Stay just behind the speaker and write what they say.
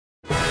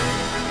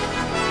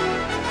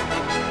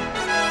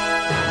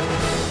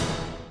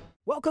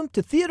welcome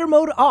to Theater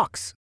Mode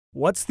AUX.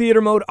 What's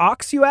Theater Mode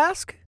AUX, you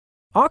ask?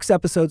 AUX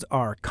episodes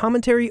are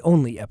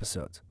commentary-only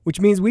episodes,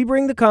 which means we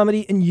bring the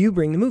comedy and you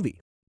bring the movie.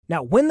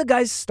 Now, when the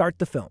guys start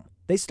the film,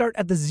 they start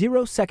at the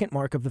 0-second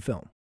mark of the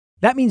film.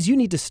 That means you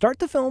need to start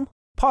the film,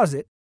 pause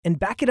it, and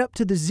back it up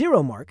to the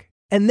 0 mark,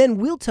 and then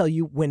we'll tell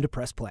you when to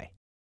press play.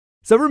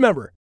 So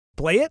remember,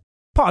 play it,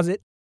 pause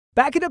it,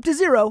 back it up to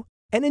 0,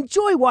 and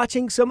enjoy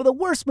watching some of the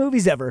worst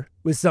movies ever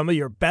with some of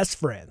your best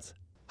friends.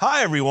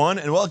 Hi, everyone,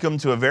 and welcome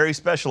to a very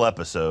special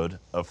episode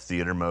of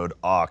Theater Mode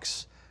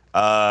AUX.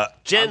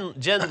 Gen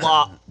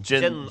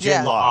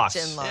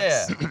AUX.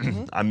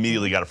 Yeah. I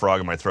immediately got a frog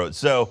in my throat.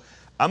 So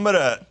I'm going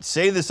to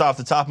say this off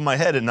the top of my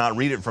head and not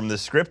read it from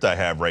this script I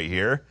have right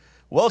here.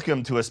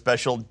 Welcome to a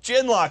special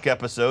Genlock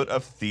episode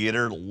of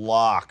Theater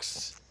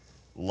Locks.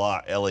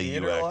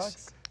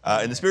 L-A-U-X.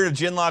 In the spirit of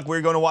Genlock,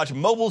 we're going to watch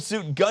Mobile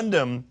Suit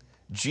Gundam,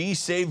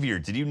 G-Saviour.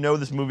 Did you know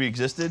this movie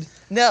existed?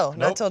 No,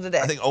 not till today.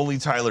 I think only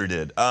Tyler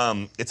did.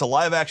 It's a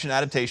live-action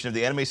adaptation of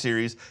the anime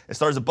series. It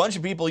stars a bunch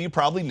of people you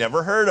probably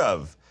never heard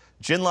of.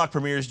 Genlock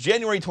premieres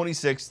January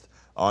 26th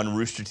on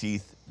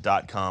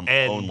roosterteeth.com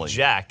only. And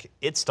Jack,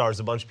 it stars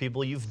a bunch of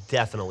people you've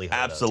definitely heard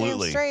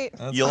Absolutely. Damn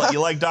straight. You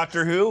like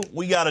Doctor Who?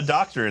 We got a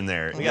doctor in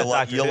there. We got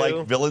Doctor Who.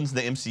 like villains in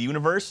the MC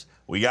universe?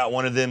 We got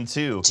one of them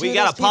too. of. Two We of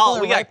got those a Paul.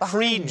 people We are right got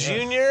Creed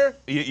behind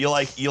Jr. You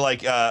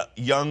like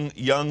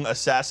young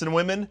assassin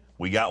women?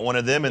 We got one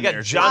of them in We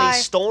there. got Johnny Hi.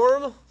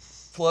 Storm.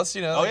 Plus,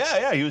 you know. Oh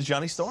yeah, he was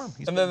Johnny Storm.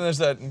 And then there's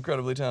that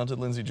incredibly talented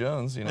Lindsey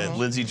Jones, you know. And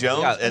Lindsey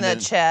Jones, got- and that then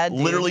Chad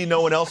dude. literally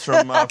no one else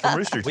from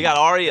Rooster Teeth. We got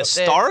Arya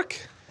Stark.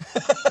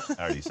 I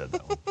already said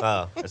that one.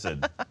 Oh. I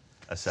said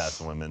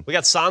assassin women. We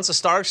got Sansa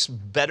Stark's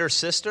better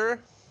sister.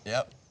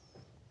 Yep.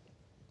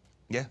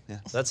 Yeah.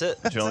 That's it.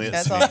 She only,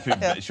 That's all.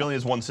 Yeah. she only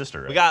has one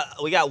sister. We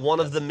Right? got one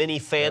of the many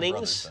Brothers,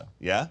 Fannings.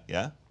 though.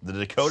 Yeah. The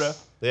Dakota.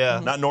 Yeah.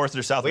 Not North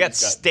or South. We got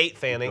It's State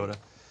Fanning. Dakota.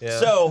 Yeah.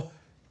 So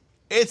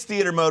it's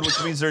theater mode,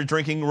 which means there are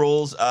drinking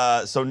rules.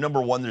 So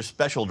number one, there's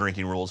special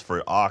drinking rules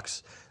for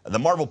AUX. The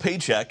Marvel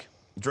paycheck.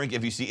 Drink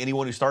if you see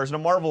anyone who stars in a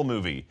Marvel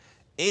movie.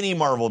 Any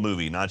Marvel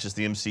movie, not just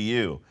the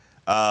MCU.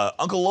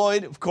 Uncle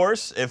Lloyd, of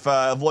course. If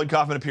Lloyd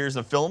Kaufman appears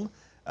in a film,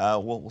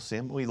 we'll see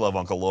him. We love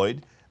Uncle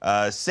Lloyd.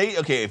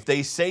 If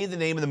they say the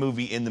name of the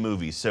movie in the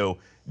movie. So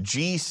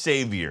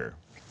G-Saviour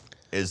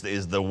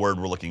is the word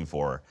we're looking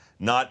for.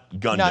 Not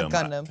Gundam. Not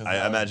Gundam.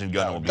 I imagine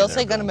Gundam will be They'll there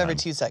say for a long Gundam every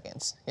time. 2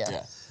 seconds.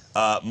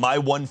 Yeah. My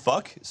one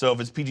fuck. So if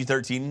it's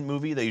PG-13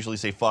 movie, they usually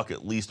say fuck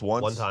at least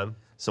once. One time.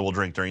 So we'll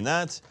drink during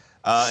that.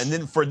 And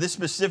then for this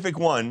specific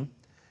one,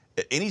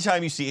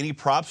 anytime you see any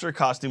props or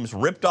costumes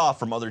ripped off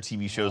from other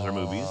TV shows or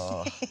movies,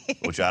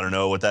 which I don't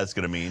know what that's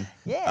going to mean.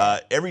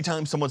 Yeah. Every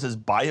time someone says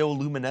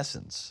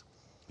bioluminescence,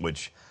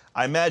 which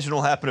I imagine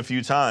will happen a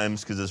few times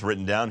because it's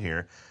written down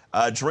here.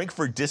 Drink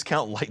for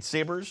discount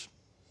lightsabers,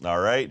 all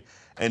right?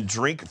 And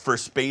drink for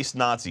space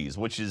Nazis,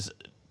 which is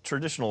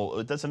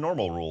traditional. That's a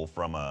normal rule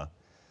from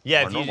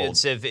Yeah, our if you, normal-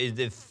 it's, if you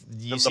the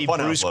see Funhouse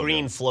Bruce logo.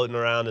 Green floating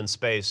around in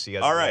space, you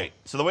got. All right.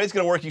 So the way it's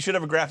going to work, you should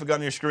have a graphic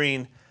on your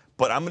screen,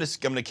 but I'm going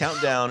to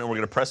count down and we're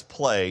going to press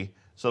play.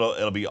 So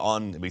it'll be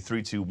on. It'll be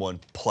 3, 2, 1,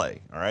 play.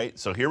 All right.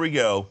 So here we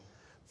go.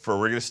 We're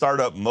going to start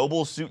up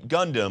Mobile Suit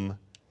Gundam,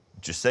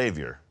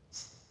 G-Saviour.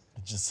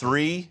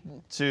 3,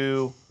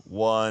 2,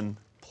 1,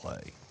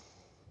 play.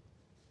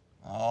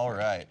 All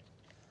right.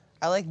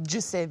 I like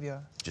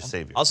G-Saviour.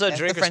 G-Saviour. Also, That's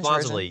drink the French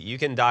responsibly. You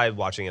can die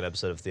watching an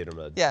episode of Theater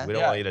Mode. Yeah. We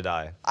don't Yeah. want you to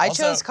die. I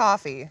Also- chose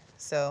coffee,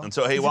 so. And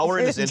so, hey, while we're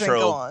in this Drink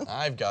intro, along.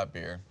 I've got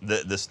beer.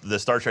 the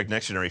Star Trek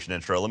Next Generation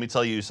intro, let me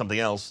tell you something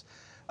else.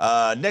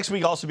 Next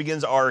week also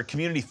begins our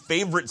community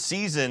favorite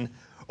season.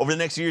 Over the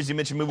next years, you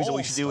mentioned movies that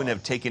we should do and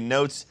have taken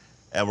notes.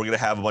 And we're going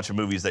to have a bunch of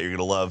movies that you're going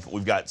to love.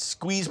 We've got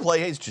Squeeze Play.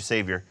 Hey, it's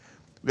G-Saviour.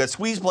 We've got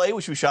Squeeze Play,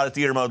 which we shot at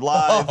Theater Mode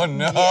Live. Oh,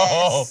 no.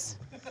 Yes.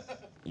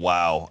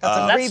 Wow. That's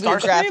a That's reboot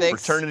Starscream? graphics.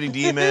 Fraternity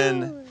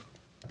Demon,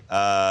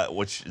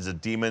 which is a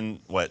demon,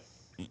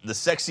 the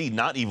sexy,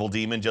 not evil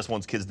demon, just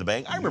wants kids to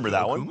bang. I remember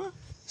that one.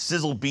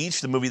 Sizzle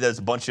Beach, the movie that's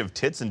a bunch of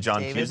tits and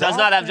John David It Cusack. does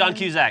not have John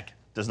Cusack.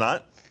 Does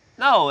not?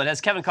 No, it has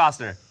Kevin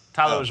Costner.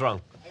 Tyler Oh. was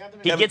wrong.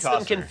 He Kevin gets them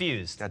Costner.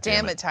 confused. God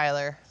Damn it,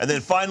 Tyler. And then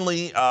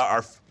finally,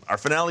 our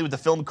finale with the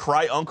film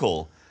Cry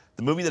Uncle,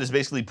 the movie that is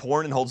basically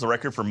porn and holds the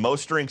record for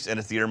most drinks in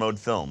a Theater Mode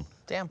film.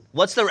 Damn.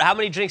 How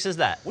many drinks is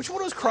that? Which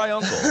one was Cry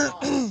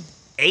Uncle?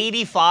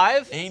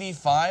 85?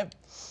 85?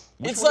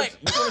 Which It's one like, was,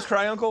 which one was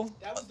Cry Uncle?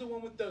 That was the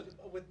one with the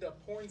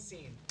porn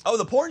scene. Oh,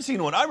 the porn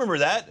scene one. I remember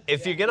that.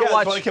 If you're Yeah, gonna that's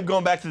why I watch, kept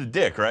going back to the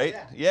dick, right?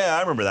 Yeah,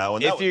 I remember that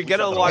one. if you're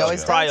gonna He watch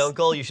always Cry does.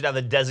 Uncle, you should have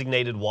a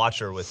designated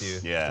watcher with you.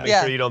 Yeah. To make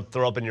Yeah. sure you don't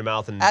throw up in your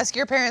mouth and Ask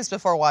your parents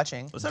before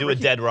watching. Was that do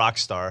Ricky, a dead rock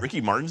star. Ricky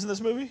Martin's in this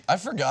movie? I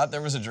forgot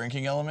there was a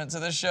drinking element to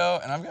this show,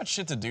 and I've got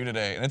shit to do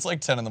today, and it's like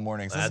 10 in the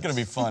morning, so this is going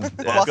to be fun.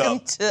 Welcome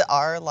to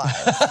our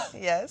lives.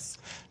 Yes.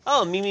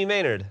 Oh, Mimi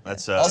Maynard.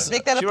 That's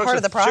Make that She a works part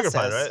of the with Sugar process.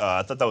 Pine, right?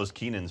 I thought that was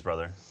Keenan's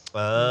brother.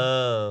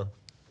 Oh.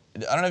 I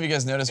don't know if you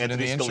guys noticed, but in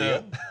the Anthony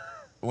intro, Scalia?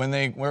 when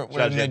they Shout out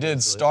did Anthony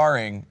Scalia.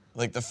 starring,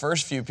 like the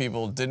first few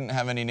people didn't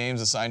have any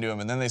names assigned to them,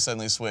 and then they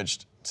suddenly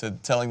switched to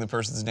telling the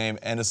person's name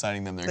and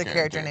assigning them their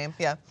character name,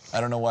 yeah. I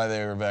don't know why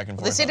they were back and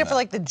forth. They saved on it for that.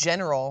 like the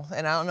general,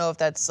 and I don't know if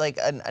that's like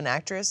an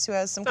actress who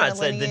has some No, kind it's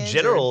of like lineage. the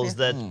general's or,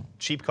 that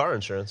cheap car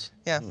insurance.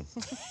 yeah.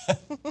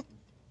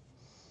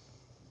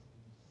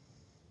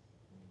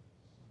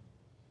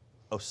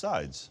 Oh,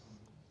 sides.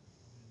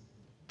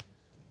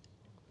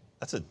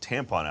 That's a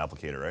tampon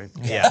applicator, right?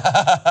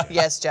 Yeah.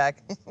 Yes,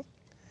 Jack.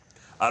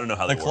 I don't know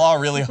how The they claw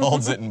work. really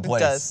holds it in It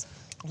place. does.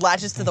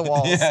 Latches to the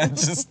walls. Yeah,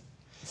 just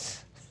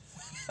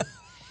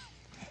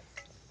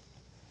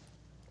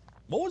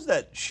What was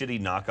that shitty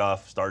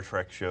knockoff Star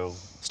Trek show?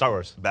 Star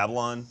Wars.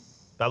 Babylon?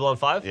 Babylon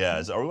 5?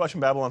 Yeah, are we watching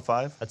Babylon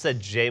 5? That's that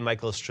J.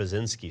 Michael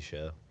Straczynski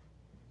show.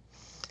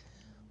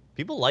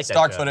 People like that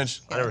stock show.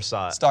 footage. I never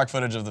saw it. Stock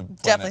footage of the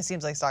planet. Definitely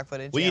seems like stock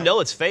footage. Well, yeah. you know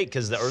it's fake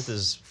because the Earth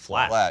is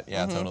flat. Flat,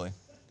 yeah, totally.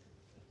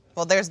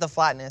 Well, there's the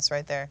flatness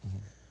right there.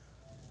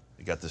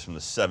 We got this from the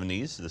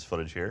 70s, this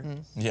footage here.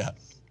 Yeah.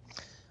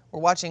 We're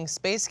watching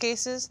Space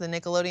Cases, the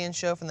Nickelodeon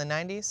show from the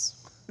 90s.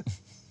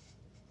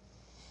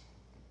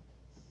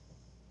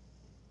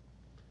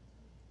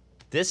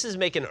 This is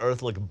making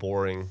Earth look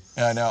boring.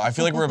 Yeah, I know. I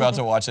feel like we're about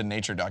to watch a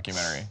nature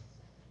documentary.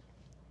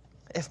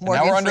 If now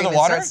Morgan we're under the Freeman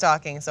water? starts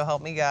talking, so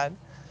help me God.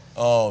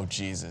 Oh,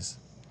 Jesus.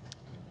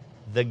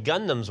 The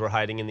Gundams were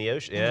hiding in the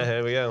ocean. Yeah,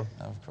 here we go.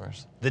 Of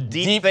course. The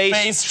Deep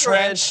Face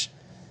Trench.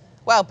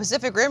 Wow,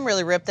 Pacific Rim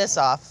really ripped this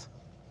off.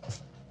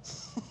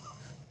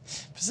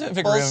 Pacific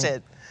Rim.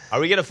 Bullshit. Are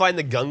we gonna find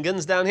the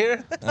Gungans down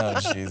here? Oh,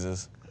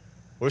 Jesus.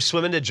 We're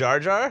swimming to Jar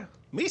Jar?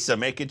 Misa,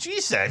 make a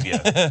G-Saviour.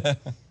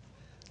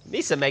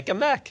 Misa, make a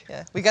mech.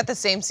 Yeah, we got the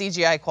same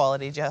CGI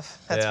quality,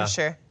 Jeff. That's Yeah. for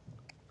sure.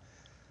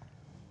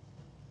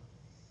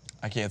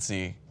 I can't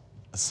see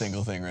a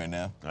single thing right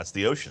now. That's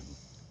the ocean.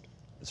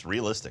 It's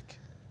realistic.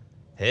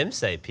 Him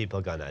say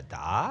people gonna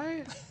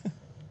die?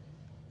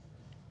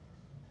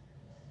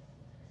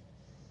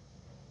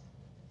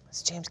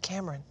 It's James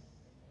Cameron.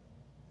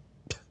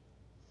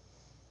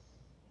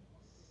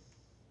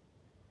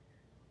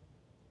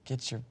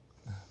 Get your...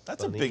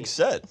 That's Funny. a big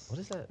set. What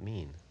does that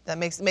mean? That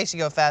makes you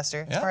go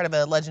faster. It's Yeah. part of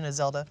a Legend of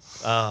Zelda.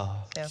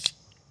 Oh, Yeah.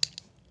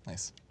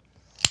 Nice.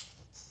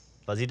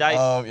 fuzzy dice.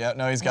 Oh, yeah,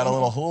 no, he's got a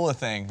little hula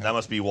thing. That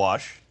must be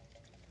Wash.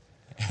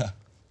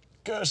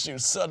 Curse you,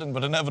 sudden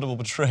but inevitable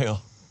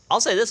betrayal.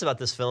 I'll say this about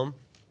this film.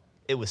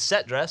 It was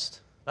set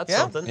dressed. That's Yeah.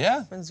 something.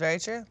 Yeah. That's very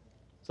true.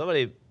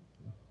 Somebody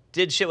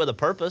did shit with a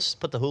purpose.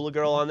 Put the hula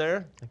girl on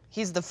there.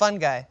 He's the fun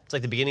guy. It's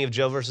like the beginning of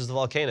Joe versus the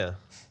volcano.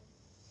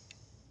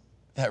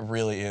 That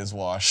really is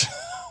Wash.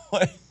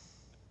 Like...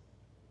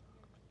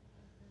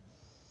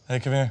 Hey,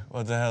 come here.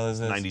 What the hell is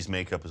this? 90s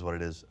makeup is what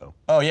it is. Oh.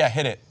 Oh, yeah,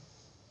 hit it.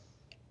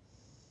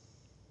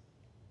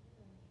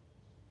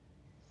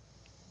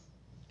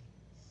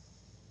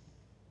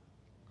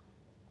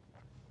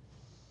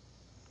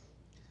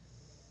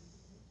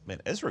 Man,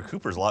 Ezra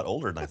Cooper's a lot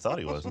older than I thought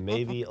he was.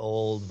 Maybe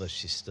old, but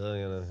she's still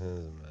gonna.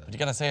 But you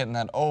gotta say it in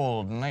that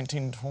old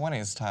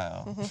 1920s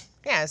style.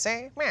 Yeah,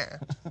 say, yeah.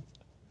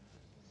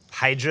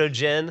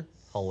 Hydrogen,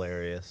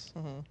 hilarious.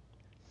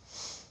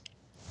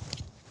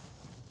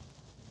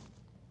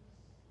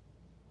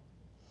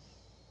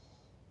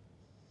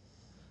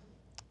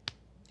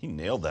 He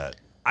nailed that.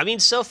 I mean,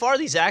 so far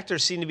these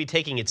actors seem to be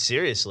taking it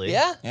seriously.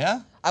 Yeah?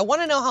 Yeah? I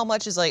want to know how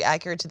much is like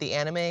accurate to the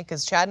anime,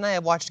 because Chad and I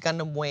have watched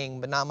Gundam Wing,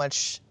 but not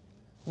much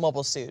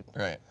Mobile Suit.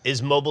 Right.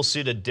 Is Mobile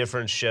Suit a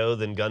different show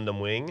than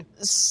Gundam Wing?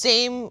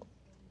 Same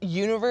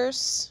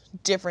universe,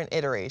 different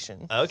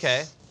iteration.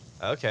 Okay.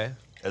 Okay.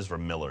 Ezra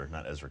Miller,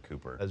 not Ezra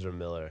Cooper. Ezra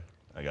Miller.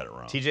 I got it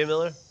wrong. TJ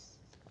Miller?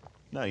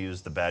 No, he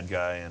was the bad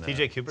guy in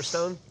TJ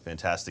Cooperstone?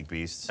 Fantastic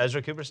Beasts.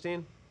 Ezra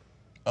Cooperstein?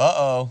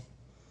 Uh-oh.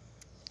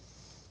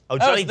 Oh, Oh,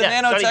 Johnny it's the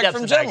Depp. Johnny nanotech Depp's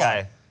from the bad Gemma.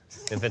 guy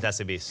in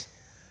Fantastic Beasts.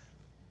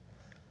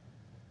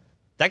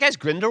 That guy's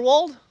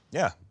Grindelwald?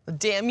 Yeah. The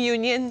damn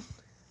Union.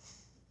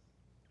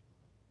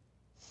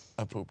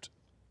 I pooped.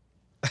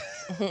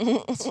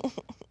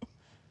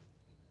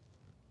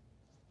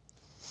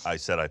 I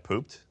said I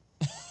pooped.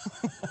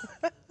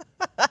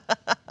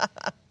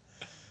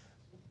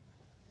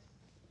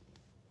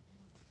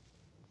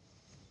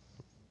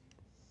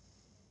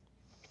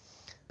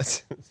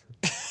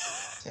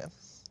 Yeah.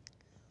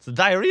 The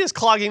diarrhea's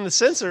clogging the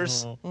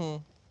sensors.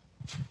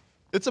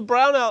 It's a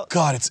brownout.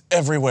 God, it's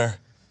everywhere.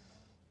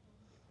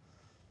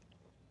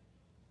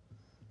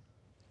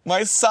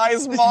 My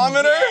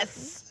seismometer?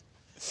 Yes.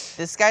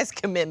 This guy's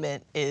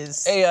commitment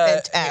is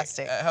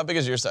fantastic. How big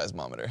is your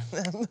seismometer?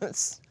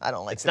 I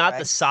don't like It's not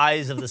the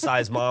size of the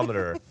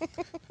seismometer.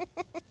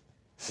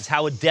 It's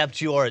how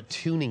adept you are at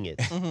tuning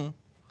it.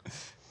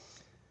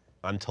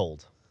 I'm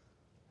told.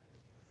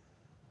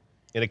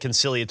 In a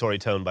conciliatory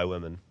tone by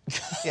women.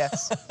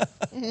 Yes.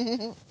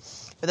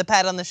 With a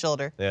pat on the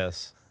shoulder.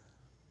 Yes.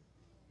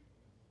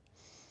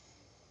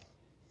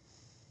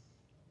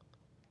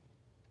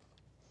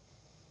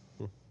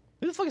 Who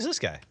the fuck is this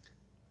guy?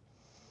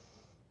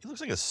 He looks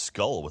like a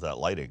skull without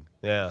lighting.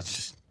 Yeah. It's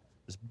just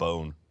this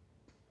bone.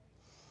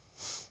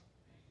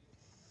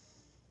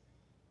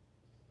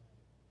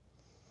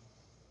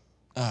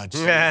 Oh,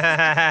 jeez.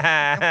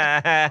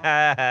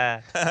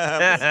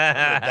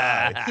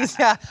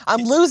 Yeah,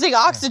 I'm losing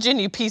oxygen,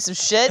 you piece of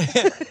shit.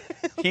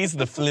 He's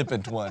the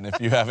flippant one, if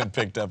you haven't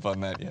picked up on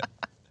that yet.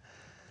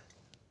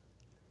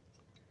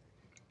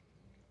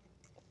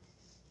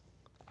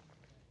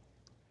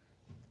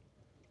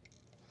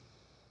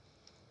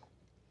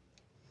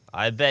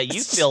 I bet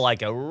you feel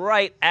like a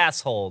right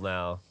asshole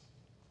now.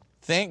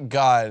 Thank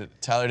God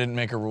Tyler didn't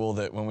make a rule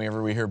that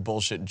whenever we hear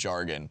bullshit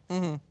jargon.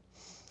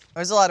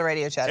 There's a lot of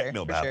radio chatter,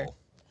 Techno for babble. sure.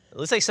 It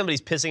looks like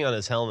somebody's pissing on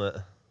his helmet.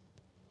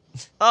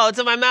 Oh, it's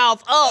in my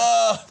mouth.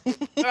 Oh,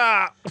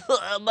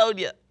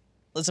 ammonia.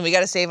 Listen, we got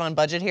to save on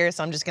budget here,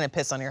 so I'm just going to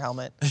piss on your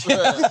helmet.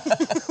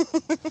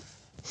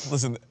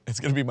 Listen, it's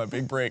gonna be my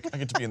big break. I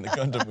get to be in the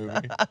Gundam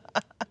movie.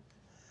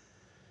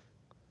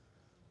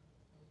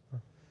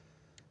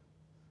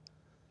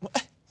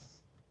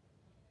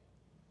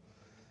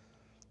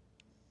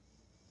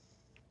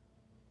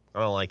 I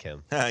don't like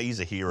him. He's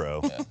a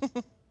hero.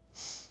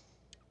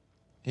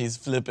 He's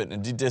flippant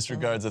and he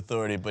disregards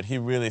authority, but he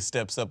really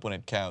steps up when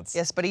it counts.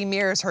 Yes, but he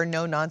mirrors her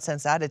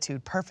no-nonsense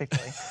attitude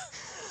perfectly.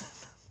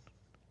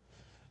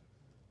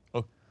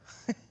 Oh.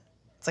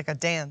 It's like a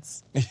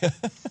dance.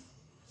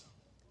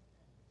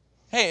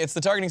 Hey, it's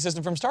the targeting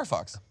system from Star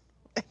Fox.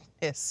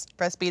 Yes,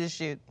 press B to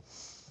shoot.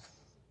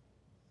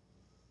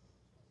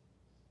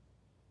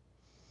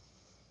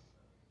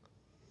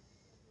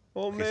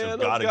 Oh Okay, man, so oh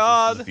God exists in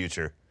God. the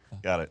future.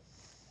 Got it.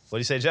 What do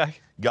you say,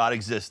 Jack? God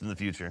exists in the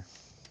future.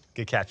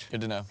 Good catch.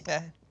 Good to know.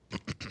 Okay.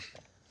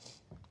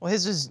 Well,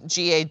 his was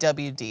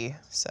GAWD,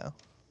 so.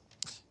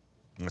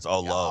 It's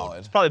all low.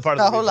 God. Probably part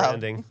of the Oh, hello.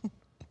 rebranding.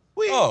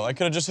 Oh, I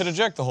could have just hit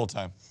eject the whole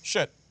time.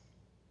 Shit.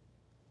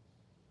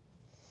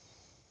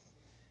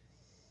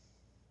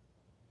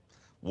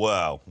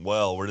 Wow.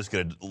 Well, we're just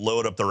gonna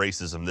load up the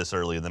racism this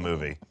early in the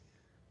movie.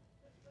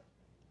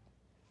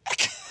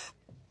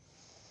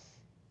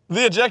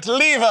 The eject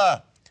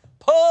lever!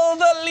 Pull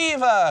the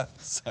lever!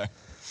 Sorry.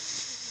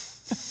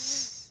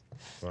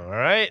 All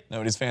right.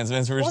 Nobody's fans of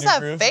Vince What was version that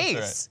approved? It's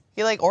all face?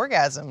 He like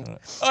orgasmed. right.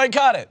 Oh, I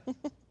caught it!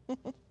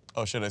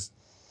 Oh, shit.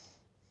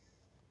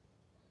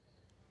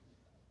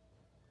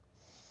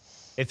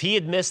 If he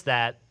had missed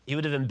that, he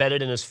would have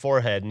embedded in his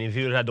forehead, and if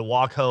he would have had to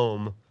walk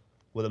home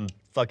with a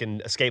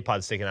fucking escape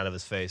pod sticking out of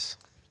his face.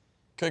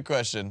 Quick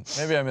question.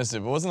 Maybe I missed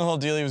it, but wasn't the whole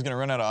deal he was going to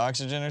run out of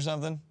oxygen or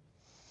something?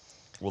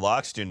 Well, the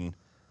oxygen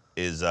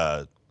is,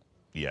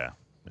 yeah,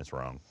 it's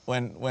wrong.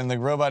 When the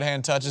robot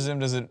hand touches him,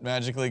 does it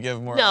magically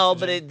give more No,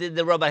 oxygen? but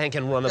the robot hand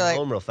can run up You're like,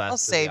 home real fast. I'll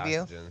to the save you.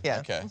 oxygen. Yeah.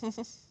 Okay.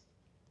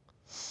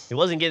 He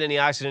wasn't getting any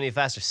oxygen any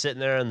faster sitting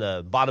there in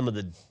the bottom of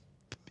the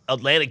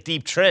Atlantic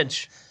deep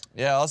trench.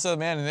 Yeah, also,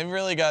 man, they've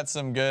really got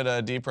some good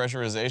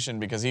depressurization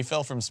because he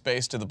fell from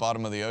space to the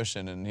bottom of the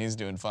ocean and he's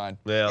doing fine.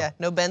 Yeah. Yeah,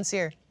 no Ben's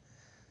here.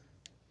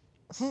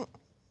 You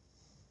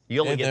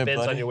only Hey get there,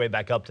 bends buddy. on your way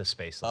back up to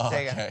space. though. Oh,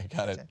 There you go. okay,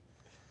 got it. Gotcha.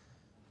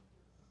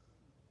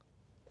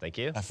 Thank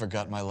you. I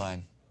forgot my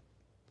line.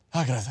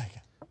 How can I thank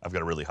you? I've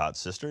got a really hot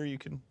sister you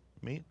can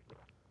meet.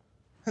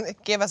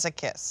 Give us a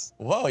kiss.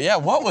 Whoa, yeah,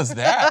 what was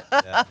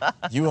that?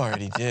 You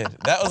already did.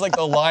 That was like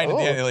the line at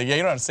the end. Like, yeah,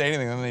 you don't have to say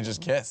anything, then they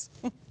just kiss.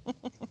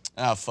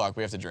 Oh, fuck,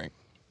 we have to drink.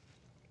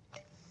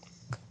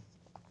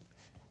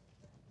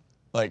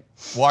 Like,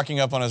 walking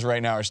up on us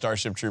right now are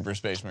Starship Trooper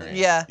Space Marines.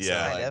 Yeah,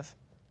 Yeah. kind of.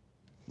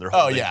 They're Oh,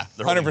 holding, yeah,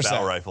 they're holding 100%.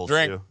 battle rifles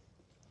Drink.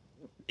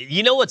 too.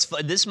 You know what's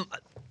fun? This,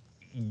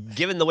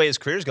 given the way his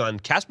career's gone,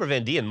 Casper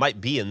Van Dien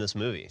might be in this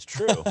movie. It's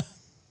True.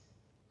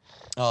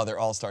 Oh, they're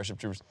all Starship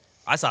Troopers.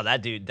 I saw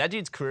that dude. That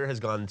dude's career has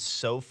gone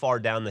so far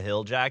down the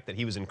hill, Jack, that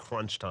he was in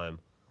crunch time.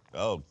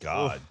 Oh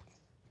God.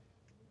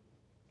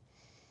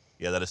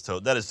 Yeah, that is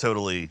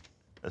totally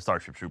a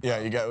Starship Trooper.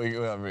 Yeah, we have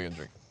a very good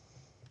drink.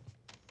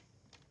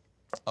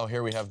 Oh,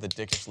 here we have the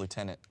dickish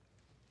lieutenant.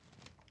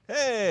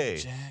 Hey.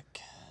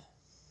 Jack.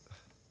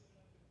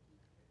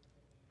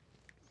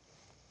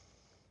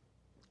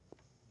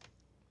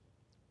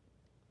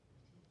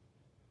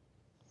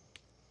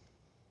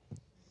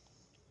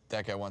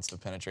 That guy wants to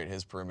penetrate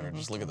his perimeter.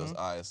 Just look at those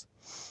eyes.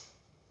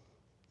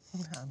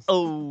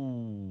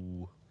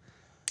 Oh.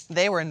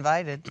 They were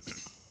invited.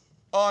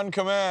 On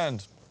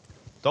command.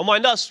 Don't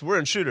mind us. We're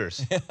in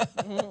shooters.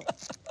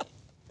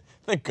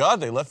 Thank God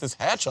they left this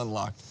hatch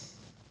unlocked.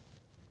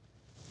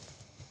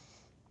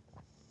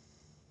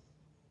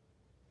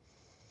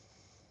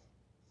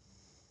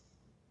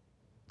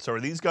 So are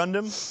these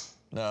Gundam?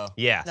 No.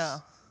 Yes. No.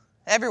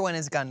 Everyone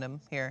is Gundam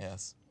here.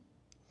 Yes.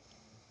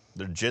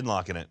 They're gin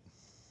locking it.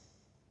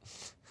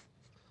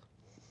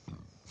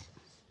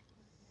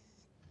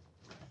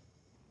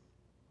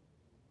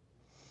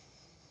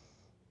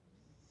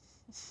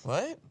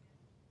 What?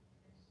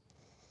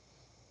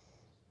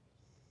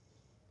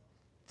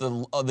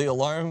 The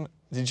alarm.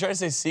 Did you try to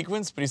say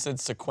sequence, but he said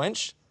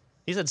sequence?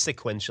 He said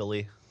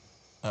sequentially.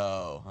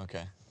 Oh,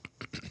 okay.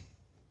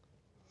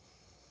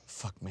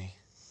 Fuck me.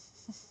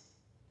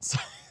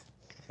 Sorry.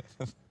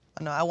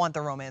 No, I want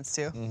the romance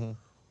too.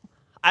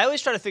 I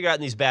always try to figure out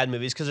in these bad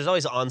movies, because there's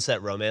always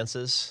on-set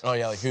romances. Oh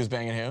yeah, like who's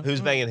banging who?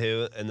 Who's banging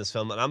who in this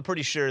film? And I'm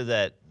pretty sure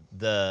that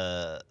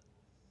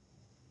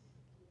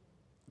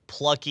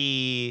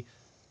plucky,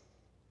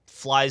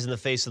 flies in the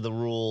face of the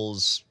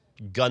rules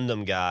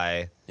Gundam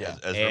guy. Yeah.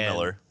 Ezra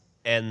Miller.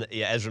 And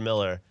Ezra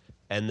Miller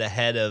and the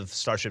head of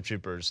Starship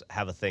Troopers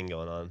have a thing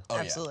going on. Oh,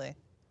 Absolutely.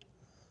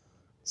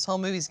 This whole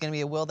movie's gonna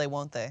be a will they,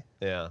 won't they?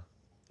 Yeah.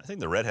 I think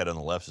the redhead on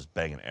the left is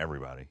banging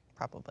everybody.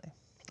 Probably.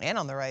 And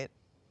on the right.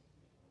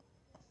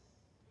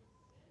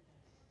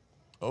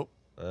 Oh.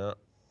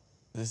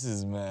 This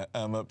is my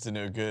I'm up to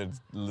no good,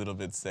 little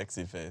bit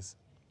sexy face.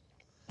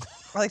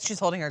 I like she's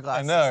holding her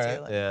glasses know, too.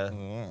 right? Like,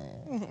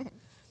 Yeah.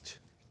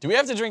 Do we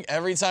have to drink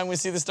every time we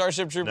see the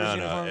Starship Troopers No,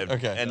 uniform? no.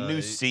 Okay. And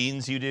new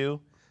scenes you do.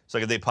 So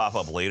like if they pop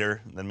up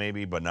later, then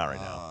maybe, but not right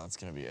now. Oh, it's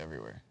gonna be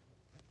everywhere.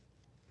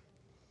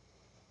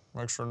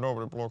 Make sure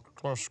nobody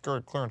blow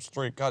security clearance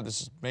 3. God,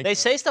 this is making. They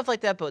say stuff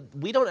like that, but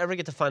we don't ever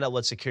get to find out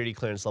what security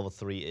clearance level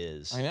 3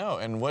 is. I know,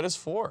 and what is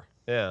 4?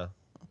 Yeah.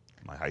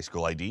 My high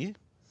school ID?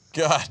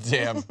 God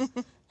damn.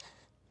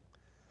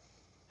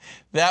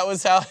 That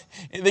was how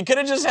they could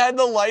have just had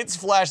the lights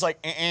flash like,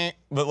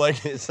 but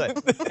like It's like,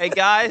 hey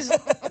guys,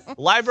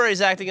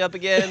 library's acting up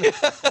again.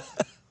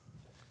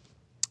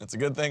 it's a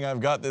good thing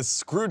I've got this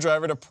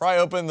screwdriver to pry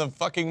open the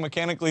fucking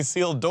mechanically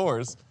sealed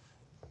doors.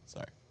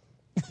 Sorry.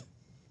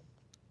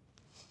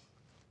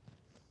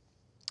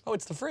 Oh,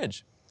 it's the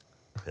fridge.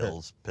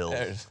 Pills.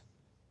 There.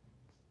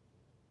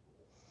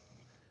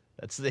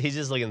 He's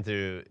just looking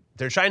through.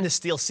 They're trying to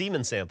steal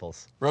semen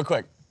samples. Real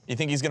quick, you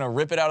think he's gonna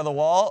rip it out of the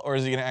wall, or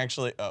is he gonna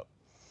actually? Oh.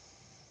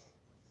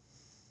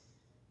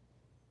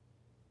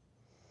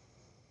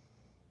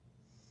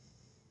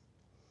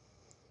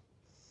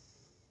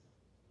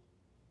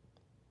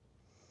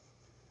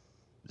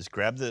 Just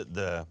grab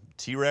the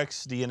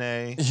T-Rex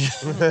DNA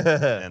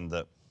and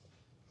the.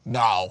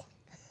 No.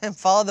 And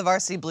follow the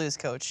varsity blues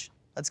coach.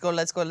 Let's go,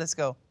 let's go, let's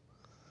go.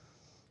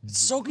 It's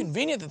so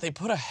convenient that they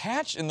put a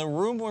hatch in the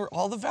room where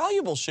all the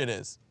valuable shit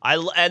is.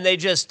 And they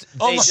just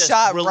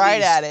Shot right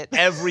released at it.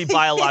 every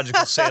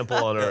biological sample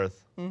on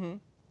Earth.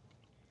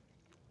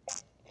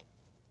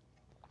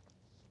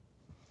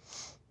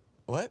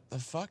 What the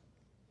fuck?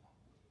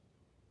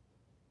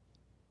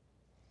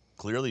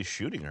 Clearly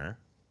shooting her.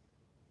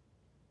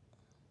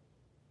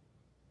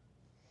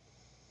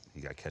 He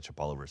got ketchup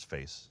all over his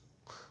face.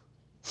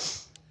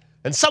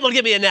 And someone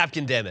give me a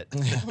napkin, damn it.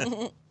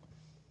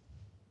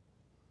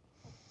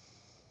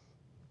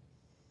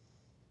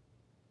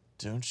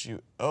 Don't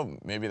you? Oh,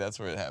 maybe that's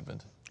where it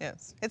happened.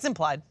 Yes. It's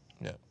implied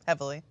Yeah.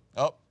 heavily.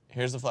 Oh,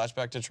 here's the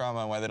flashback to trauma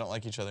and why they don't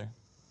like each other.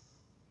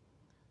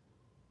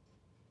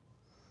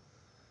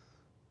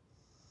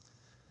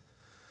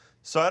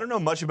 So I don't know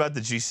much about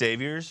the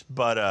G-Saviors,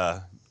 but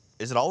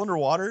is it all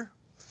underwater?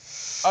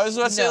 I was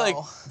about to say, like,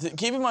 No.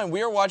 keep in mind,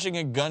 we are watching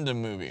a Gundam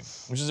movie,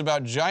 which is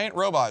about giant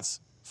robots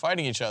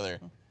fighting each other.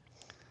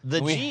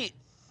 The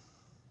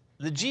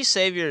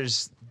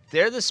G-Saviors,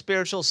 they're the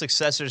spiritual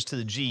successors to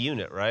the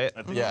G-Unit, right?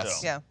 I think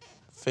Yes. so. Yeah.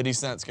 50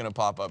 Cent's gonna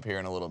pop up here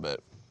in a little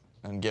bit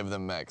and give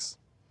them mechs.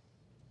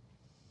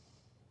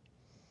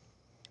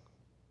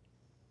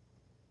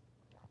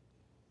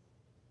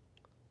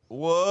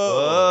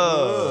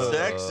 Whoa.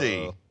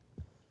 Sexy.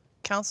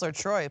 Counselor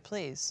Troy,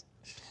 please.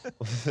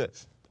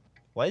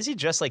 Why is he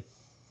dressed like...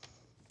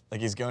 Like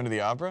he's going to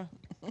the opera?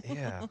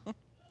 Yeah.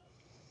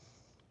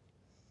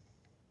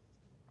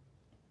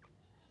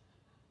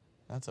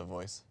 That's a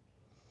voice.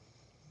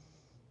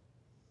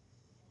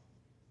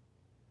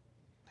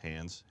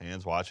 Hands,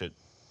 watch it.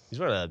 He's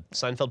wearing a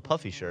Seinfeld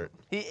puffy shirt.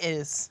 He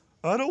is.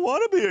 I don't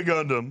want to be a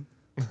Gundam.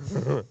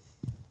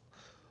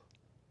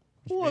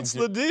 What's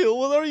the deal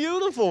with our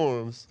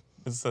uniforms?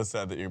 It's so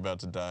sad that you're about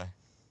to die.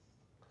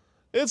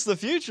 It's the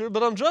future,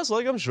 but I'm dressed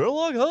like I'm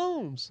Sherlock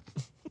Holmes.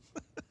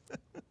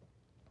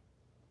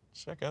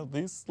 Check out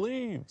these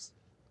sleeves.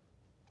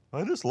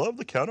 I just love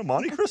the Count of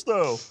Monte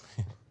Cristo.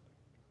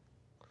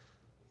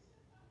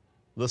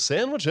 The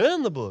sandwich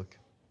and the book.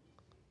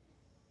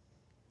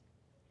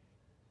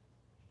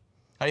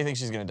 How do you think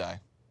she's gonna die?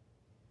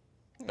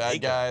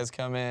 Bad guys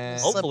come in,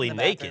 Slip Hopefully in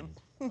the naked.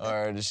 bathroom.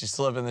 or does she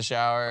slip in the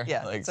shower?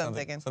 Yeah, like that's what I'm something,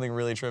 thinking. something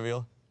really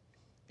trivial.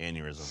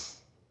 Aneurysm.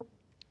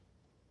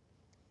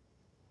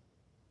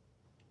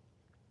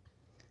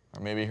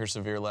 Or maybe her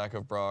severe lack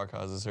of bra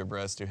causes her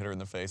breast to hit her in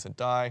the face and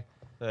die.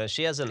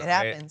 She has an It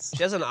happens.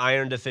 She has an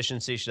iron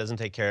deficiency she doesn't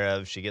take care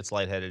of. She gets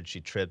lightheaded, she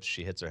trips,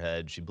 she hits her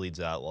head, she bleeds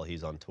out while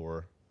he's on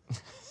tour.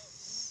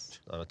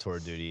 On a tour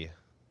duty.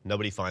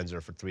 Nobody finds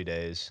her for 3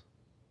 days.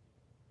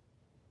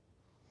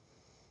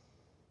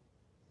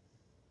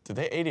 Did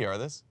they ADR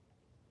this?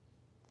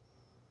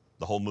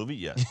 The whole movie?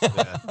 Yes.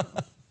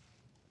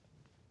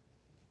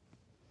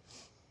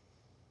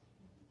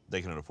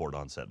 They can afford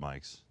on-set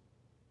mics.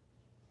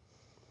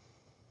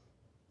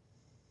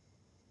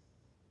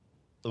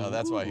 Oh,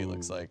 that's why he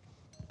looks like.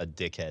 A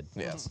dickhead.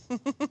 Yes.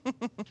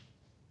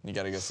 You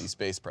gotta go see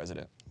Space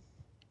President.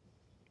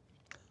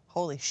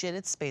 Holy shit,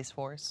 it's Space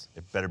Force.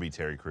 It better be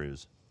Terry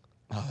Crews.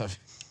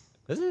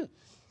 Isn't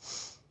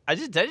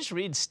did I just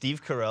read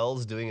Steve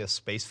Carell's doing a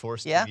Space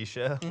Force Yeah. TV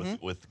show?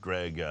 With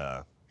Greg,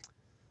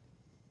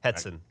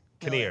 Hetson.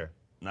 Kinnear.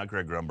 not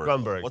Greg Grunberg.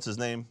 Grunberg. What's his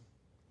name?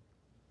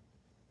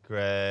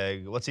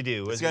 Greg, what's he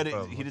do? Where's This guy he did,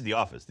 from? he did The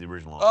Office, the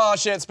original. Oh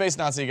shit, Space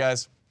Nazi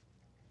guys.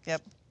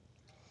 Yep.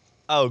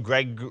 Oh,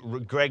 Greg,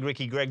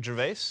 Ricky, Greg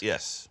Gervais?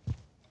 Yes.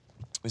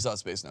 We saw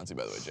Space Nazi,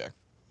 by the way, Jack.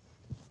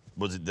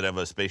 Did it have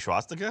a space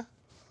swastika?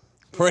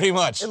 Pretty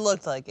much. It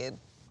looked like it.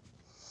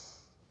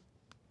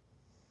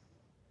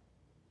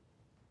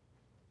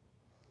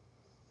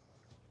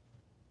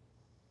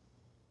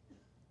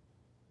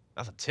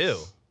 Alpha 2.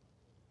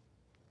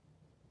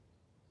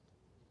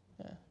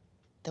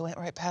 They went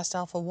right past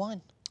Alpha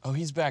 1. Oh,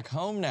 he's back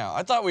home now.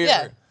 I thought we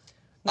Yeah. were.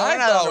 No, I they're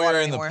not thought we underwater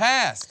were in the anymore.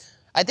 past.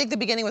 I think the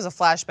beginning was a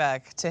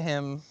flashback to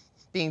him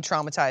being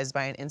traumatized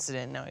by an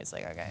incident. Now he's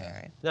like, okay, all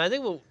right. No, I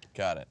think we'll.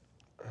 Got it.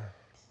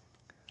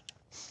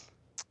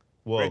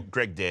 Whoa.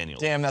 Greg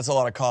Daniels. Damn, that's a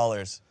lot of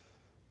callers.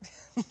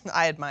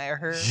 I admire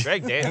her.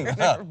 Greg Daniels.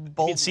 her You mean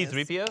boldness.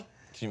 C-3PO? Can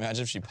you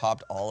imagine if she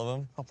popped all of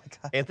them? Oh my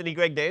god. Anthony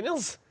Greg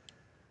Daniels?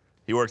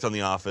 He worked on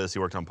The Office. He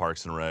worked on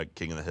Parks and Rec,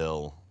 King of the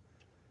Hill.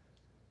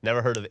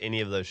 Never heard of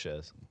any of those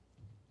shows.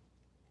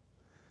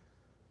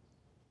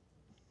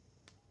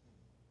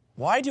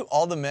 Why do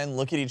all the men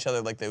look at each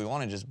other like they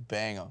want to just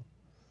bang them?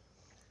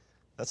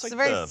 That's It's like a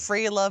very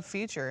free love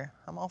feature.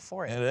 I'm all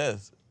for it. It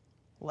is.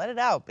 Let it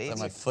out, Is baby. that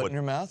my foot in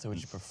your mouth, or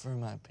would you prefer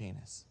my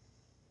penis?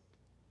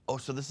 Oh,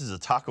 so this is a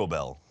Taco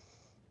Bell.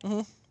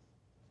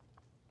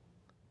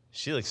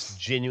 She looks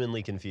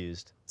genuinely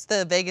confused. It's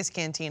the Vegas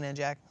Cantina,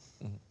 Jack.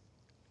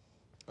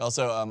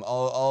 Also,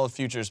 all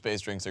future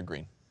space drinks are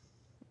green.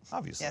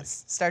 Obviously.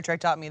 Yes, Star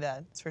Trek taught me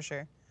that. That's for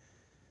sure.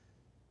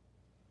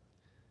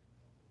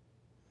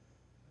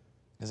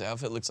 His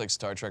outfit looks like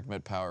Star Trek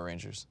met Power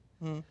Rangers.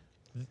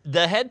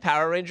 The head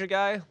Power Ranger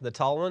guy, the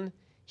tall one,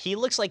 he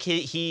looks like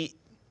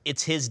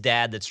it's his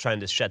dad that's trying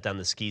to shut down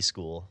the ski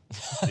school.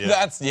 Yeah.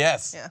 That's,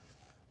 yes. Yeah.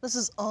 This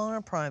is our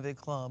private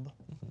club.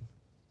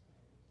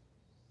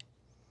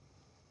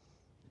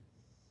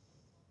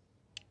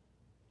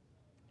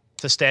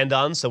 To stand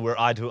on, so we're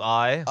eye to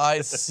eye.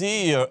 I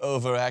see you're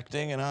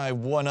overacting, and I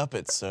one-up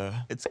it, sir.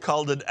 It's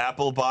called an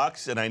apple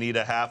box, and I need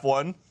a half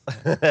one.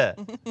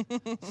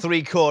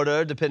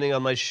 3/4, depending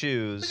on my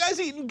shoes. The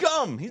guy's eating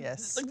gum. He's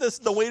Yes. like this.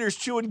 The waiter's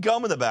chewing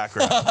gum in the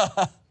background.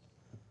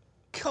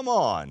 Come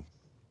on.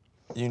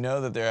 You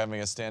know that they're having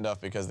a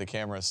standoff because the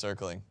camera is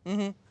circling.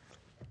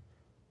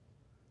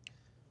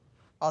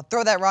 I'll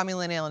throw that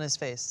Romulan nail in his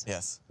face.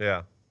 Yes.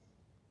 Yeah.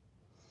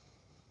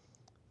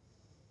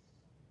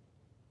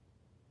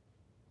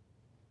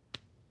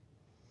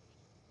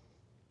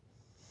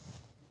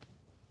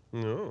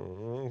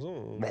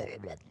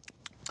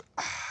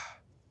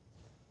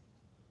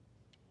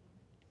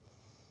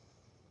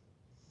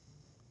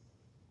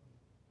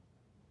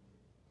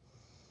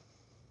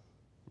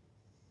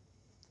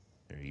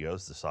 There he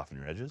goes to soften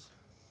your edges.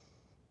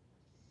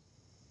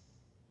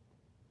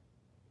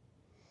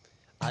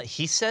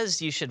 He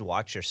says you should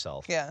watch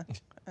yourself. Yeah.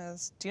 Do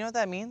you know what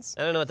that means?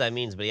 I don't know what that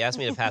means, but he asked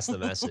me to pass the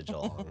message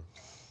along.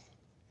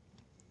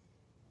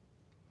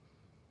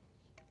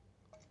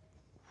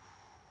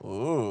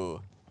 Ooh.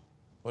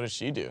 What does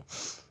she do?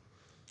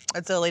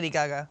 It's a Lady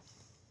Gaga.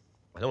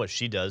 I know what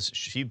she does.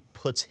 She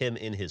puts him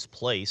in his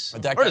place.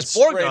 That Or guy his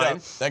floor straight guy.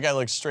 up. That guy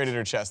looks straight at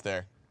her chest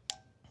there.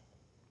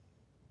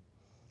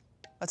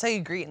 That's how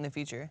you greet in the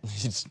future.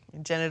 He's-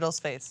 Genitals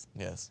face.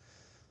 yes.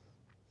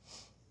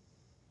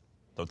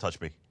 Don't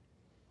touch me.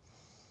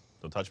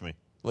 Don't touch me.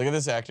 Look at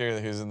this actor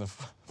who's in the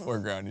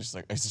foreground. He's just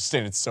like, he's just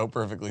standing so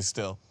perfectly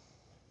still.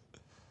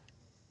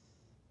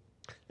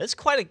 That's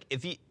quite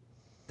a.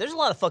 There's a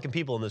lot of fucking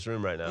people in this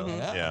room right now.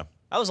 Yeah. Yeah.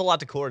 That was a lot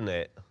to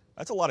coordinate.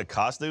 That's a lot of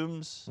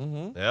costumes.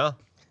 Yeah.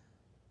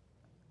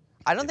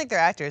 I don't think they're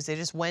actors. They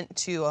just went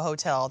to a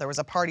hotel. There was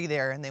a party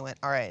there, and they went,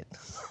 all right,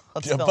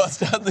 let's Yeah, film.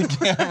 bust out the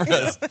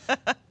cameras.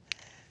 I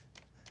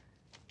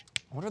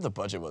wonder what the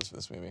budget was for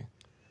this movie.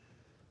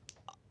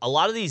 A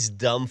lot of these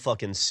dumb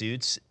fucking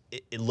suits,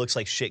 it looks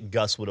like shit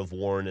Gus would have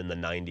worn in the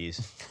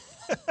 90s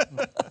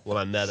when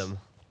I met him.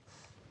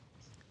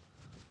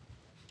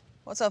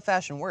 Well, that's how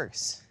fashion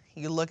works.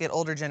 You look at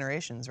older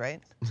generations, right?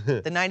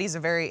 The 90s are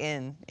very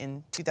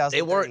in 2000.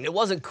 It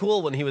wasn't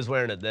cool when he was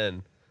wearing it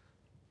then.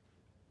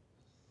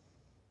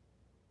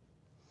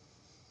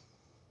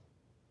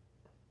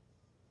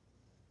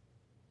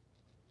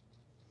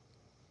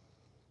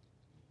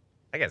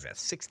 That guy's got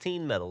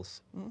 16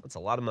 medals. That's a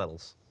lot of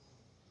medals.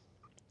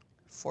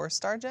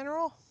 4-star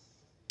general?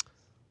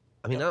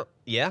 I mean,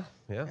 yeah.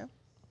 How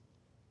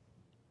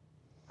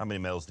many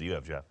medals do you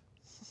have, Jeff?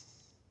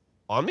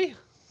 On me?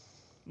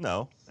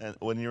 No, and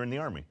when you were in the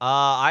Army.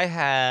 I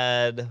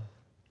had.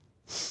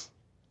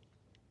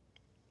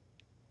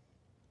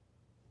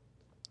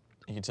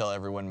 You can tell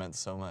everyone meant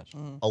so much.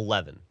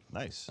 11.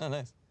 Nice. Oh,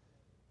 nice.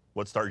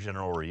 What Star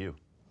General were you?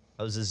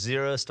 I was a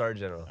 0-star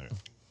general.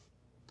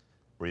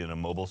 Were you in a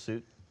mobile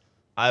suit?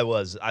 I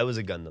was a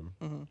Gundam,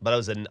 but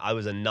I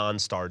was a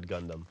non-starred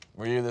Gundam.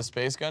 Were you the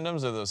Space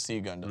Gundams or the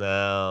Sea Gundams?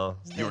 No,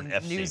 You were an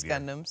F News savior.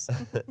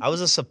 Gundams. I was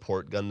a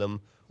support Gundam.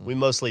 We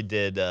mostly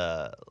did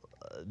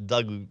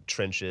dug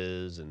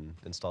trenches and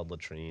installed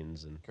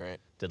latrines and Great.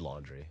 did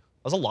laundry. I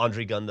was a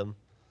laundry Gundam.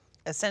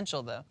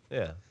 Essential, though.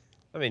 Yeah.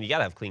 I mean, you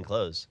gotta have clean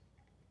clothes.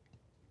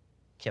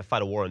 Can't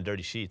fight a war on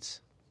dirty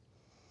sheets.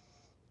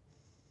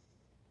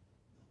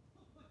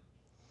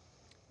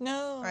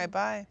 No. All right,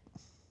 bye.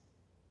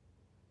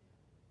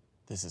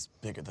 This is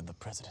bigger than the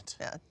president.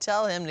 Yeah,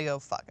 tell him to go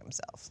fuck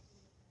himself.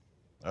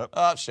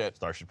 Oh, shit.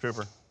 Starship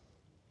Trooper.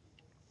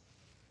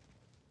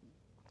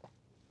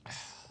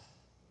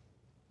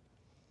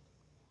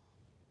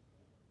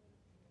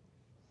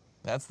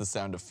 That's the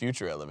sound of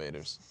future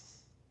elevators.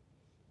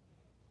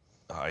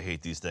 Oh, I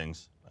hate these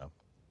things. Oh.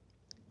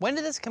 When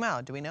did this come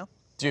out? Do we know?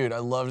 Dude, I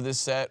loved this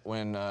set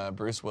when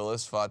Bruce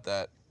Willis fought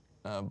that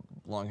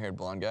long-haired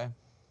blonde guy.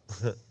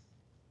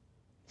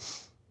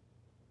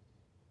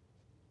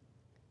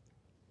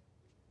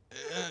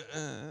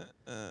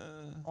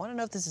 I want to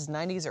know if this is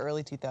 90s or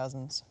early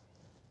 2000s.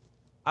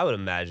 I would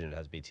imagine it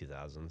has to be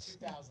 2000s.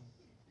 2000.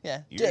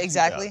 Yeah, Year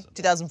exactly. 2000.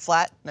 2000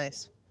 flat.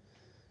 Nice.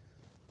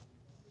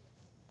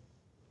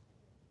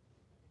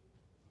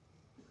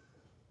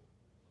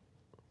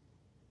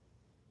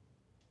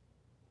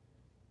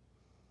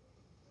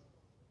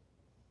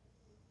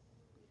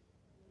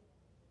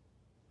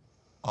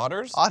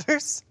 Otters?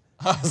 Otters?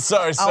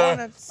 Sorry, sir.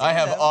 wanna see I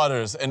have them.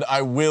 otters, and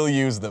I will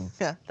use them.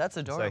 Yeah, that's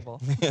adorable.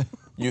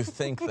 You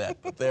think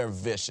that, but they're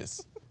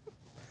vicious.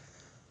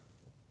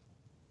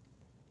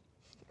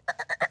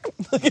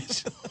 Look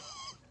at you.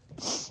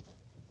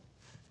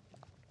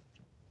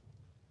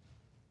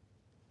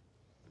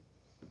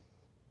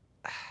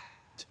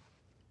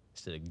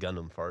 Just did a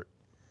Gundam fart.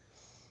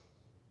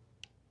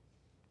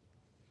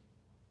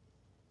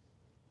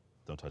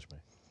 Don't touch me.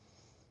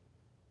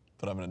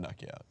 But I'm gonna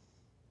knock you out.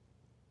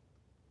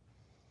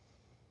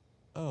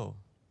 Oh.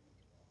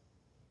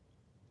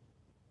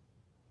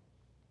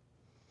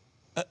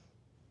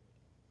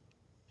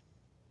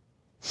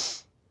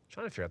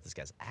 Trying to figure out this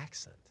guy's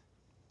accent.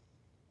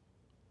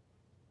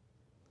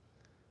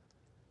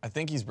 I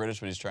think he's British,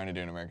 but he's trying to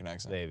do an American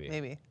accent. Maybe.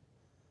 Maybe.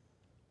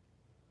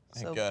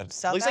 Thank God.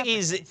 South Looks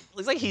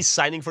like he's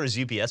signing for his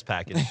UPS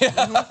package.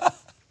 I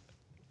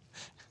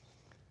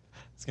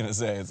was gonna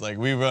say, it's like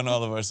we run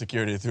all of our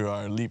security through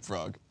our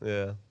leapfrog.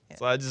 Yeah.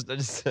 So I just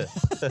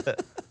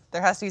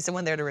There has to be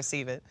someone there to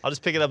receive it. I'll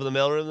just pick it up in the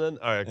mailroom then.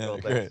 All right, Yeah, cool.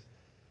 great.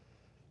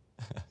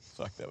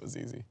 Fuck, that was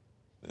easy.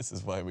 This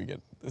is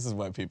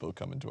why people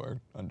come into our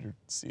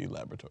undersea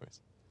laboratories.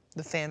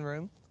 The fan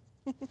room.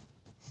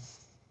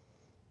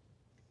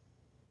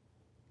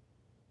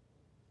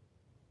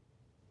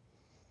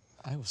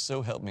 I will,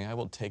 so help me, I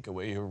will take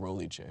away your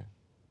rolly chair.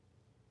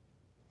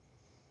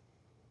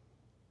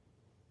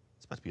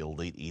 This must be a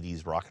late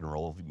 80s rock and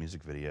roll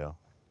music video.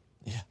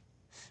 Yeah.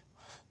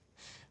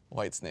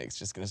 White Snake's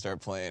just gonna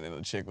start playing, and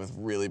a chick with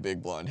really big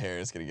blonde hair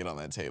is gonna get on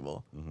that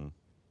table. Mm-hmm.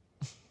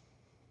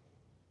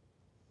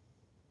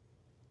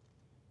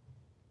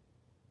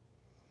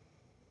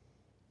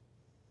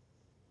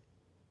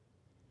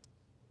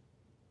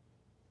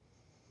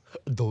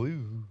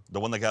 The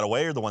one that got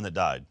away or the one that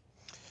died?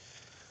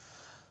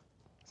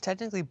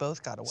 Technically,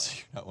 both got away.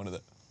 You're not one of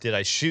the. Did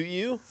I shoot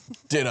you?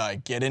 Did I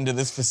get into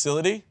this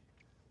facility?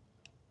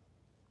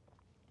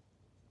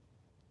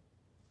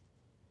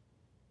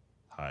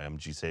 Hi, I'm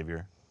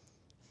G-Saviour.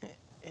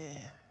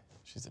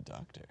 She's a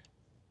doctor.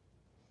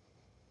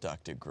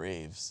 Dr.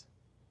 Graves.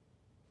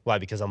 Why?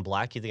 Because I'm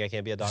black? You think I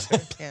can't be a doctor?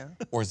 Yeah.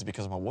 Or is it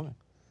because I'm a woman?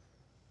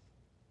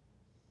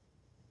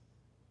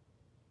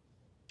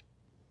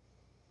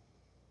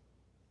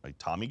 Like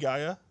Tommy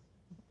Gaia?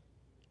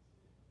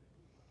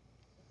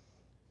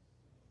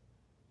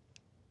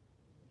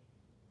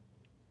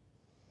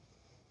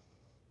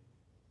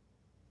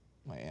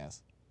 My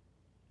ass.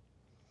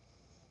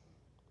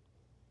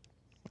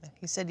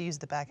 He said to use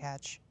the back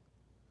hatch.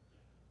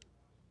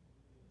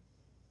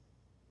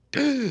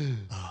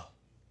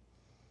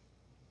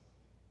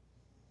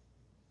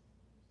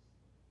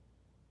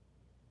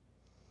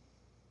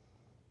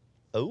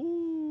 Oh.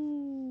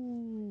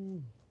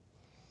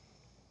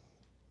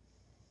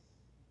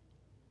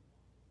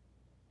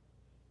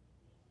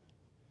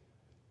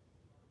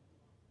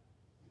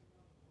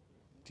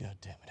 God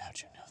damn it, how'd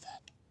you know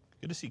that?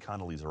 Good to see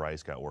Condoleezza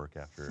Rice got work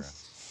after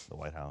the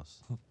White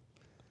House.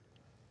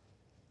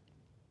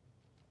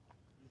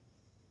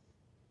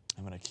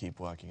 I'm gonna keep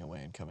walking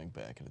away and coming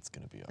back, and it's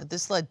gonna be all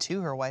This led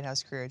to her White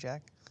House career,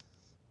 Jack.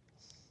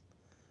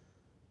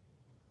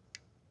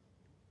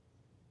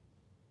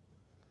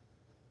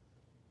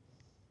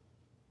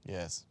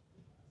 Yes.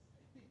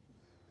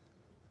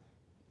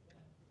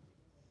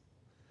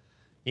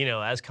 You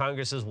know, as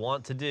Congresses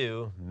want to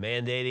do,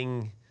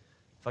 mandating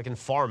fucking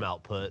farm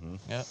output.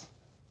 Yep.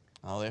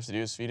 All they have to do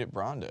is feed it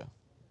Brawndo.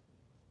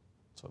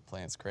 That's what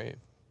plants crave.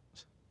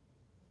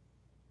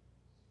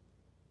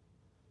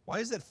 Why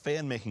is that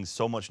fan making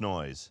so much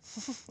noise?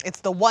 It's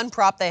the one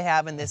prop they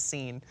have in this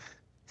scene.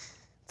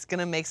 It's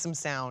gonna make some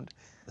sound.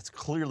 That's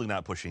clearly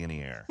not pushing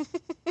any air.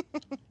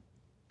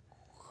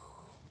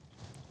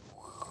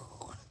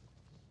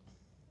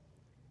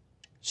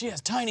 She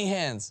has tiny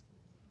hands.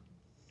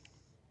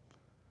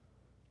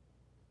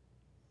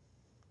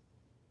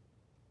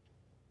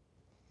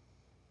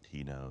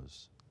 He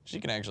knows.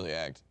 She can actually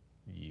act.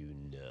 You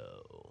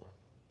know.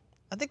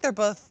 I think they're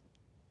both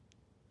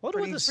I wonder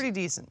pretty, what this, pretty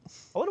decent,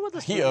 I wonder what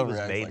this He movie was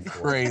overacts made like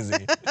for.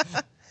 crazy.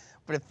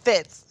 but it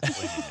fits. What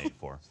is it made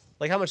for?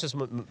 Like how much this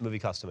movie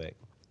cost to make?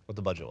 What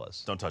the budget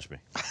was? Don't touch me.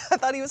 I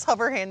thought he was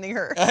hover handing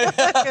her.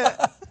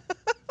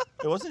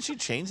 Hey, wasn't she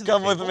chained to the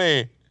Come with table?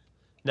 me.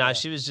 Nah,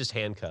 she was just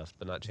handcuffed,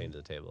 but not chained to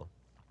the table.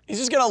 He's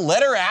just gonna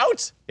let her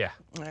out? Yeah.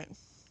 All right.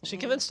 She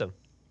convinced him.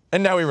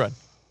 And now we run.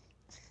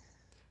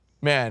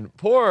 Man,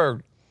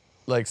 poor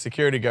like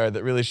security guard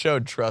that really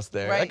showed trust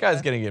there. Right, That guy's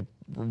yeah. gonna get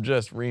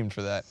just reamed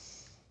for that.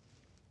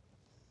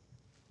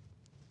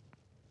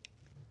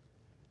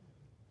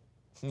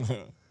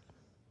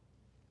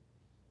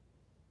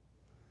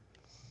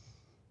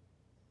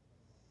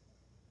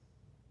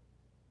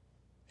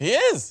 He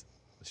is.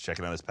 He's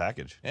checking out his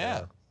package.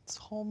 Yeah. This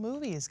whole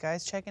movie is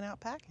guys checking out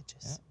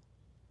packages.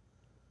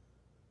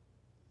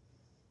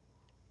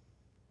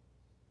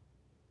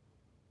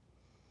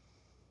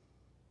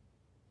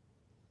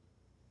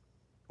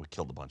 We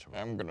killed a bunch of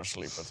them. I'm gonna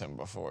sleep with him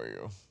before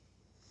you.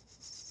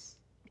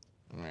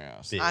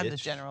 Yes. I'm the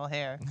Bitch. general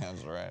here.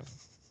 That's right.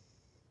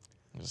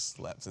 Just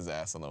slaps his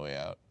ass on the way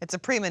out. It's a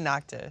prima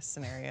nocta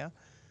scenario.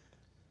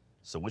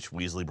 So which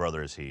Weasley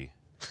brother is he?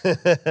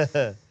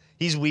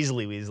 He's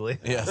Weasley.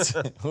 Yes.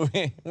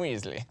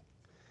 Weasley.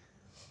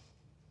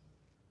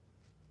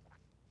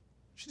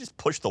 She just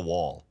pushed the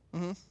wall.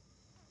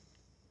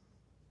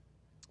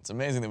 It's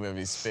amazing that we have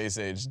these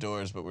space-age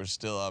doors, but we're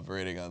still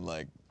operating on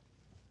like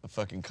a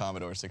fucking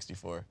Commodore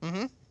 64.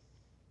 And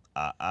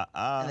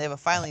they have a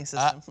filing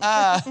system.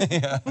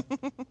 Yeah.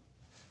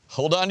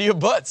 Hold on to your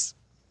butts.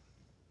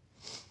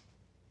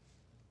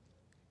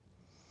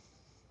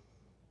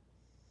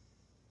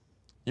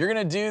 You're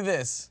gonna do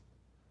this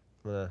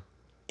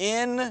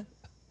in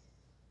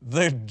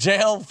the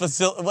jail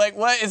facility. Like,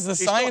 what is the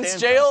still science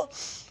handcuffed. jail?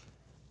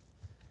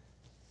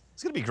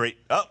 It's gonna be great.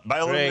 Oh,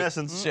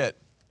 bioluminescence. Shit.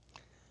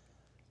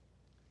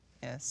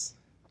 Yes.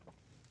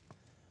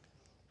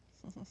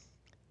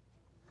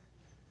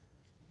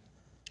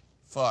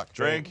 Fuck.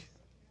 Drink.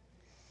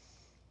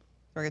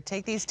 We're gonna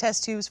take these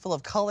test tubes full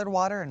of colored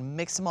water and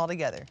mix them all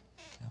together.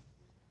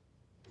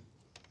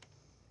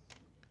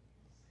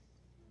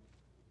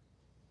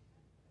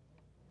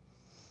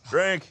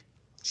 Drink.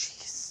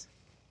 Jeez.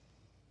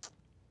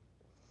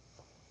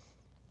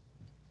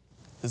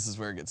 This is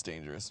where it gets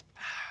dangerous.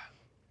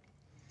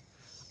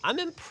 I'm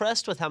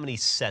impressed with how many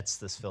sets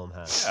this film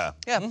has.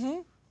 Yeah.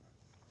 Yeah.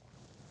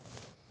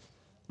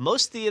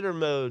 Most theater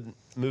mode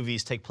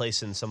movies take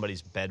place in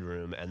somebody's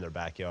bedroom and their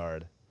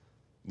backyard.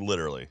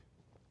 Literally.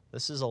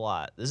 This is a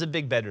lot. This is a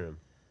big bedroom.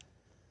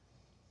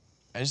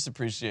 I just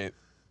appreciate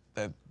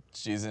that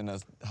she's in a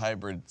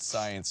hybrid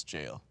science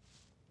jail.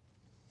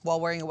 While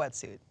wearing a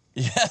wetsuit.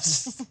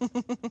 Yes.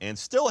 And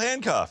still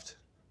handcuffed.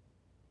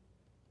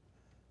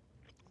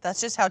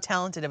 That's just how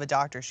talented of a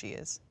doctor she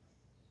is.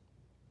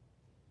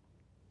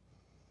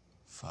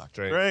 Fuck.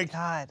 Drink. Drink.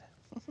 God.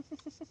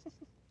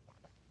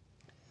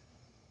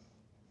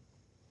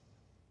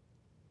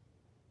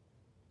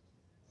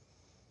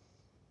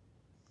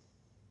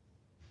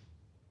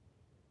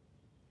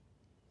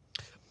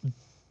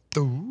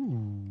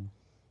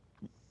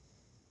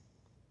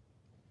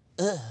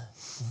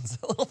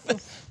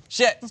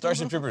 Shit.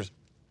 Starship Troopers.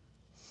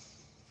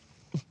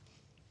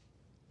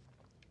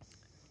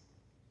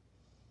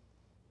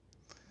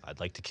 I'd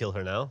like to kill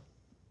her now.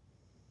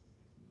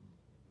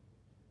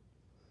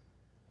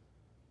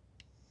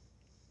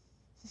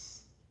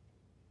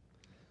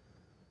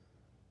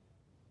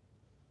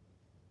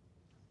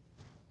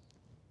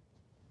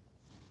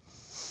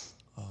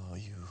 Oh,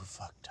 you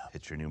fucked up.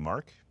 Hit your new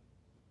mark.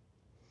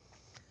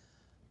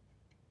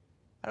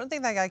 I don't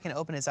think that guy can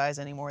open his eyes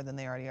any more than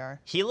they already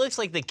are. He looks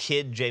like the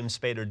kid James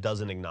Spader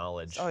doesn't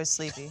acknowledge He's always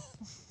sleepy.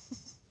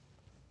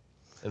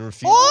 and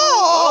refuses.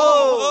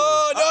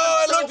 Oh, no,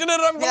 I looked at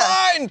it, I'm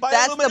Yeah. blind.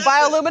 That's the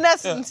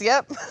bioluminescence.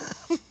 Yep.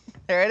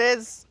 There it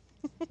is.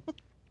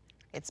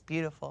 It's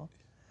beautiful.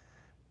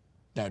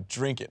 Now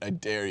drink it, I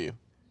dare you.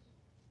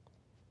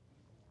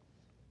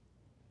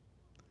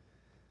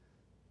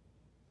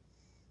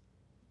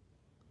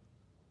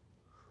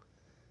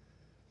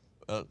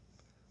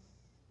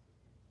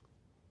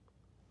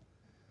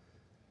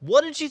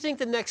 What did you think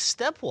the next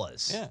step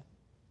was? Yeah.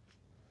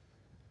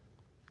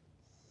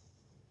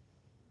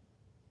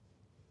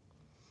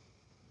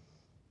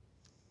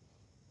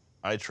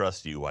 I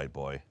trust you, white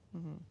boy.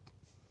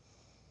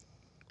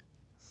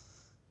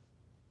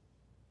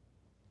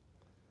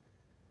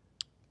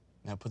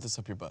 Now put this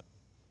up your butt.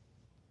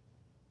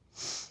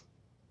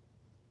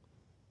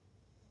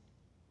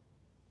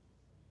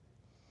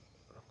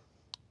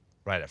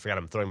 Right, I forgot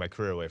I'm throwing my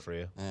career away for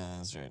you. Yeah,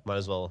 that's right. Might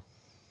as well.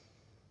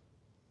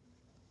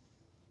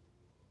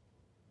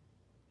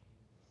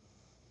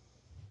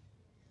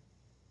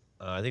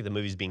 I think the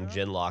movie's being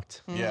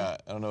gin-locked. Yeah,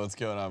 I don't know what's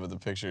going on, but the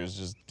picture is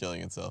just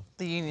killing itself.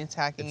 The union's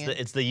hacking it.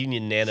 It's the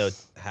Union Nano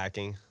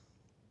hacking.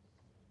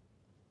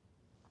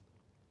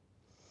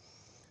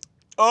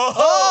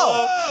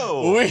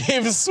 Oh!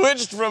 We've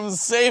switched from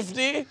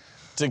safety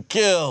to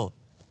kill.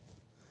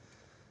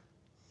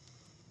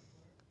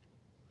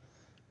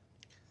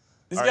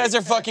 These guys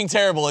are fucking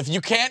terrible. If you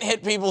can't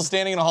hit people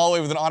standing in a hallway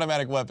with an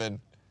automatic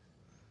weapon.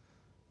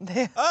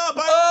 Shoot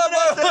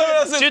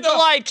the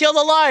light, kill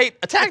the light,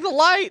 attack the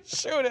light.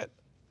 Shoot it.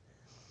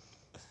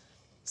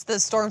 It's the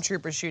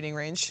stormtrooper shooting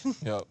range.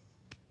 Yep.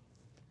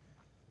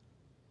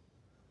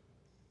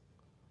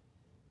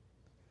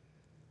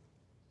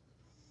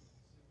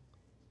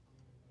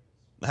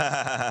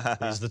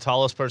 He's the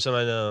tallest person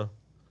I know.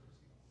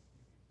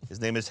 His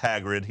name is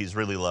Hagrid. He's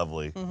really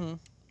lovely.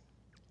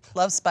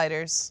 Love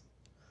spiders.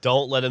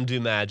 Don't let him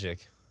do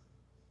magic.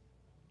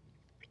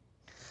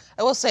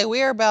 I will say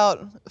we are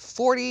about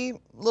 40, a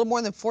little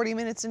more than 40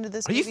 minutes into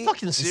this Are movie. you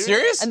fucking serious?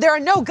 Serious? And there are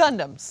no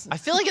Gundams. I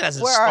feel like it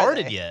hasn't Where are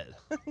started they? yet.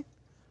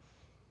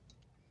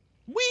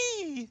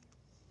 Whee!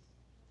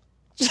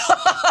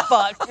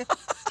 Fuck.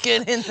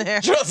 Get in there.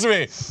 Trust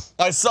me,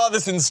 I saw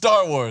this in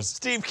Star Wars.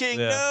 Steve King,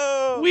 Yeah.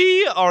 no!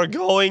 We are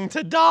going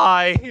to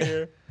die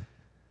here.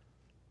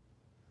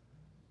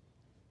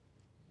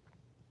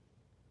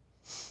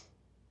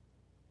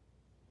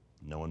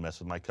 No one mess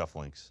with my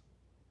cufflinks.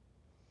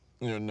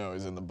 You know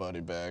he's in the body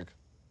bag.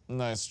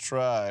 Nice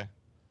try.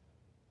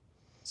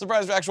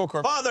 Surprise actual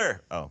corpse.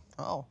 Father! Oh.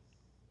 Oh.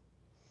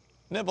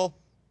 Nibble.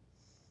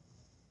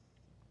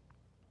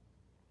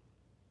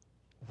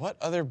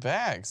 What other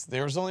bags?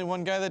 There was only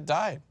one guy that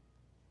died.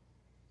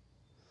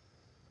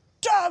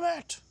 Damn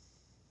it!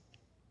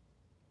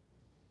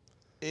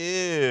 Ew.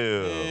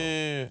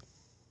 Eh.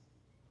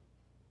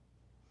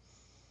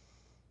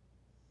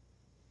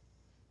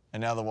 And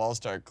now the walls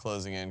start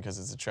closing in because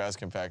it's a trash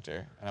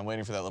compactor, and I'm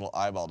waiting for that little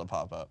eyeball to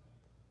pop up.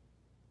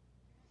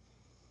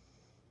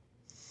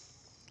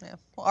 Yeah.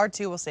 Well,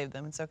 R2 will save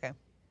them. It's okay.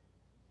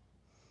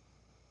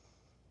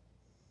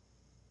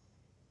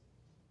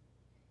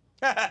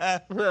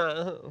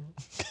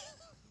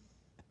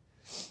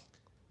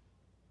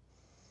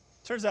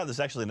 Turns out this is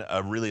actually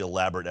a really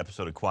elaborate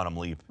episode of Quantum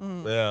Leap.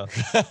 Yeah.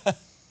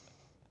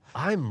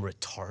 I'm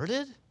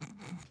retarded?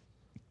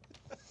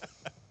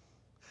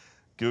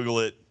 Google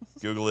it.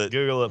 Google it.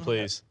 Google it,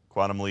 please.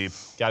 Quantum Leap.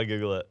 Gotta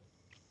Google it.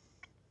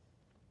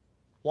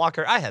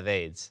 Walker, I have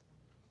AIDS.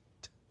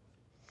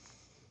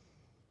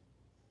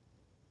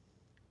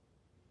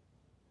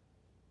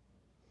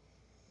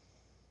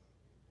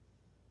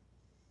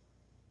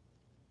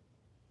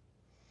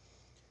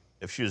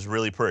 If she was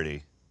really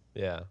pretty.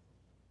 Yeah.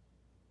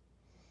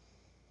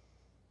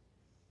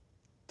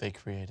 They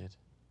created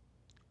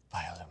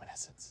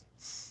bioluminescence.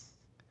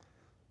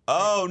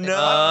 Oh, no!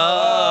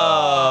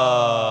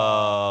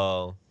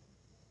 Oh.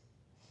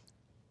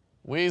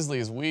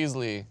 Weasley's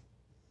Weasley.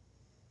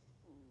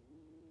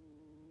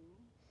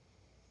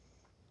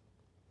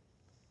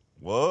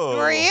 Whoa. Who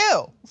are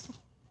you?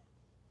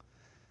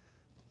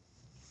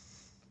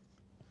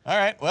 All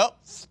right, well,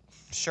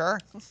 Sure.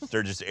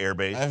 They're just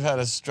airbase. I've had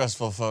a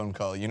stressful phone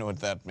call. You know what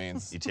that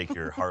means. You take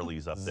your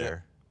Harleys up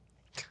there.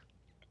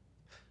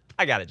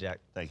 I got it, Jack.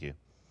 Thank you.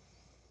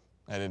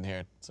 I didn't hear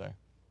it. Sorry.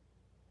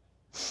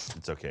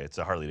 It's okay. It's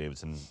a Harley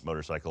Davidson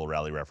motorcycle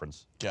rally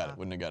reference. Got it.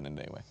 Wouldn't have gotten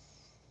it anyway.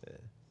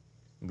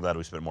 I'm glad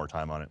we spent more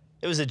time on it.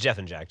 It was a Jeff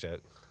and Jack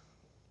joke.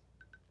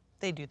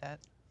 They do that.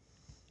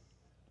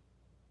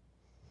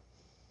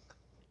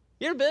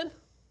 You ever been?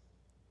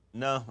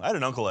 No, I had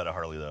an uncle that had a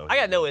Harley though. I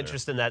got no There.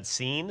 interest in that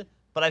scene,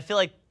 but I feel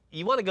like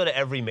you want to go to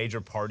every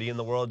major party in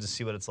the world to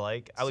see what it's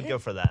like. I would go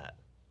for that.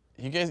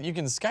 You guys, you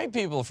can Skype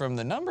people from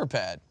the number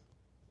pad.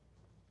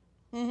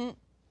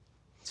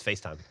 It's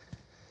FaceTime.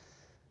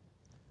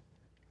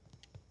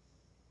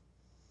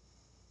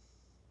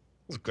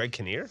 Was Greg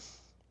Kinnear?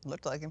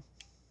 Looked like him.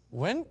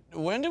 When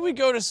did we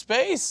go to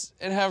space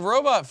and have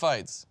robot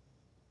fights?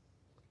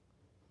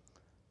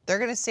 They're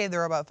gonna save the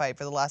robot fight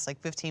for the last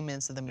like 15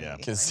 minutes of the movie. Yeah.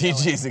 Because I know it.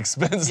 CG's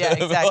expensive. Yeah,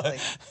 exactly.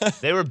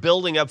 They were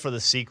building up for the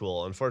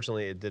sequel.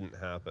 Unfortunately, it didn't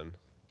happen.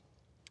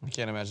 I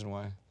can't imagine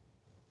why.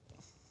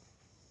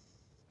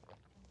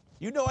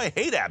 You know I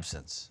hate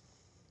absence.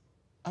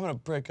 I'm gonna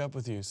break up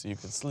with you so you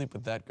can sleep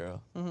with that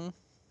girl.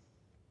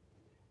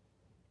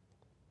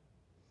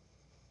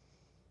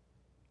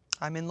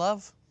 I'm in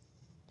love.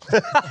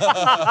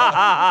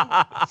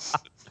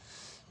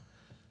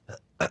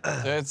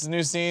 It's a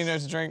new scene.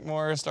 To drink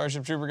more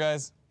Starship Trooper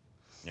guys.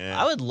 Yeah.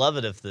 I would love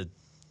it if the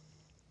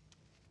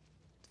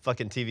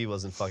fucking TV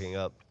wasn't fucking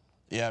up.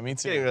 Yeah, me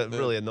too. Getting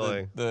really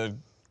annoying.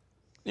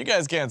 You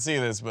guys can't see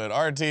this, but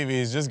our TV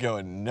is just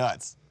going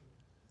nuts.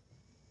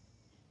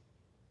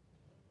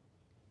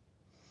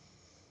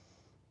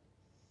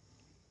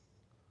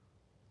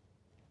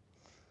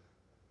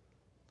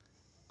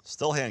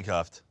 Still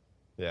handcuffed.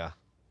 Yeah.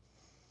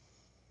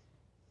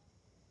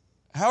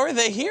 How are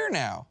they here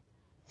now?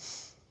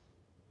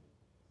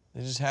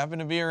 They just happen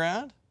to be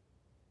around?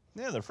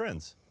 Yeah, they're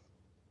friends.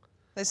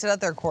 They set out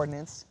their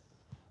coordinates.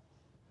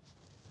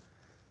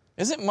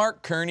 Isn't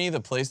Mark Kearney the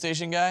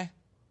PlayStation guy?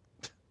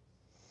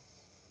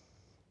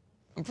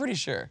 I'm pretty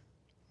sure.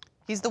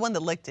 He's the one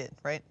that licked it,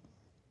 right?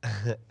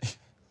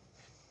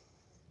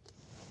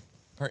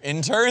 Her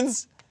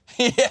interns?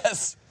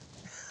 Yes.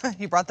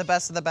 He brought the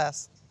best of the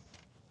best.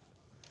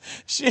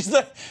 She's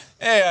like,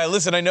 hey,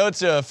 listen, I know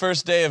it's your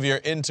first day of your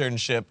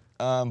internship.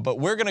 but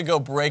we're gonna go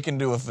break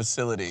into a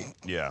facility.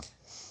 Yeah.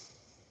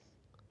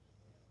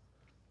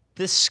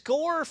 The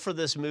score for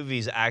this movie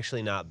is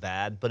actually not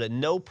bad, but at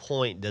no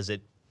point does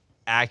it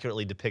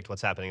accurately depict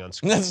what's happening on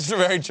screen. That's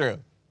very true.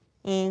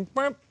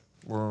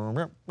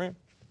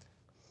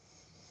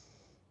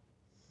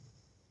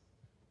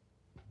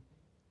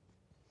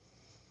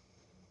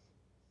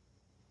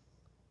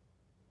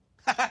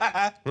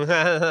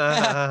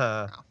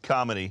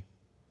 Comedy.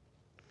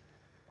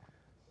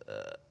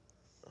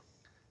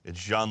 It's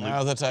Jean-Luc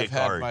Now that I've had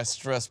Picard. my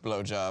stress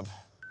blowjob.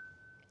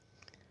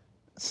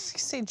 You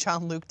say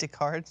Jean-Luc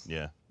Picard?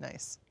 Yeah.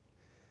 Nice.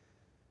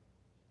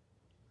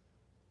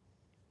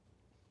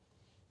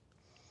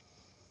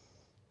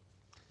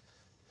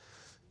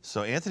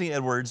 So Anthony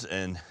Edwards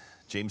and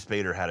James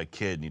Spader had a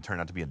kid, and he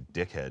turned out to be a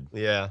dickhead.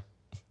 Yeah.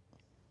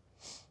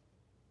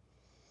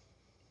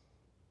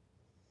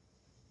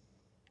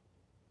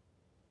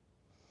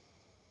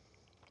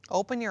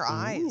 Open your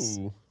eyes.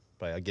 Ooh.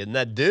 By getting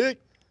that dick.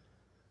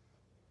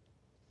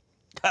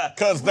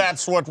 Because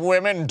that's what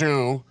women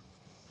do.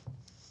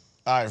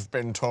 I've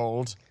been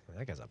told.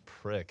 That guy's a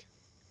prick.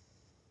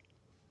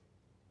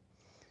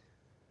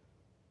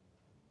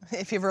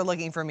 If you're ever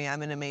looking for me,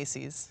 I'm in a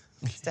Macy's.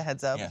 Just a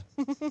heads up. Yeah.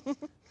 good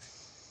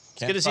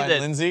Can't to see find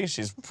that- Lindsay.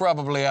 She's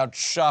probably out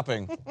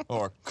shopping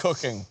or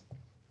cooking.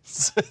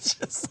 So it's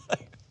just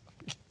like,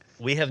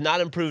 We have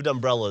not improved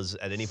umbrellas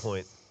at any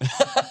point.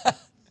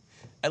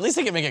 at least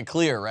they can make it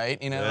clear,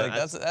 right? You know, Yeah,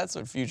 like that's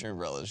what future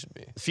umbrellas should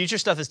be. Future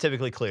stuff is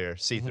typically clear,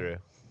 see-through.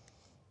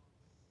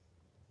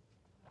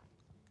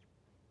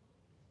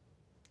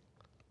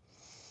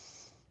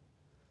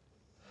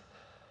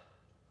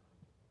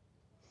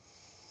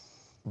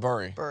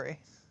 Bury. Bury.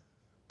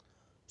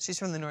 She's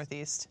from the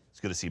Northeast. It's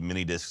good to see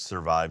mini discs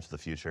survive to the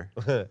future.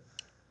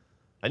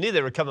 I knew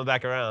they were coming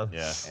back around.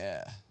 Yeah.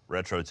 Yeah.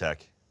 Retro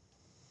tech.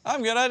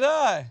 I'm gonna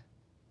die.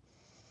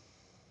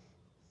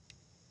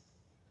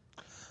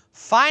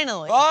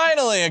 Finally.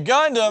 Finally, a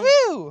Gundam.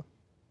 Woo!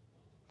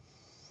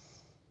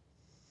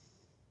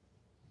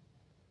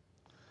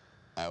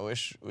 I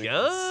wish we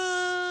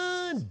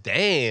God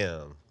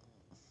damn.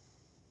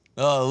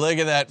 Oh, look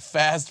at that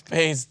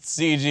fast-paced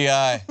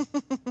CGI.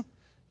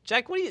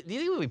 Jack, do you think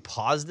if we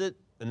paused it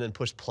and then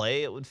pushed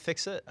play, it would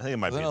fix it? I think it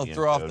might Then be it'll at the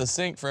throw off encode. the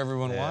sync for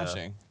everyone Yeah.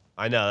 watching.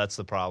 I know, that's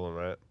the problem,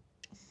 right?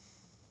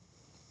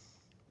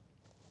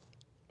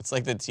 It's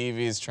like the TV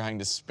is trying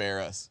to spare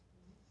us.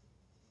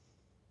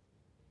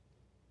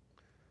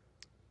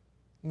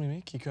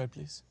 Mimi, key card,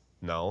 please.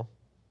 No.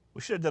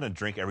 We should have done a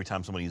drink every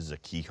time someone uses a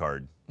key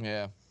card.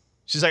 Yeah.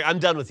 She's like, I'm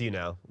done with you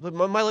now. Look,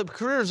 my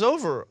career's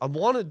over. I'm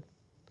wanted.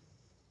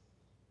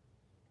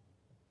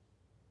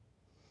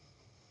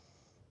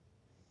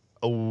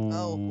 Oh.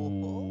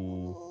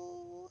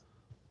 Oh.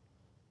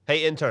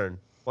 Hey, intern,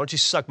 why don't you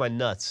suck my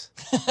nuts?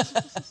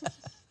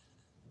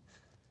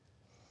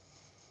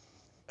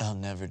 I'll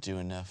never do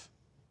enough.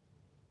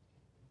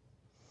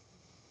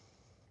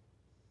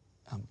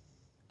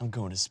 I'm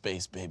going to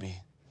space, baby.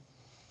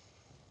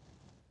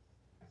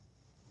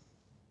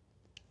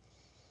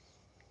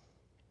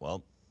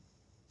 Well,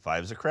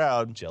 5's a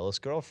crowd. Jealous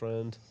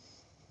girlfriend.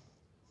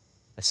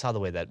 I saw the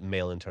way that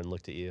male intern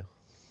looked at you.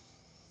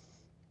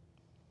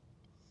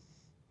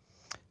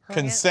 Her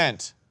hand-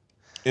 Consent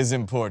is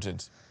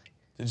important.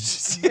 Did you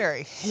see?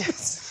 Very,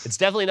 yes. It's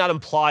definitely not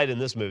implied in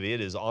this movie. It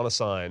is on a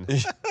sign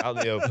out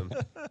in the open.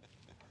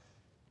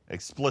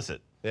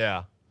 Explicit.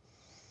 Yeah.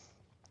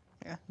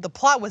 Yeah. The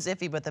plot was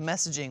iffy, but the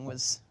messaging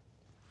was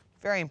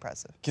very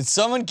impressive. Can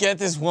someone get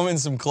this woman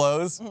some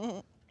clothes?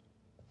 Oh,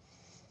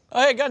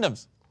 hey,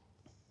 Gundams.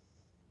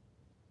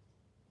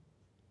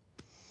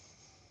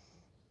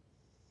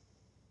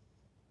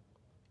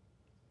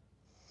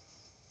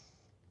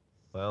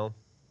 Well,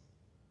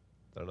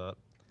 they're not.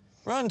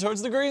 Run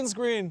towards the green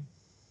screen.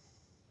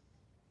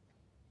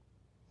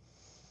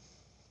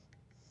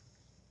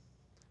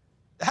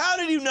 How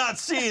did you not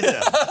see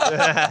this?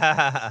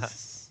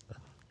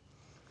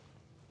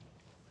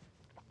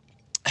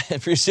 I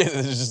appreciate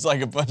that there's just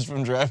like a bunch of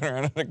them driving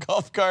around in a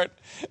golf cart.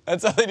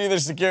 That's how they do their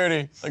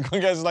security. Like one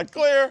guy's just like,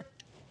 clear.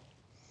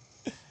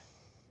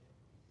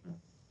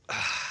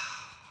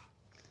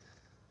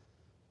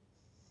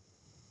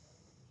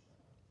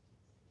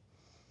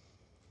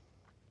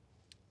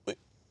 Wait.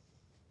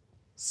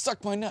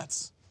 Suck my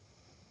nuts.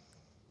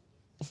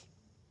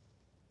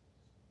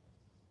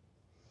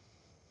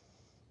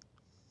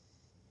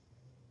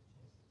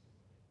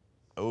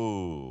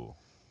 Oh.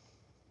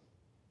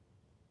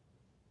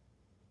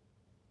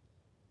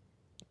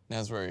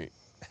 That's where he.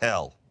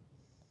 Hell.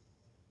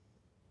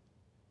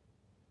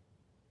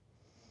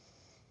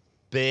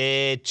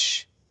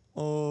 Bitch.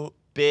 Oh,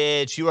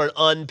 Bitch, you are an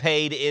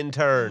unpaid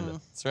intern.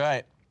 that's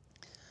right.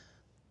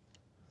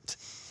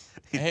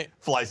 He Hey.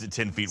 flies it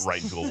 10 feet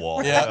right into a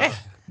wall. Yeah.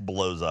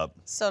 Blows up.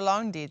 So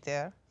long,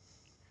 Dieter.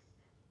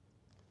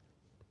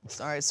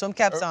 Sorry, swim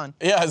caps on.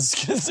 Yeah, I was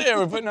gonna say, are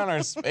we putting on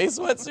our space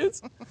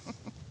wetsuits?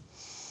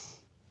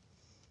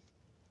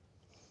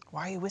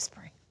 Why are you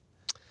whispering?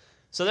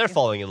 So they're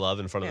falling in love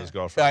in front of Yeah. his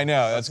girlfriend. I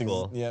know. That's That's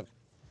cool. Yep.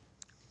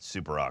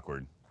 Super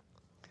awkward.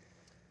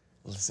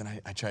 Listen,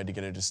 I tried to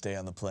get her to stay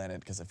on the planet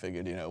because I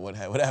figured, you know, what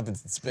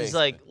happens in space. He's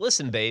like,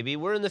 listen, baby,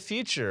 we're in the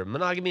future.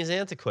 Monogamy is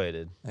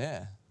antiquated.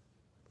 Yeah.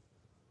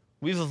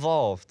 We've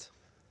evolved.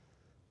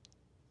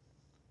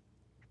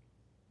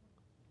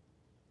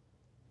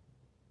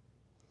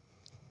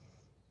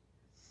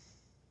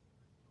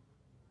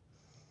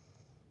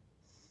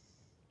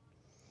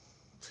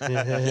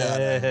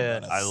 Yeah,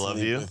 I love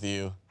sleep you. With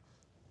you.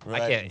 I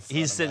Right in can't. front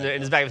He's of sitting my there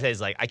in his back of his head.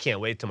 He's like, I can't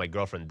wait till my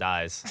girlfriend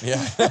dies.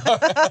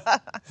 Yeah.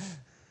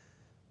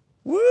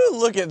 Woo!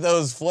 Look at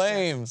those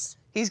flames.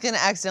 He's gonna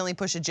accidentally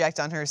push eject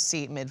on her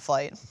seat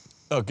mid-flight.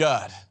 Oh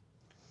God.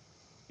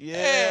 Yeah,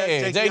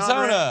 Hey, take the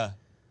on-ramp. Daytona.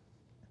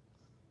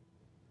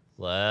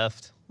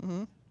 Left.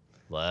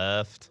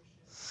 Left.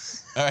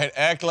 All right,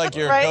 act like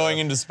you're Right. going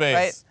into space.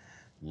 Right.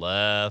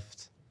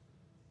 Left.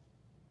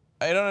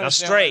 I don't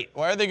understand. straight.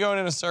 Why are they going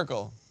in a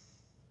circle?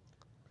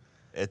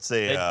 It's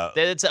a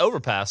It's an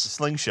overpass.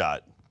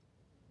 slingshot.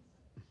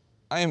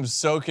 I am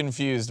so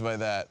confused by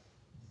that.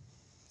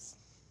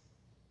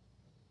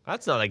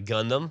 That's not a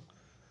Gundam.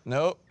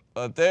 Nope.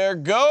 But they're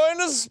going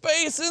to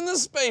space in the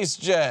space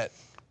jet.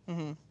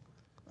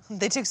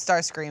 They took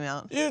Starscream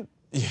out.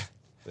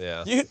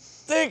 Yeah. You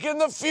think in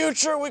the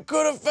future we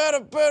could have had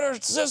a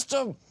better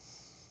system?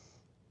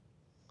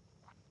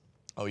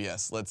 Oh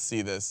yes, let's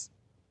see this.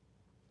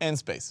 And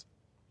space.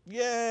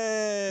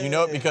 Yay! You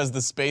know it because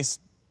the space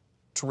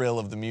trill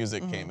of the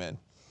music came in.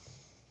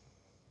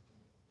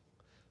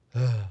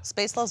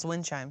 Space loves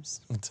wind chimes.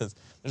 It says,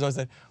 there's always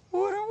that,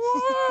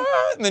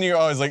 what? And then you're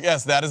always like,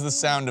 yes, that is the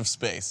sound of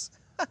space.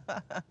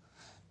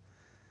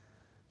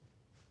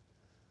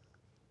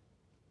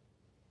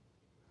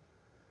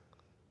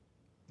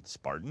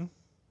 Spartan.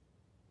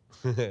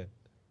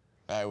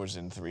 I was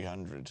in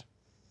 300.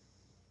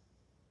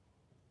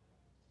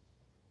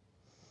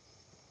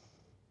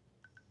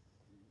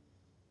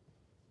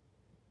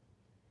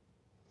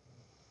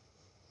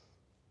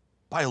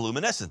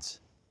 Bioluminescence.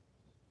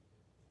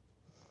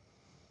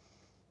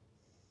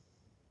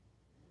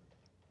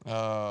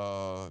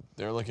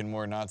 They're looking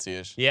more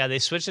Nazi-ish. Yeah, they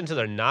switched into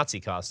their Nazi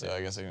costume. So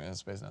I guess they're gonna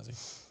space Nazi.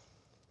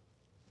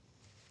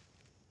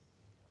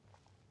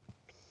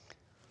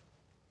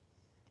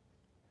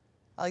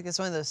 I like this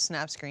one of those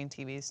snap screen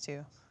TVs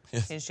too.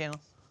 Yes. His channel.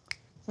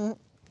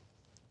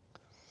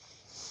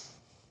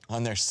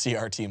 On their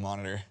CRT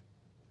monitor.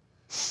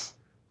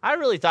 I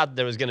really thought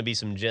there was going to be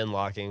some gen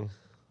locking.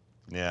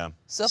 Yeah.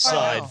 So far,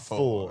 Side no.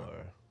 4.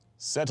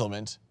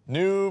 Settlement,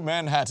 New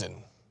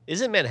Manhattan.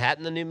 Isn't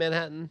Manhattan the new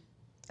Manhattan?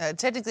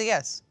 Technically,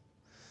 yes.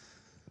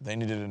 They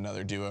needed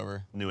another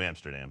do-over. New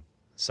Amsterdam.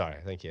 Sorry,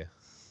 thank you.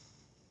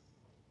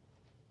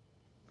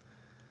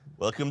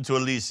 Welcome to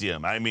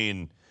Elysium. I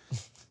mean,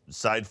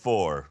 side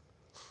 4.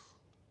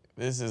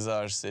 This is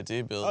our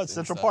city built. Oh, it's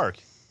Central inside- Park.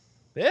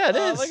 Yeah, it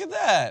Oh, is. look at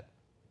that.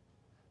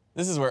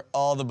 This is where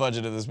all the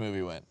budget of this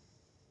movie went.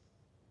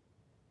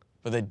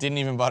 But they didn't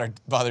even bother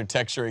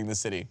texturing the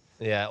city.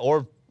 Yeah,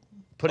 or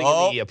putting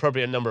Oh. in the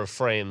appropriate number of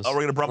frames. Oh,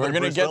 we're gonna bump We're into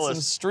gonna Bruce get Willis.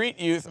 some street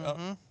youth.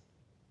 Oh,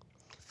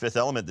 Fifth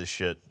Element. This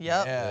shit.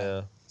 Yep. yeah.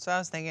 Yeah. That's what I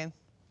was thinking.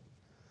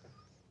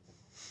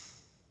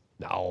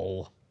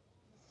 No.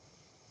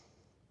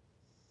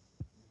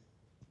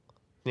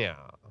 Yeah.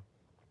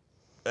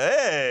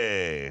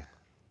 Hey.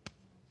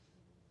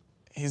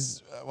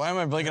 He's. Why am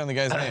I blanking on the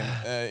guy's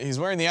name? He's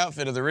wearing the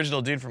outfit of the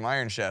original dude from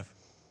Iron Chef.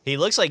 He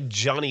looks like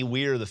Johnny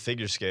Weir, the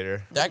figure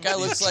skater. That guy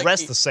looks like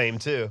Dressed the same,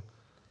 too.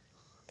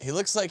 he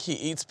looks like he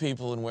eats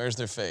people and wears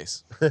their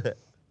face.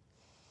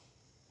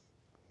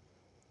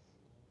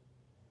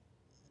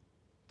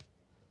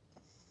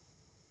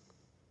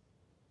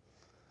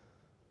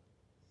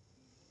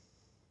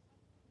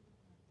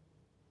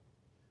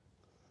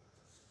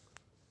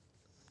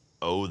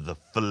 Oh, the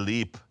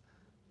Philippe.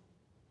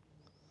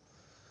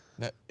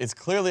 No, it's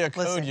clearly a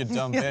code, Listen. you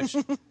dumb bitch.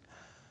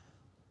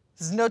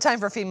 This is no time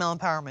for female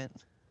empowerment.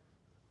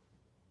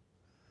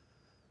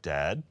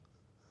 Dad.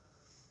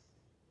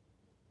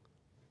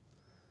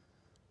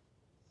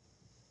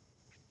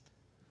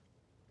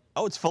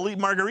 Oh, it's Philippe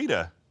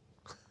Margarita.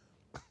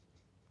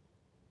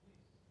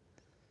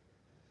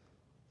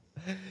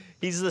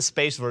 He's the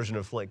space version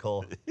of Flint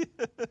Cole.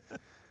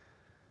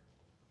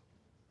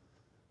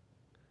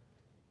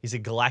 He's a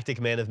galactic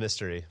man of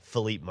mystery,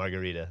 Philippe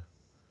Margarita.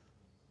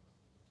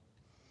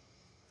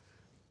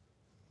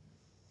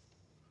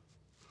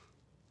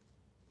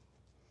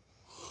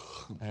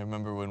 I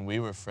remember when we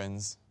were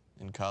friends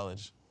in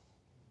college.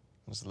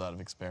 There was a lot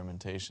of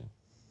experimentation.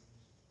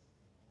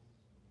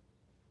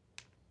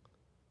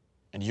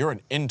 And you're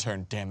an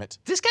intern, damn it.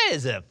 This guy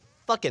is a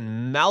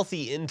fucking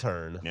mouthy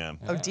intern. Yeah.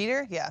 Oh,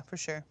 Dieter? Yeah, for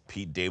sure.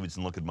 Pete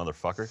Davidson looking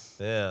motherfucker.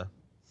 Yeah.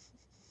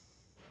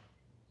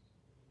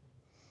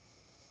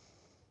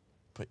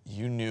 But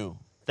you knew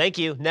Thank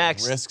you.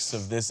 Next. risks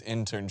of this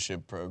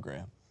internship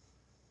program.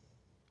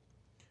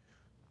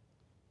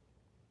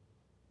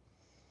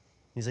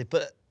 He's like,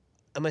 but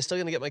am I still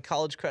going to get my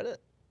college credit?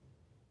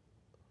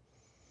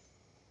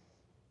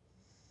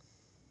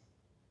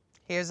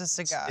 Here's a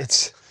cigar.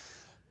 It's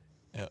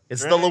Yeah.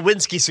 It's the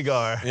Lewinsky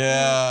cigar.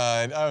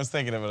 Yeah, I was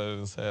thinking of it in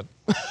his head.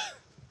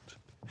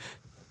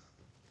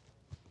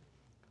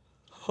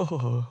 Ho,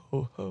 ho,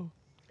 ho, ho.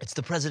 It's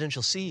the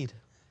presidential seed.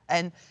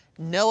 And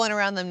no one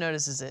around them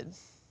notices it.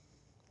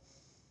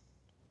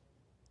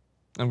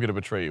 I'm going to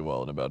betray you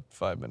all in about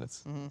 5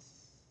 minutes. Mm-hmm.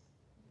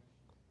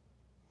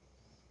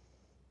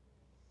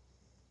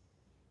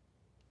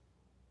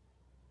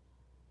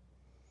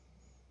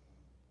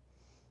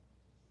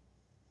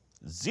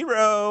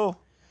 0.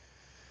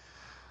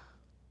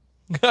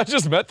 I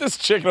just met this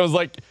chick and I was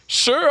like,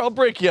 sure, I'll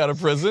break you out of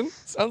prison.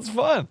 Sounds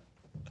fun.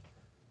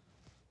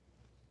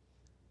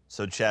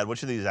 So, Chad,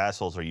 which of these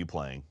assholes are you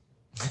playing?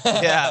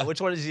 Yeah,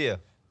 which one is you?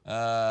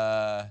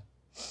 Let's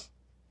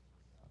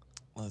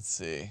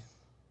see.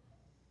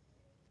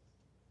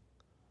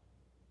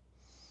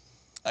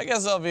 I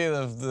guess I'll be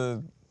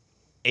the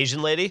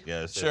Asian lady?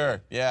 Yes.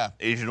 sure, yeah.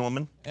 Asian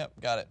woman? Yep,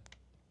 got it.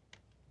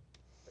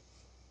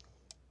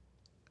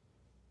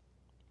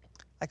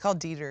 I call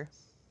Dieter.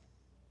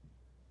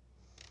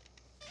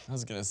 I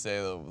was gonna say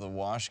the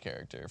Wash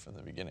character from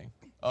the beginning.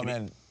 Oh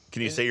man,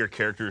 Can you say your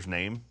character's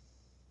name?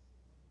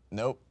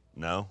 nope.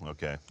 No?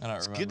 Okay. I don't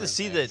remember. Good to his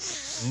see name.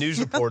 that news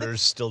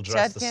reporters still dress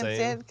Chad the can't say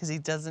same. it because he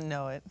doesn't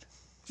know it.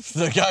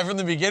 The guy from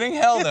the beginning?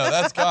 Hell no,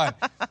 that's gone.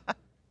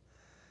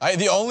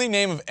 The only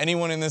name of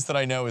anyone in this that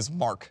I know is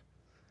Mark.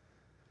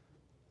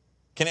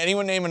 Can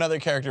anyone name another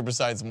character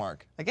besides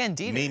Mark? Again,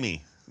 Dieter.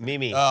 Mimi.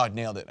 Mimi. Oh,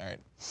 nailed it. All right.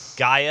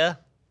 Gaia.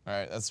 All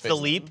right, that's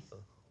Philippe.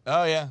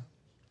 Oh yeah.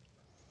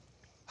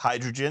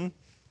 Hydrogen.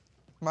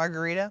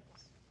 Margarita.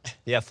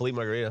 Yeah, Philippe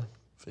Margarita.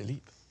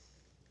 Philippe.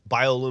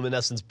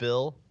 Bioluminescence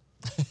Bill.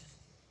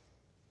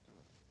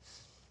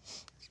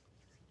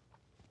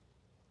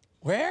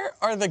 Where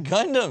are the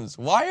Gundams?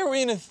 Why are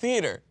we in a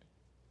theater?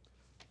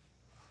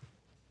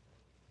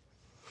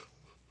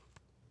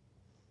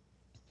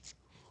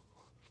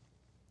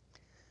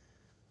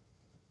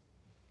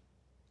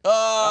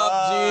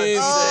 Oh,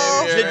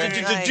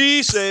 G-Saviour. Nice.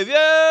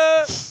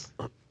 G-Saviour.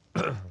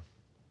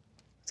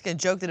 It's gonna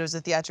joke that it was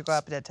a theatrical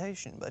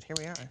adaptation, but here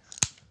we are.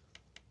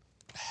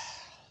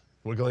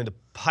 We're going to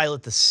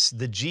pilot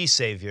the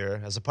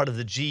G-Saviour as a part of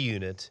the G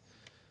unit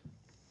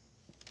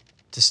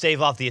to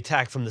stave off the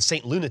attack from the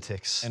Saint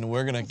Lunatics. And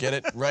we're gonna get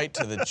it right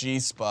to the G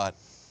spot.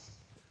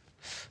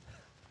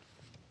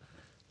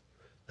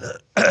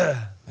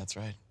 That's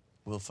right.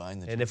 We'll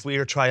find the And if we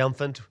are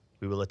triumphant,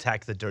 we will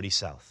attack the dirty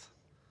South.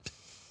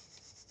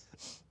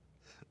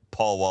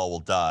 Paul Wall will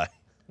die.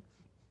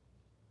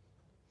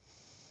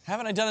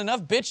 Haven't I done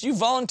enough? Bitch, you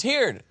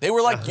volunteered. They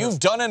were like, you've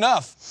done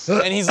enough.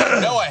 And he's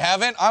like, no, I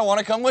haven't. I want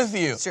to come with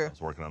you. Sure. I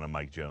was working on a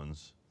Mike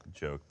Jones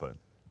joke, but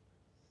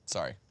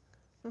Sorry.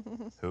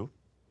 who?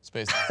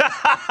 Space.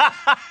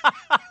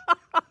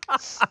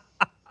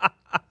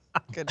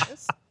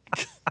 Goodness.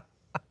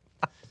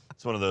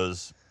 It's one of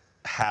those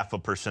half a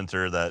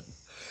percenter that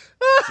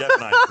Jeff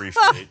and I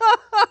appreciate,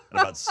 and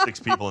about 6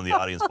 people in the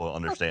audience will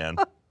understand.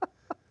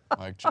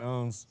 Mike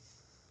Jones.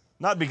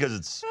 Not because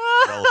it's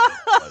relevant,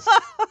 but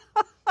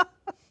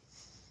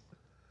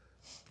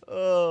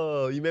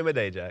Oh, you made my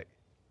day, Jack.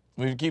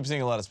 We keep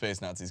seeing a lot of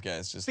space Nazis,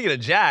 guys. Just Speaking of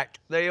Jack,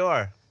 there you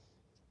are.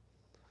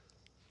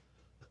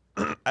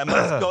 I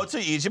must go to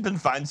Egypt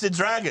and find the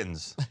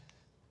dragons.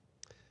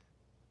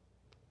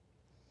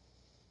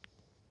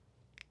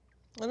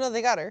 Oh no,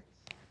 they got her.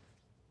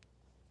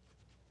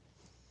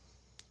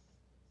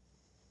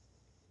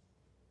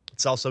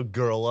 It's also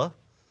Gurla.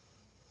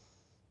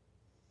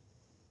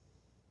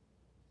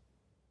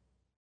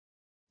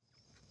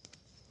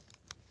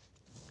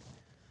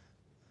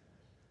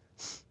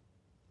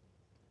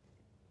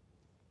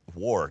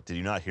 War. Did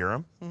you not hear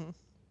him?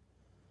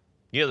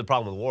 You know the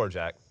problem with war,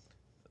 Jack.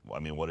 Well, I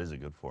mean, what is it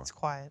good for? It's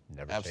quiet.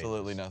 Never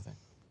absolutely changes. nothing.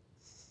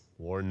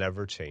 War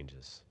never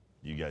changes.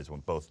 You guys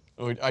went both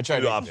Oh, I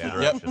tried two to. opposite Yep.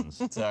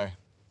 directions. Sorry.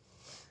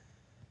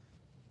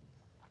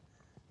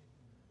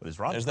 What is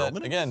Ron There's that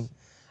Perlman? again.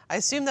 I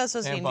assume that's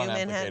supposed to be New Tampon applicator.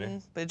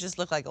 Manhattan, but it just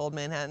looked like Old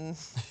Manhattan.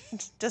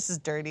 Just as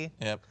dirty.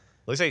 Yep.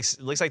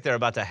 Looks like they're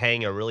about to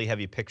hang a really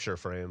heavy picture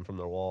frame from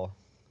their wall.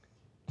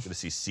 Good to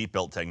see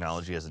seatbelt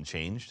technology hasn't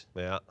changed.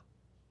 Yeah.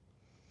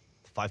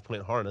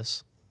 5-point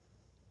harness.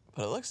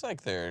 But it looks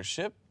like their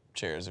ship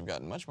chairs have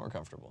gotten much more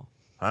comfortable.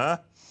 Huh?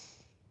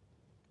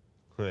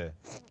 Yeah.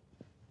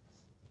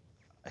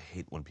 I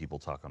hate when people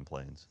talk on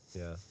planes.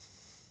 Yeah. I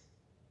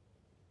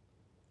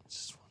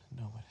just want to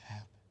know what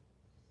happened.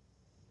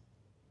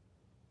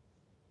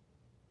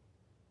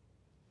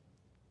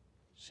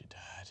 She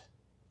died.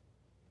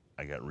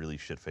 I got really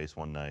shit-faced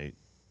one night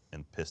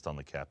and pissed on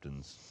the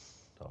captain's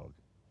dog.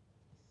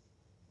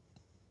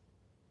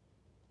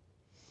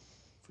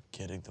 For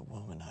getting the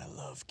woman I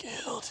love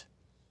killed.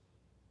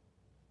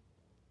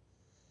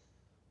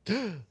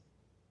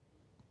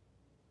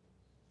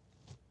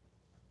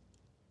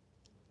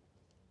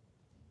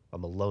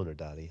 I'm a loner,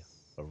 Dottie.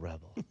 A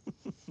rebel.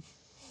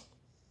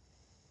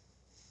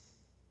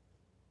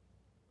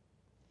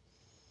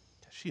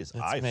 She is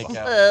Let's make iPhone.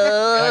 out.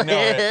 I know,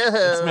 right?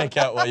 Let's make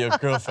out while your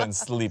girlfriend's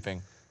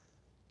sleeping.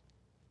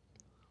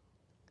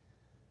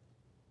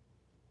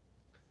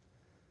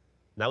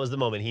 that was the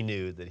moment he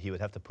knew that he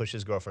would have to push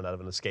his girlfriend out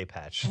of an escape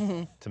hatch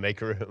to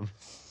make room.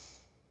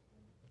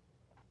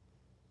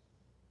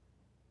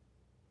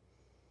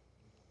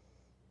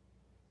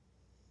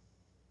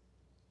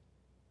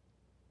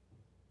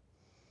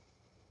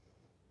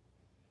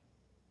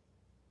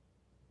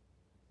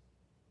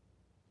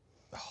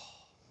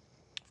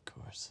 Of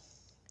course.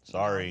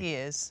 Sorry. He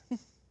is.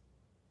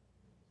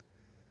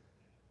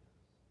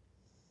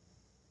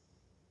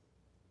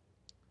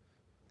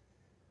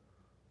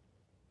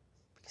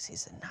 Because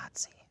he's a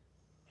Nazi.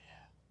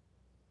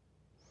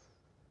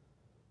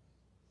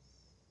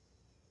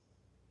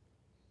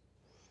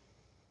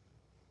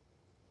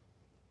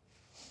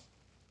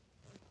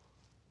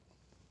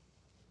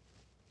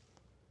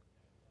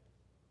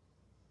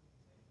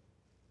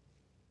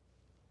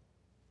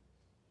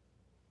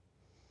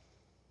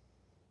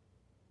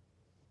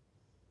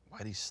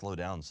 Why'd he slow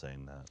down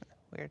saying that?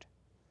 Weird.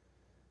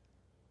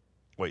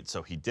 Wait,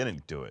 so he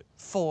didn't do it?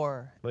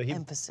 For Well, he-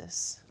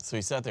 emphasis. So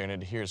he sat there and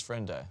had to hear his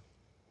friend die.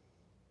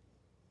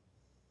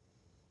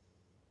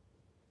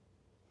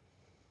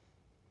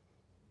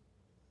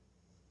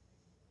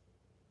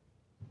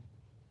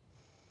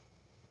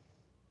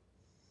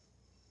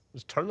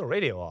 Just turn the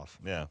radio off.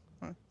 Yeah.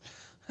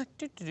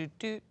 Doot, doot, doot,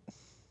 doot.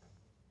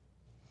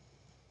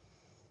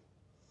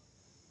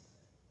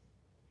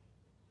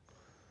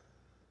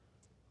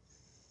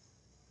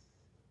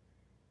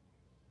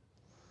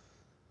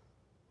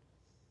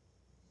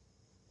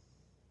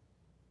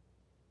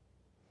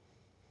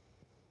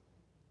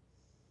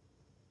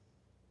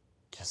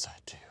 Yes, I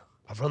do.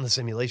 I've run the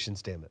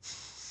simulations, damn it.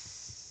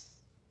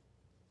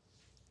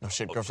 Oh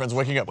shit, girlfriend's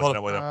waking up. Hold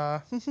on. Wait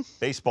up.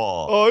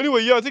 Baseball. Oh,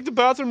 anyway, yeah, I think the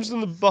bathroom's in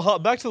the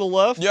back to the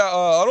left. Yeah,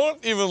 I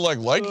don't even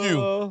like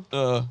you.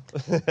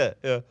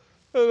 Yeah.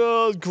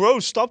 And,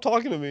 gross. Stop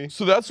talking to me.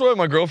 So that's why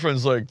my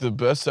girlfriend's like the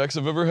best sex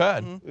I've ever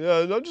had.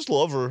 Yeah, I just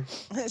love her.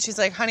 She's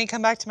like, honey,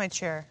 come back to my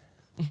chair.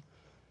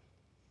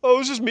 Oh, it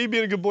was just me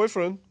being a good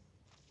boyfriend.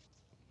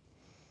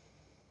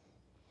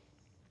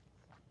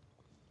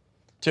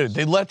 Dude,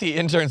 they let the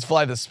interns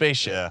fly the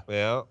spaceship. Yeah.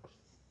 Yeah.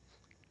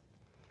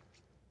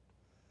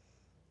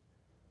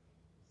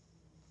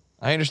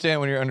 I understand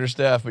when you're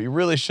understaffed, but you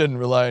really shouldn't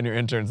rely on your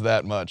interns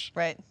that much.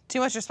 Right. Too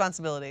much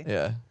responsibility.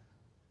 Yeah.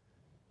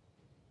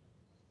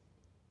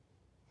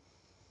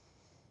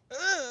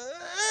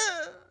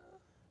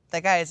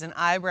 That guy is an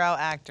eyebrow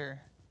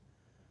actor.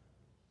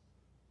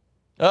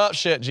 Oh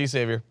shit,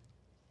 G-Saviour.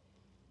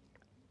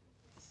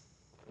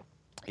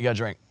 You got a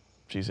drink.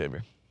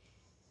 G-Saviour.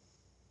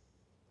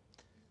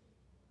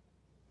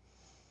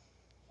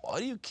 Why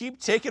do you keep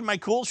taking my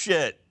cool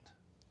shit?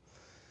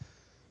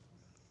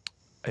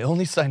 I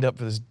only signed up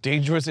for this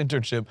dangerous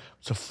internship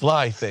to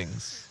fly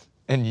things.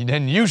 And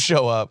then you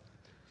show up.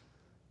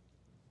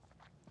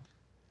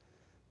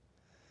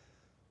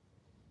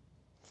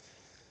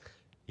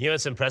 You know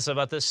what's impressive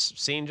about this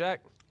scene,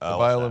 Jack? The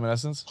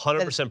bioluminescence.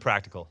 100%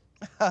 practical.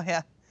 Oh,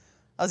 yeah.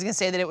 I was going to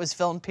say that it was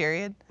filmed,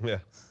 period. Yeah.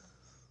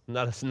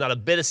 Not a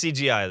bit of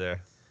CGI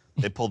there.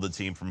 They pulled the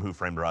team from Who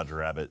Framed Roger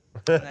Rabbit.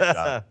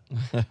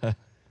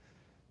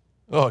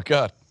 Oh,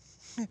 God.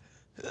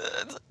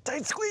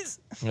 Tight squeeze.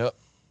 Yep.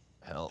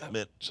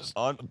 Helmet Just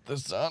on. put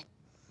this on.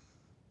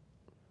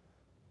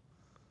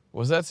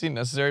 Was that scene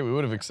necessary? We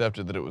would have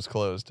accepted that it was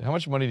closed. How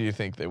much money do you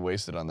think they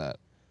wasted on that?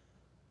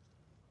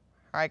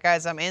 All right,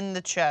 guys, I'm in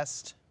the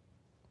chest.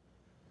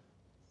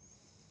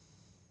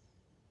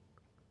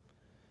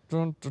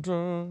 Dun, dun,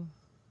 dun.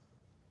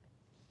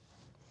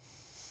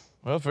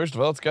 Well, first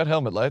of all, it's got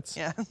helmet lights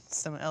Yeah,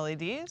 some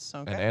LEDs.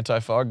 and Okay.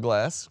 anti-fog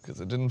glass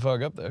because it didn't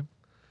fog up there.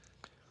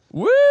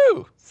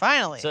 Woo!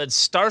 Finally. So it's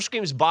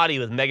Starscream's body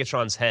with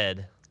Megatron's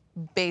head.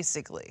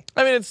 Basically.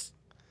 I mean,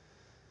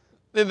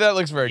 that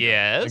looks very good.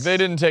 Yes. Like, they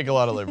didn't take a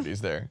lot of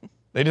liberties there.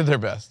 They did their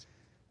best.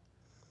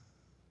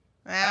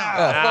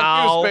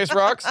 Ow. Fuck you, Space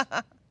Rocks.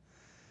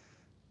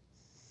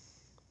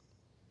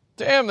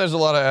 Damn, there's a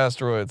lot of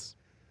asteroids.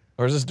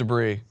 Or is this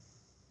debris?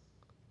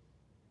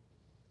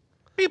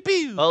 Pew,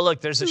 pew. Oh,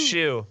 look, there's a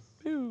shoe.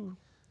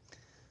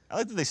 I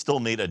like that they still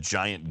made a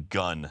giant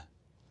gun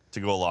to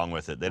go along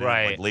with it. They didn't have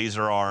Right. like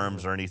laser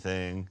arms or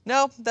anything.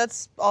 No,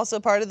 that's also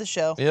part of the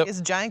show. Yep. It's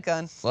a giant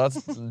gun.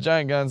 Lots of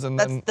giant guns and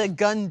That's then the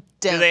gun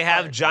Do they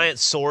have part. giant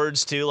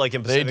swords too, like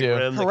in They Pacific do.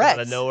 Rim? That come Correct.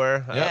 out of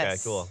nowhere? Okay,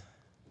 Yes. cool.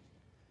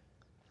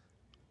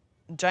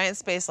 Giant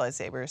space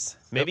lightsabers.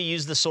 Maybe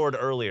use the sword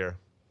earlier.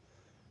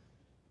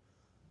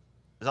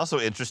 It's also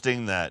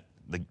interesting that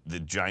the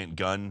giant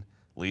gun,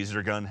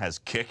 laser gun, has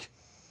kick.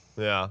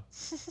 Yeah.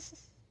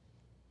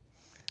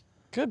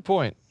 good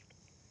point.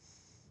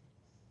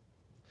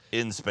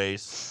 In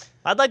space.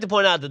 I'd like to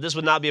point out that this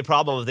would not be a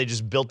problem if they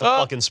just built the Oh.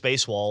 fucking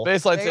space wall.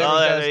 Space lightsabers, you go. Oh,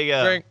 guys. there you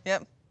go. Drink.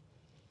 Yep.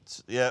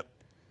 Yep.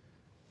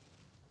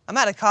 I'm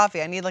out of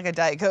coffee. I need like a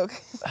Diet Coke.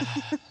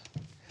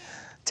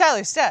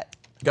 Tyler, stat.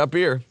 Got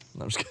beer.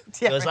 No, I'm just kidding.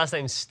 Yeah, His right. last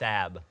name's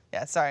Stab.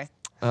 Yeah, sorry.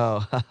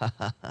 Oh.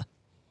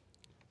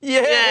 Yeah.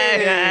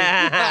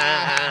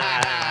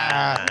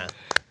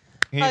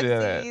 He did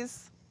it.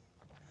 Huxies.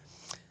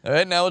 All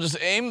right, now we'll just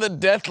aim the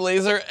death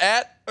laser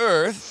at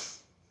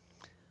Earth.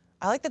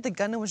 I like that the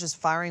Gundam was just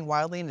firing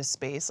wildly into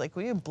space. Like,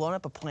 we had blown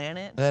up a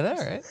planet I know,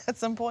 right? at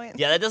some point.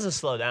 Yeah, that doesn't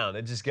slow down.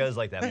 It just goes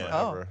like that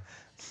forever.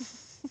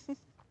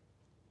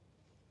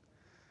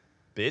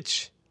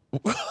 Bitch.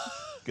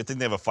 Good thing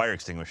they have a fire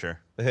extinguisher.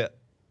 Yeah.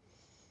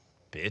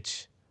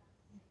 Bitch.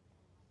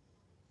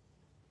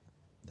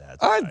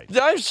 That's right.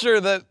 I'm sure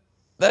that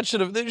they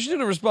should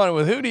have responded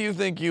with, "Who do you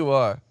think you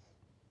are?"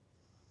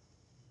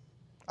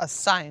 A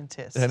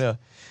scientist. I know.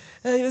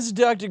 Hey, this is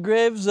Dr.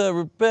 Graves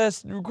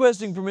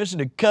requesting permission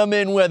to come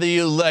in whether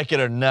you like it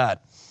or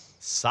not.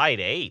 Side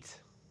 8.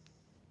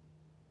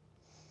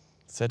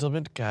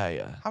 Settlement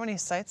Kaya. How many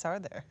sites are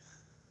there?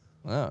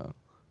 Oh.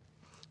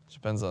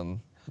 Depends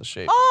on the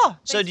shape. Oh!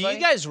 So thanks, do buddy.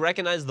 you guys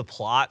recognize the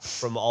plot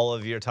from all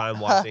of your time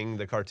watching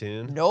the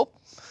cartoon? Nope.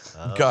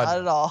 God. Not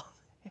at all.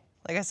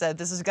 Like I said,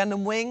 this is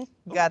Gundam Wing.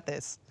 You got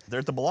this. They're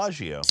at the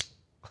Bellagio.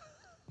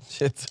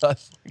 It's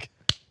us.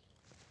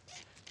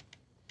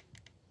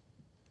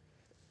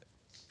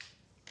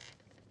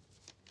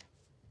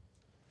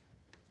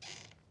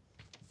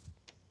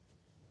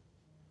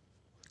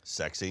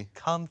 Sexy.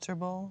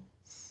 Comfortable.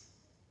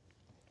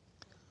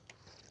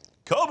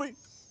 Kobe.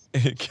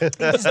 He just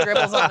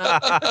dribbles on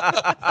up.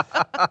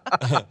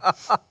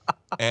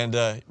 And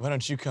why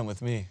don't you come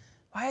with me?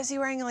 Why is he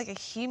wearing like a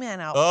He-Man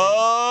outfit?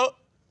 Oh!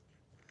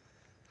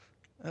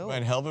 Oh.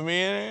 Mind helping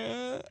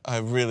me? I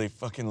really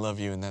fucking love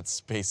you in that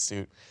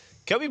spacesuit.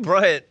 Kobe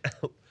Bryant.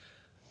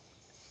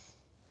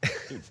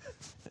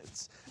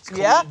 It's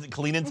Yeah?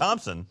 Colleen and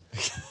Thompson.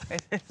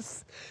 It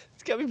is.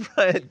 Kobe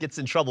Bryant gets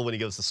in trouble when he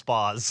goes to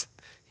spas.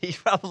 He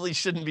probably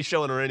shouldn't be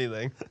showing her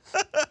anything.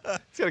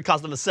 It's gonna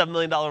cost him a $7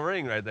 million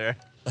ring right there.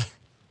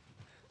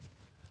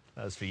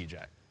 That was for you,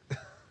 Jack.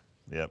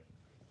 Yep.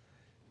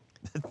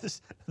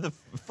 The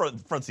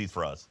front seat's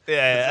for us.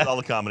 Yeah. All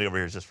the comedy over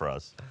here is just for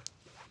us.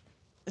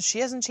 She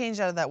hasn't changed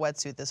out of that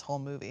wetsuit this whole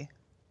movie.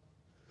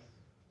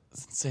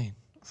 It's insane.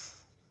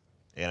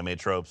 Anime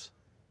tropes.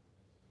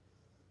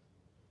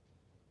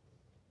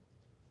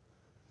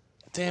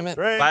 Damn it.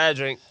 Great. Buy a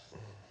drink.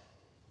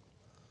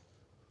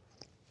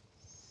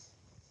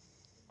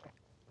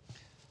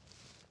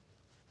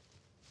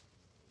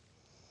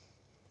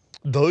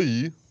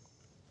 Duh.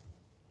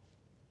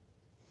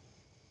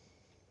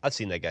 I've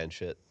seen that guy in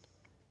shit.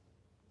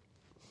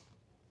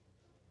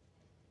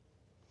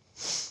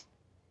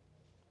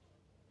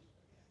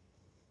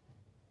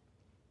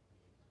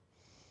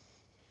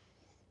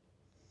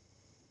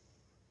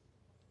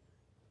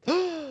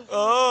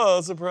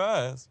 Oh,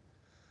 surprise.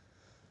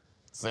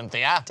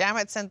 Cynthia. Damn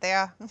it,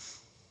 Cynthia.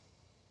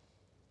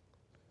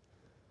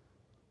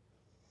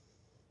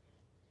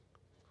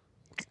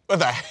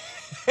 With a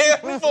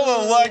handful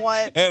of luck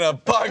What? and a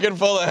pocket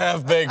full of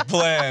half-baked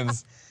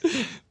plans.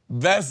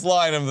 Best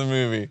line of the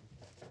movie.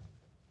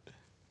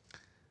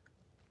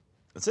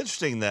 It's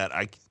interesting that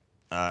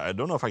I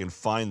don't know if I can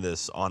find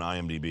this on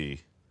IMDb.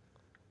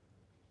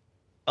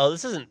 Oh,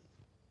 this isn't.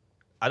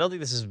 I don't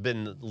think this has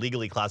been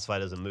legally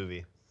classified as a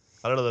movie.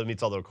 I don't know that it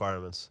meets all the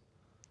requirements.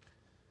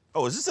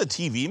 Oh, is this a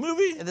TV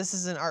movie? This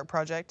is an art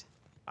project.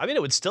 I mean,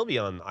 it would still be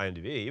on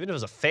IMDb. Even if it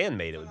was a fan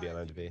made, it would be on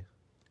IMDb.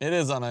 It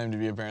is on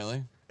IMDb,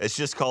 apparently. It's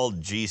just called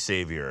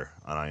G-Saviour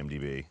on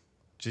IMDb.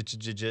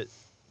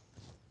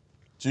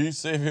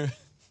 G-Saviour.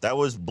 That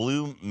was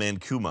Blue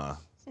Mankuma,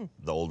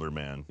 the older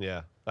man.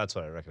 Yeah, that's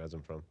what I recognize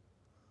him from.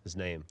 His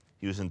name.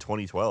 He was in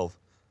 2012.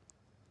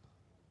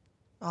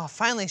 Oh,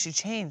 finally she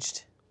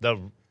changed. Was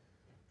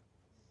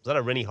that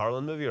a Rennie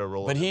Harlan movie or a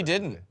Roland? But he Emmerich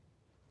didn't. movie?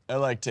 I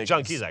like taking...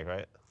 John Cusack,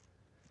 right?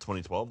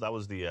 2012. That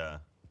was the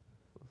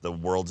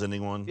world's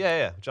ending one.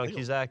 Yeah. John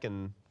Cusack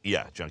and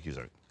Yeah, John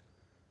Cusack.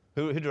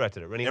 who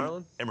directed it? Rennie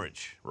Harlan?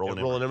 Emmerich.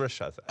 Roland Roland Emmerich.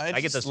 I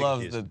get just those two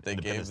love confused. that they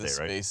gave Independence the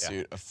Day, right?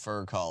 spacesuit a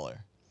fur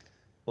collar.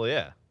 Well,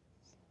 yeah.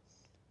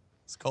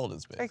 It's cold in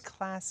space. Very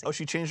classy. Oh,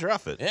 she changed her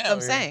outfit. Yeah, That's what I'm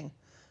we're- saying.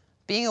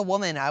 Being a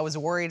woman, I was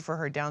worried for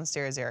her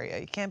downstairs area.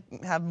 You can't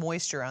have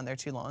moisture on there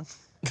too long.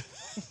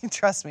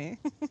 Trust me.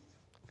 That's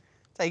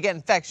how you get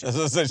infections.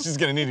 So she's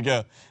gonna need to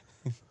go.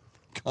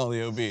 Call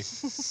the OB.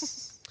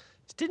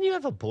 Didn't you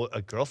have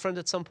a girlfriend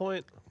at some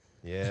point?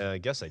 Yeah, I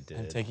guess I did.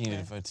 I'm taking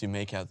you to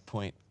make out the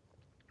point.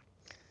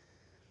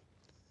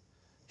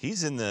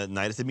 He's in the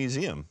Night at the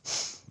Museum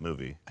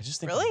movie. I just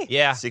think. Really?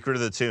 Yeah. Secret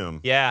of the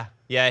Tomb. Yeah,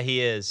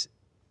 he is.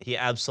 He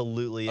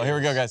absolutely Oh, is. here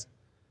we go, guys.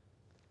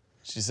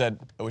 She said,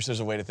 "I wish there's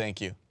a way to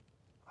thank you."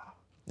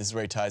 This is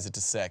where he ties it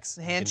to sex.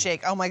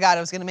 Handshake. Oh my God, I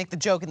was gonna make the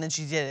joke and then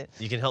she did it.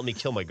 You can help me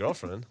kill my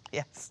girlfriend.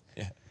 Yes.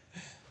 Yeah.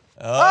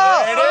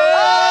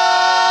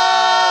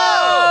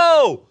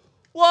 Oh!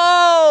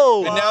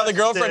 Whoa! And now the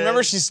girlfriend, Busted.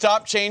 remember, she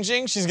stopped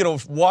changing. She's gonna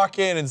walk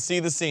in and see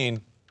the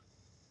scene.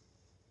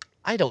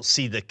 I don't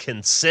see the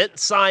consent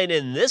sign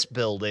in this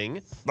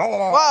building.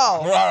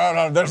 Whoa.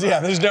 No.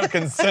 There's no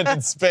consent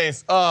in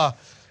space. Oh!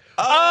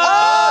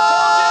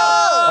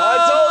 I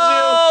told you.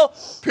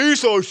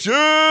 Piece of shit!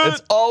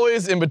 It's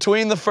always in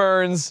between the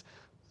ferns.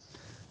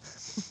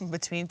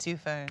 Between two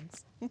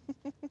ferns.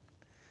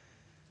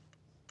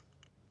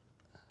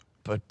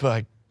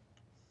 But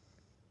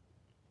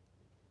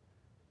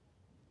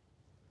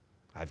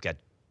I've got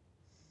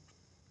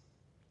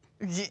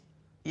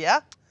Yeah.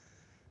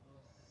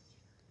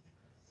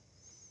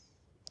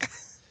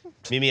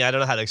 Mimi, I don't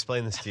know how to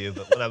explain this to you,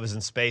 but when I was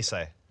in space,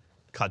 I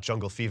caught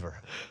jungle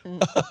fever.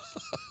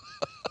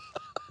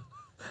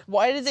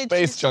 Why did they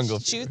Space jungle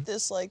shoot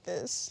this like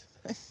this?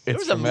 There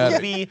was a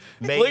dramatic. movie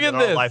made Look at in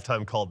our this.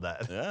 lifetime called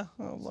that. Yeah.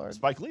 Oh, Lord.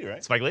 Spike Lee,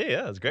 right? Spike Lee,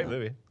 yeah, it's a great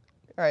movie.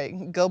 All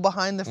right, go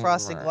behind the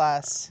frosted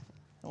glass,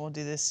 and we'll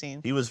do this scene.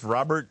 He was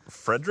Robert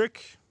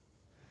Frederick.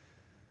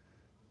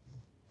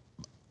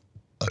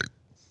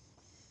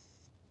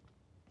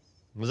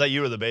 Was that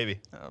you or the baby?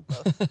 Oh,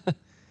 both.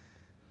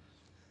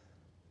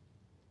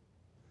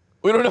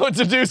 We don't know what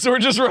to do, so we're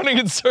just running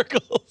in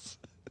circles.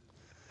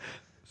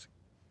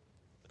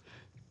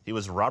 He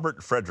was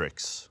Robert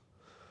Fredericks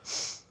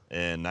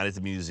in Night at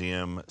the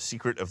Museum,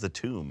 Secret of the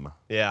Tomb.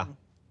 Yeah.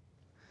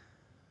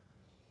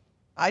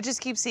 I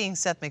just keep seeing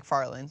Seth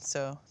MacFarlane,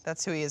 so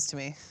that's who he is to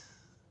me.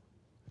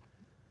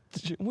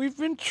 We've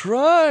been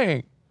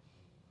trying.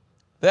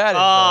 That is.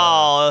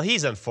 Oh,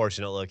 he's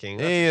unfortunate looking.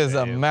 That's He is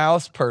a shame.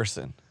 mouse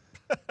person.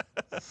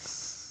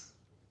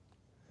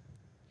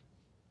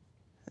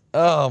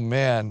 Oh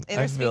man,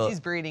 I feel.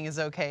 Interspecies breeding is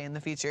okay in the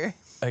future.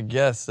 I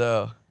guess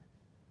so.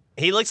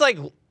 He looks like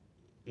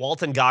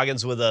Walton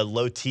Goggins with a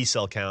low T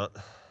cell count.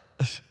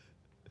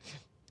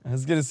 I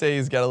was gonna say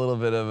he's got a little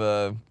bit of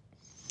a.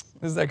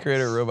 Who's that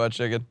creator of Robot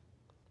Chicken?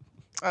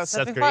 Oh,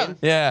 Seth MacFarlane.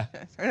 Yeah,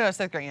 Or no,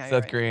 Seth Green. Yeah, you're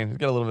Seth right. Green. He's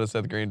got a little bit of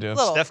Seth Green to him.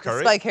 Little, Steph the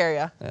Curry? Spike hair,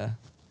 yeah. Yeah.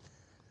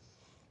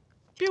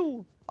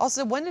 Pew,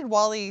 Also, when did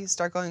Wally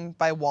start going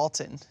by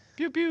Walton?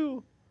 pew,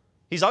 pew.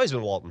 He's always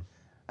been Walton.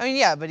 I mean,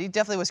 yeah, but he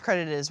definitely was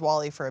credited as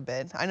Wally for a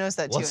bit. I noticed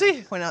that too. Was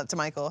he? Point out to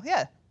Michael.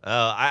 Yeah,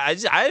 I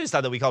just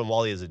thought that we called him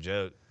Wally as a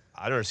joke.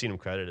 I've never seen him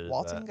credited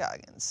Walton as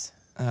that.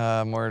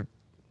 Goggins. More.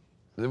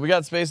 We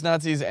got Space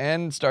Nazis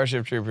and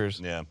Starship Troopers.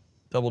 Yeah.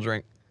 Double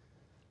drink.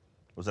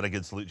 Was that a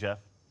good salute, Jeff?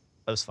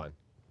 That was fine.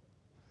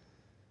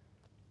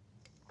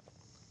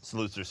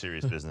 Salutes are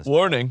serious business.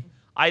 Warning.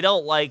 I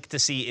don't like to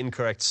see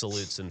incorrect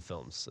salutes in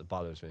films. It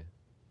bothers me.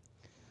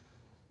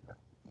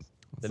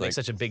 They make like-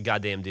 such a big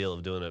goddamn deal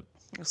of doing it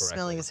He was correctly.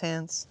 smelling his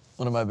hands.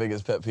 One of my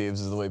biggest pet peeves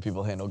is the way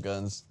people handle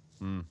guns,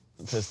 and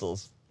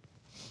pistols.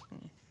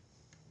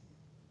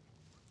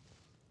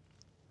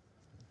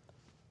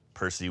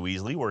 Percy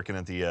Weasley working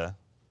at the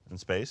in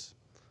space.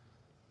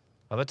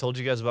 Have I told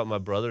you guys about my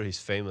brother? He's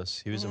famous.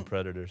 He was in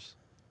Predators.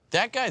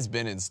 That guy's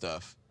been in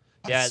stuff.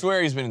 I Yeah.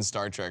 swear he's been in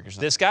Star Trek or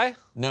something. This guy?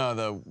 No,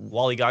 the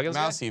Wally Goggins?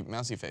 guy?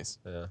 mousy face.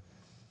 Yeah.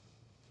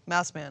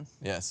 Mouse Man.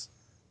 Yes.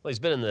 Well, he's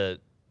been in the,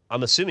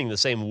 I'm assuming the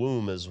same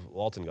womb as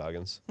Walton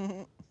Goggins.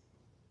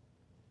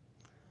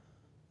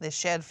 They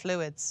shed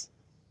fluids.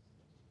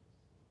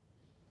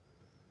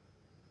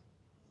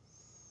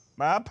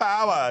 My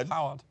power.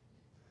 Howard.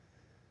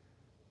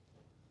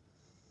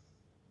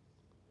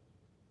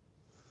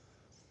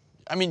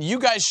 I mean, you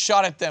guys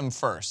shot at them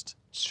first.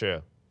 It's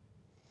true.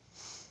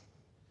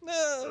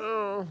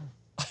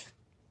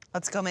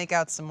 Let's go make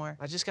out some more.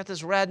 I just got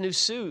this rad new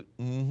suit.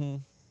 I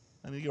need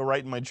to go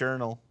write in my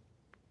journal.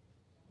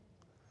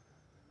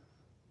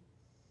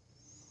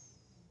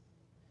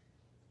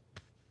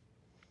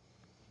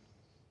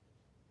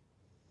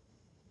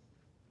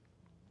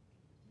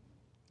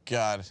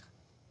 God.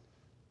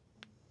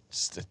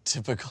 Just a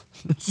typical.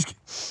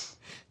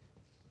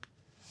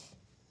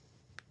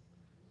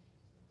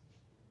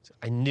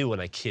 I knew when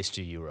I kissed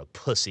you, you were a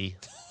pussy.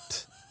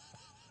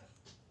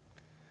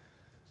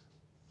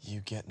 You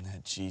get in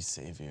that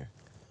G-Saviour,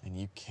 and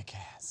you kick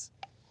ass.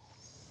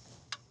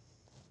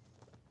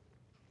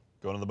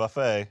 Going to the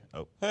buffet.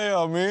 Oh, Hey,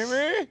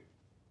 Mimi. I'm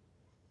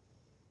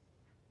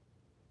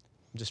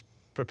just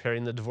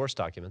preparing the divorce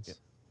documents. Yep.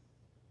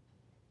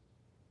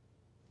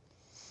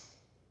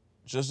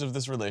 Just of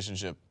this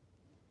relationship.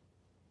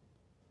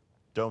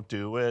 don't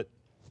do it.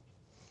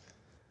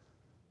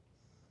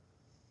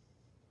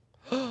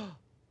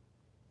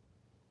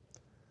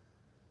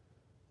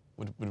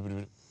 What?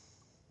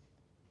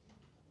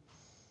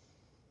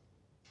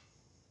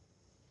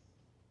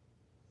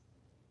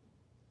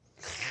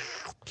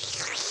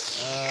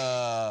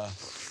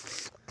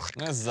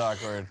 This is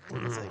awkward.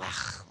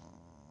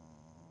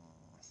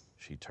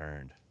 She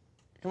turned.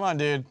 Come on,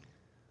 dude.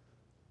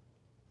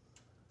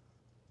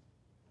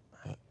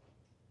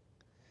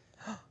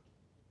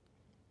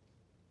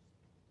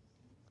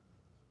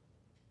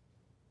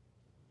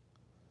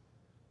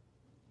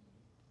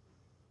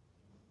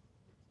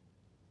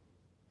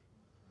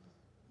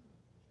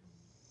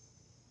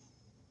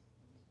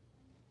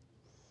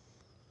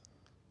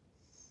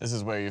 This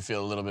is where you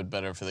feel a little bit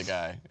better for the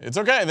guy. It's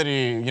okay that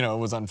he,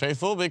 was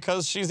unfaithful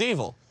because she's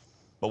evil.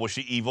 But was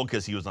she evil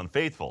because he was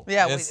unfaithful?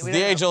 Yeah, It's we the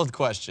don't know. age-old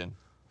question.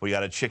 We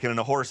got a chicken and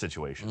a horse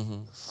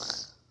situation.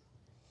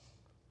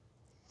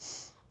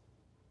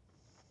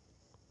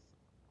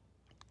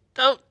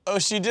 Don't Oh,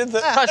 she did the.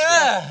 touch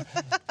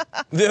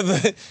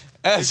me.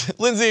 As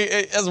Lindsay,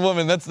 as a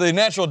woman, that's the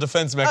natural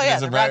defense Oh yeah,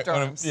 the mechanism, rat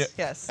right? arms. Yeah.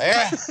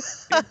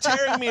 Yes. You're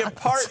tearing me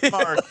apart,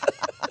 Mark.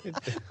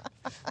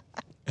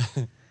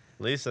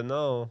 Lisa,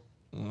 no.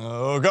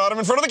 Oh, God, I'm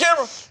in front of the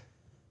camera.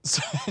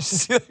 So,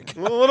 she's like,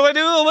 What do I do?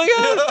 Oh my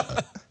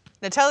god.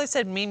 Natalie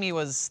said Mimi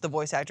was the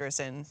voice actress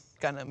in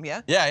Gundam,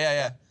 yeah?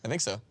 Yeah. I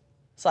think so.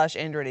 /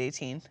 Android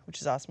 18,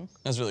 which is awesome.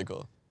 That's really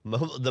cool.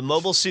 The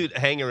mobile suit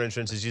hangar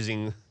entrance is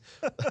using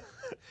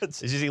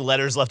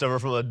letters left over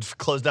from a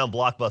closed down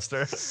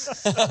Blockbuster.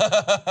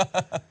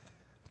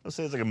 Let's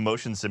say it's like a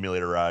motion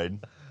simulator ride.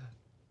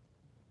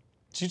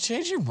 Did you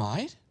change your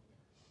mind?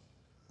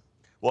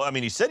 Well, I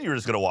mean, you said you were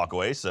just gonna walk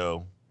away,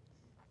 so.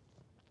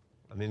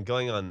 I mean,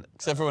 going on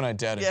Except for when I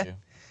doubted you.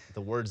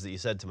 the words that you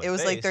said to my It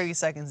was face. like 30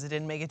 seconds. It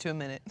didn't make it to a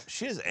minute.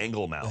 She has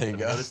angle mouth. There you Have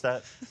go. you noticed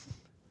that?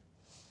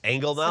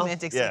 Angle mouth?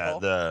 Semantic Yeah,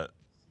 symbol. Is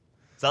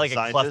that like a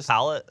cleft scientist.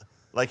 palate?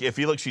 Like if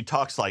you look, she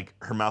talks like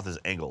her mouth is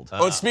angled.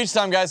 Oh, it's speech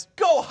time, guys.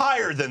 Go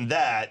higher than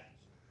that.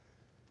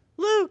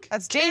 Luke.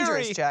 That's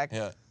dangerous, Gary. Jack.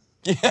 Yeah.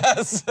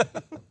 Yes.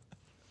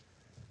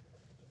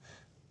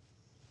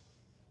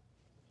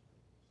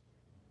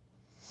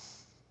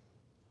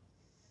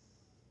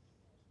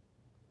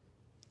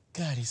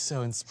 God, he's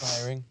so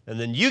inspiring. And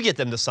then you get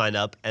them to sign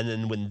up, and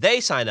then when they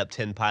sign up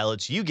 10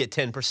 pilots, you get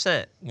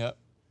 10%. Yep.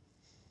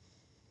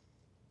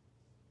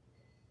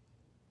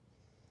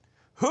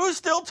 Who's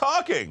still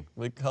talking?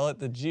 We call it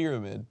the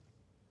G-Pyramid.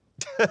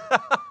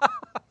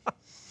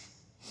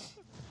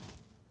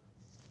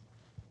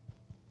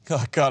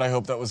 Oh, God, I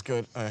hope that was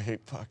good. I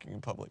hate talking in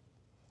public.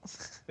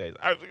 I'm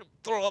gonna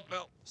throw up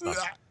now.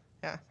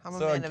 Yeah, I'm a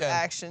So man of again-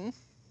 action.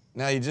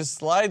 Now you just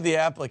slide the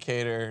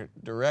applicator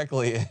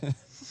directly in.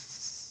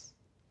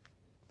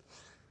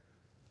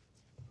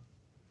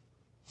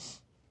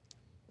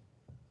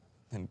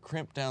 And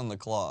crimp down the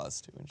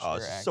claws to ensure Oh,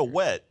 it's so accuracy.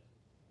 wet.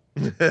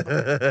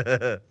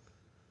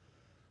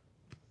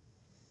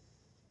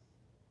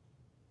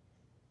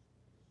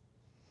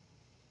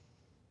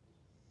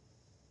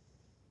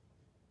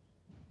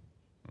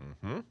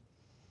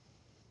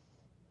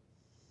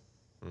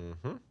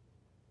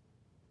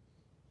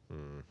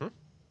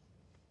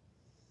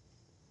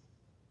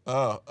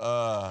 Oh,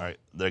 All right,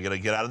 they're gonna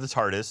get out of the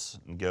TARDIS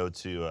and go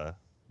to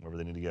wherever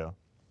they need to go.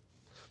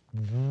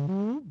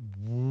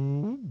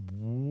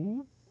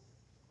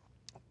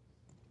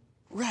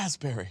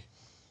 raspberry.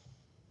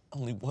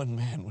 Only one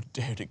man would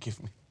dare to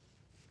give me.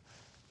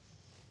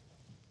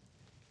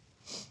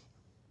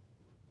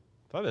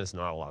 5 minutes is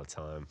not a lot of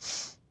time.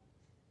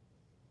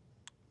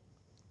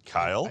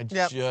 Kyle, I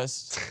Yep.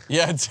 just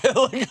yeah, it did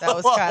look That a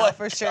was lot Kyle like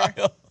for sure.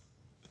 Kyle.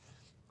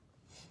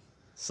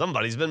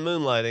 Somebody's been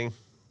moonlighting.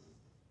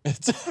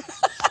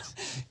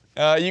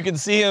 You can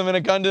see him in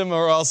a Gundam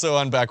or also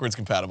on backwards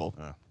compatible.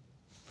 well,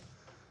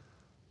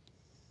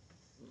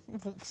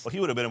 he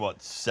would have been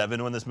about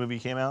 7 when this movie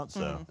came out,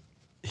 so.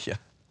 Yeah.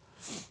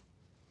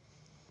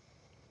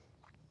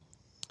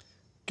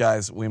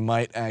 Guys, we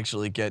might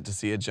actually get to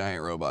see a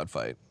giant robot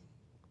fight.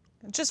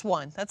 Just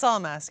one. That's all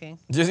I'm asking.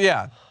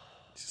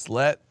 Just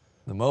let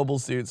the mobile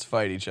suits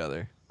fight each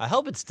other. I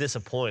hope it's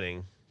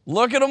disappointing.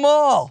 Look at them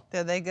all.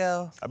 There they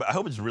go. I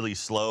hope it's really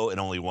slow and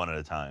only one at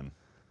a time.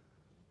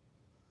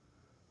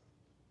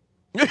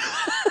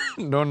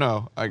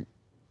 No.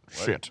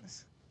 Shit.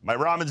 My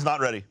ramen's not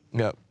ready.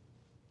 Yep.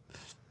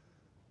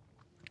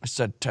 I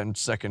said 10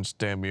 seconds,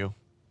 damn you.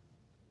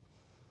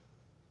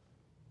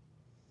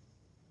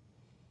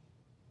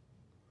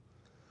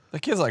 The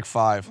kid's like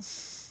 5.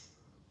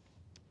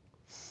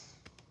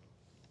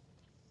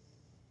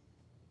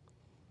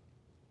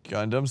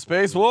 Gundam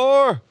Space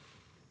War!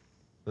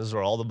 This is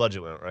where all the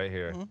budget went, right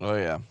here. Oh,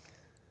 yeah.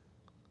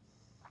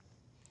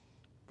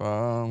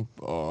 Bum,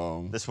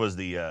 bum. This was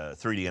the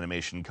 3D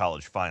animation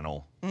college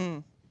final.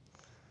 All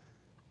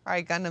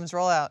right, Gundams,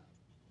 roll out.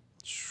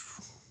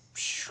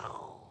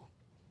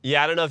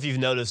 Yeah, I don't know if you've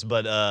noticed,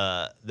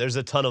 but there's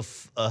a ton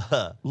of,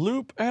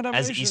 Loop animation.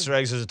 as Easter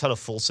eggs, there's a ton of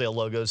Full Sail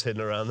logos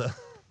hidden around the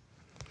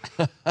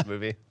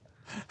movie.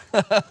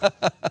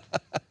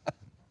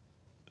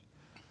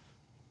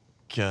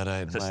 God,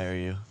 I admire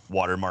you.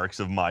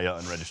 Watermarks of Maya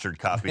unregistered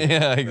copy.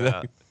 Yeah,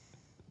 exactly.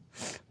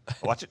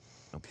 Watch it.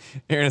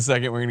 Here in a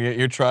second, we're gonna get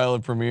your trial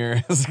of Premiere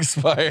has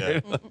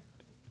expired. Yeah.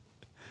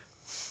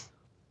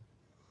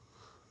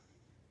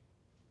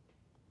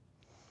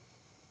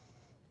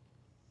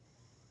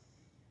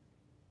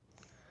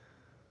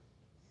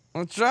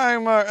 I'm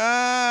trying my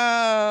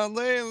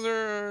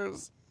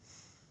lasers.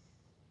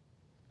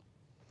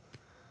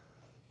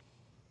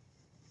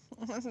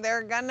 There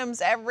are Gundams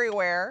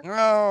everywhere.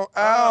 Oh,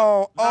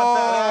 ow,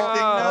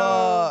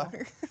 oh.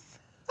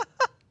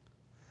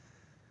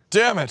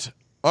 Damn it!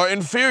 Our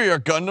inferior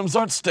Gundams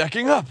aren't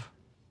stacking up.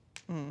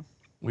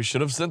 We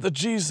should have sent the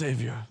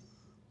G-Saviour.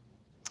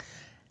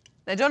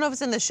 I don't know if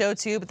it's in the show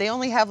too, but they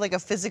only have like a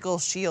physical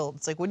shield.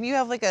 It's like, wouldn't you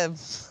have like a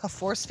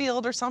force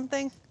field or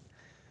something?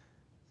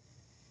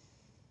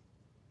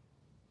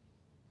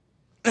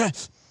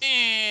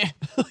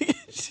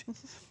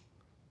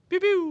 Pew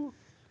pew.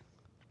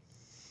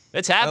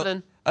 It's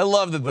happening. I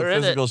love that the We're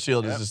in physical it.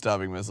 shield is just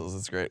stopping missiles.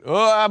 It's great.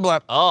 Oh, I'm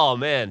like, Oh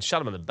man,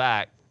 shot him in the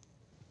back.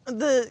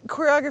 The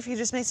choreography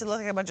just makes it look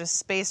like a bunch of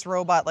space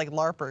robot like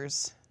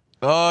LARPers.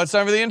 oh, it's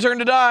time for the intern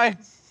to die.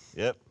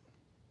 Yep.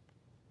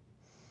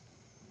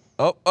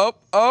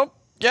 Oh,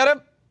 get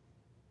him.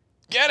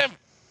 Get him.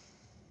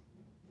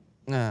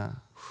 Nah.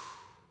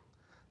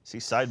 See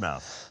side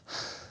mouth.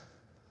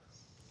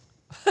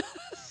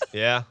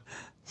 Yeah.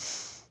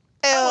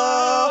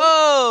 Oh,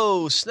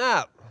 Oh,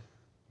 snap.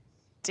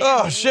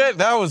 Oh shit,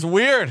 that was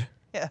weird.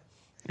 yeah.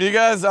 You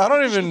guys, I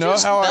don't even know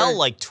Just how fell I.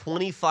 like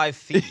 25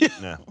 feet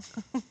Yeah.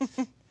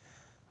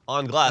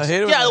 on glass. I hate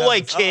it when Get out of that the way,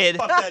 happens. kid.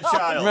 Fuck that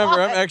child.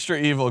 Remember, I'm extra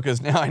evil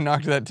because now I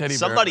knocked that teddy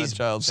bear out of that child's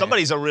hand.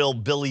 Somebody's a real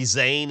Billy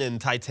Zane in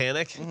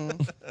Titanic.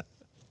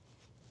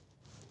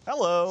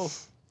 Hello.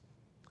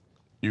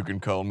 You can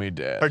call me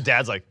dad. Her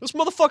dad's like, this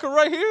motherfucker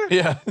right here?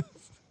 Yeah.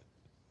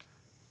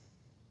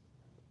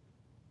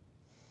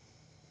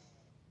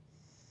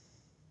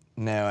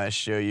 Now I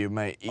show you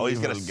my evil Oh, he's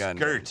got a Gundam.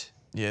 skirt.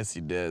 Yes,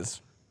 he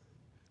does.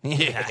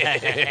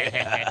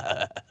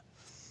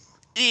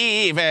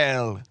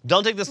 Evil.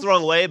 Don't take this the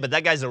wrong way, but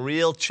that guy's a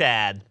real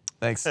Chad.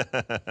 Thanks.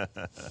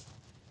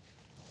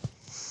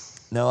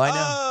 No, I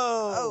know.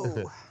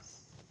 Oh.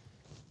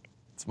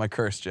 It's my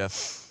curse,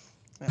 Jeff.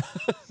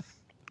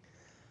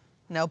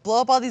 Now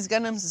blow up all these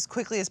Gundams as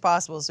quickly as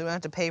possible so we don't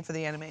have to pay for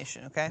the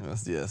animation, okay?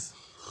 Yes, yes.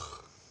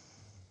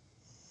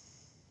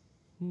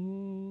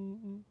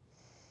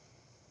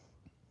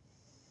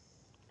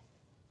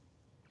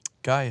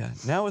 Gaia,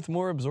 now with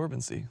more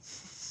absorbency.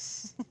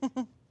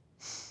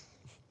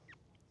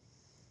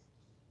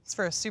 It's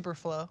for a super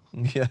flow.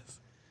 Yes.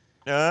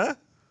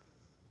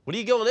 What are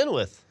you going in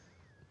with?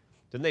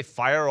 Didn't they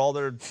fire all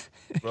their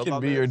It robot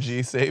can be your bears?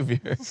 G-Saviour.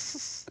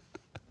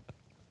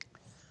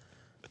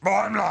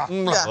 Yeah.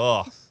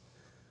 Oh.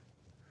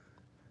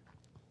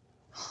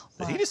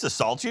 Did he just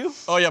assault you?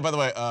 Oh yeah, by the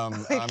way,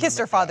 He kissed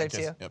her father, kiss-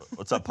 too. Yep.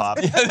 What's up, Pop?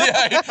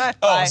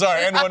 Oh,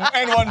 sorry,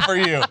 and one for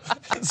you.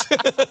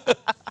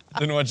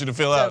 Didn't want you to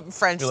feel out.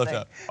 French feel left thing.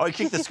 out. Oh, he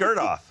kicked the skirt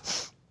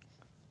off.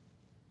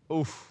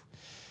 Oof.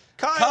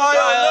 Kyle!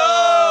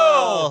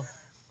 Oh.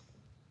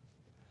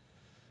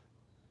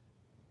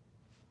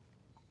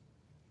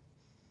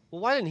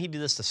 Well, why didn't he do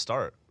this to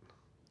start?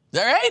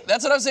 All right,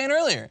 that's what I was saying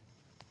earlier.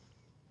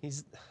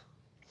 He's.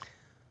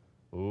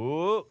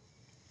 Ooh.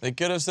 They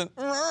could have said.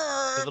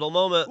 Pivotal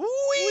moment.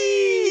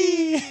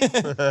 Whee!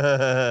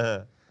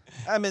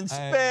 I'm in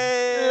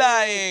space.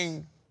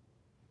 Lying.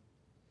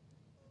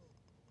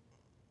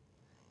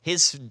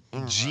 His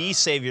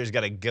G-Saviour's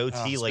got a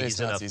goatee Oh, like Space he's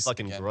in a Nazis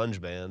fucking again. grunge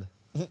band.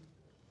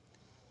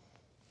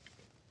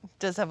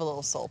 Does have a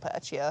little soul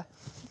patch, yeah.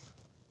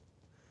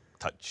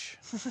 Touch.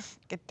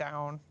 Get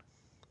down.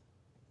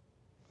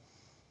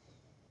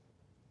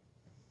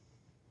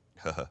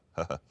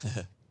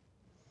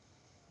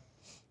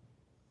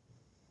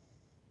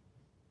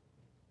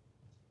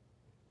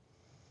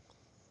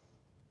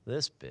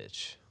 This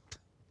bitch.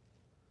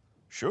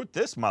 Shoot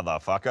this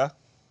motherfucker.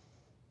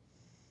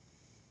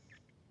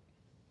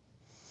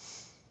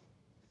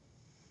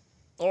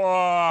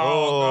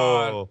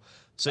 Oh.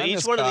 So I each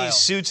miss one of Kyle. these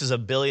suits is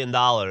 $1 billion,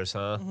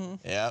 huh?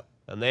 Yep.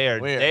 And they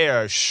Weird.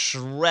 are It's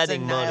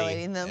shredding money.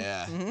 annihilating them.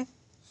 Yeah.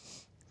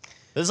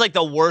 This is like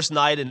the worst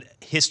night in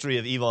history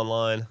of EVE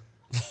Online.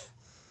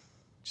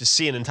 Just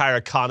seeing entire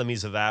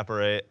economies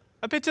evaporate.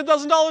 I paid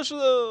 $10,000 for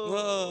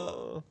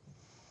those.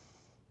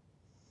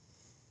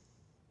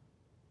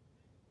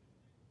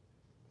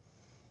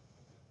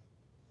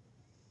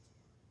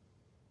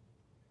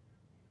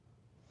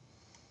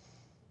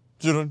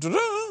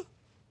 Da-da-da-da.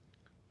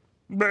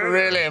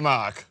 Really,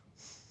 Mark?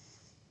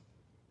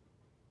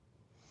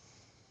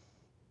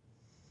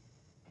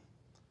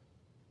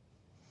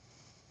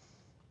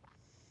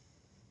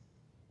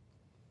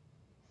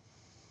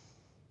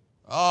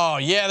 Oh,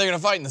 yeah, they're going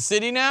to fight in the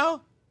city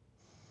now?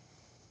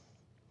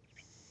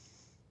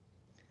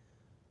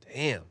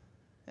 Damn.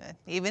 Yeah,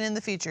 even in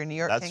the future, New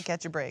York That's- can't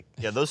catch a break.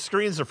 Yeah, those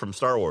screens are from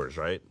Star Wars,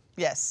 right?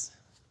 Yes.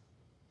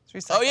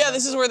 It's Oh, yeah, recycled.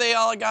 this is where they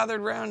all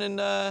gathered around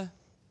and,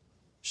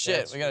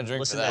 shit, we got to drink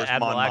Listen for to that.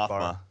 Admiral Mon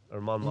Akbar. Mothma.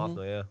 Or Mon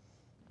Mothma, yeah.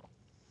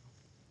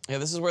 Yeah,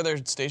 this is where their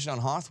station on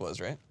Hoth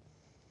was, right?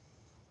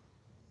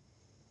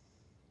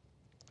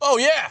 Oh,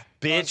 yeah!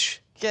 Bitch.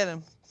 Get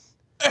him.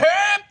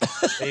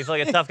 Hey, you feel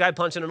like a tough guy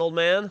punching an old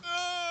man?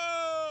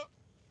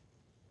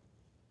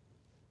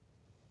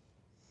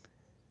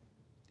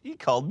 He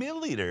called me a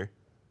leader.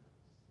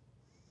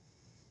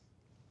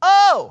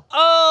 Oh!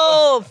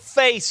 Oh,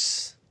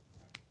 face.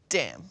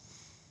 Damn.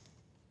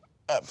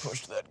 I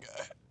pushed that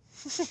guy.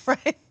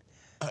 Right?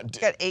 I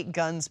did. Got 8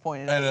 guns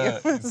pointed I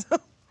at know. you. So,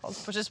 I'll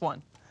push this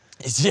one.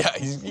 Yeah,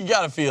 you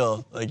got to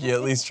feel like you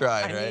at least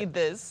tried, I right? need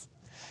this.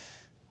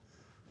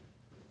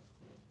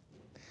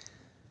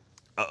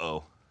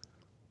 Uh-oh.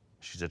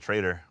 She's a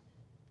traitor.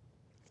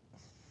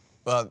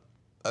 Well,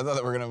 I thought that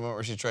we were going to moment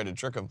where she tried to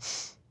trick him.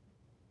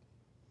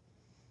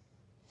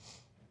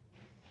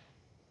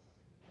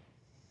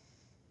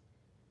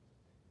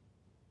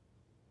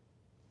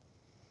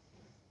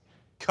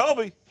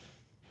 Kobe!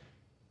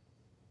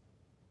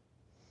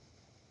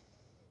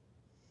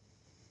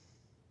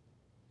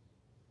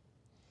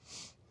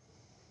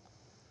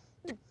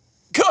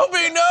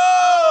 Kobe, no!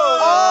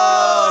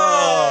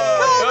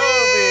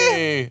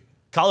 Kobe!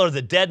 Call her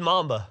the dead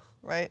Mamba.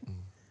 Right?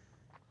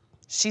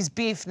 She's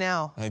beef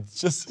now. I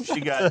just.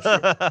 She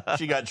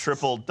got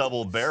triple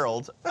double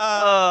barreled.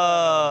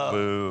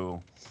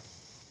 Boo.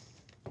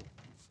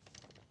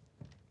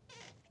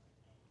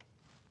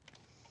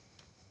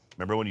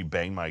 Remember when you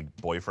banged my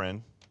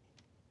boyfriend?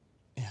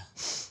 Yeah.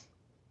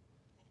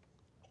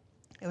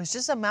 It was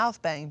just a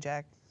mouth bang,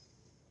 Jack.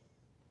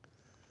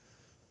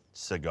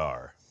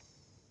 Cigar.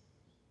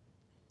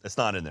 It's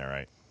not in there,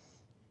 right?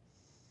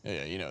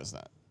 Yeah, you know it's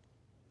not.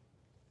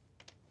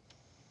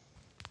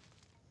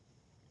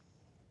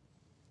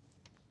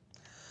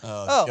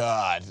 Oh.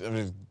 God. I'm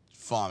gonna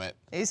vomit.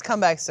 He's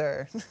come back,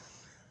 sir.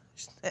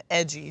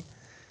 Edgy.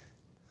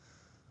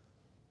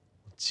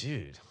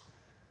 Dude.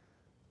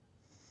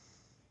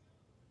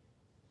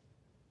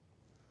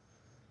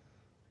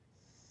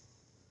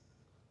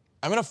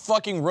 I'm in a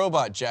fucking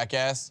robot,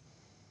 jackass.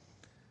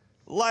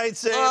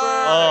 Lightsaber.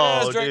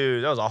 Oh, that's right.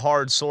 dude, that was a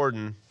hard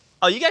swording.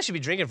 Oh, you guys should be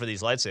drinking for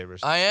these lightsabers.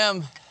 I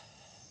am.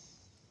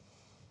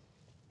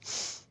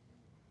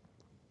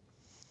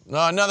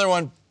 No, another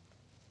one.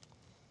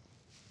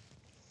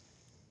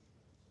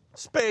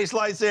 Space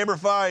lightsaber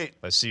fight.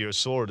 I see your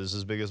sword is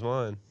as big as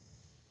mine.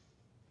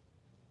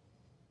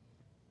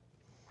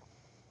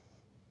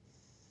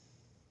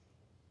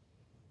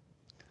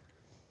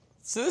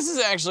 So this is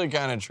actually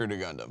kind of true to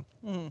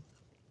Gundam.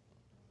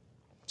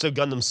 So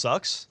Gundam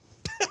sucks?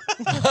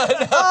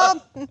 No,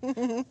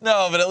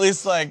 but at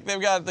least like they've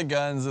got the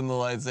guns and the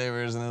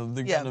lightsabers and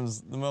the Yeah.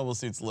 Gundams, the mobile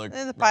suits look.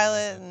 And the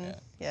pilot, magnificent,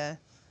 and yeah.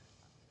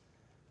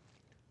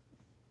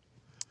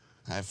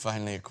 I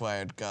finally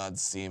acquired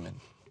God's semen.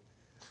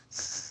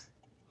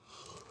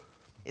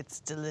 It's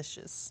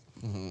delicious.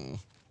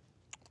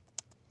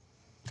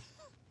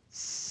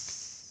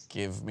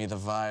 Give me the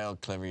vial,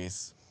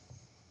 Clarice.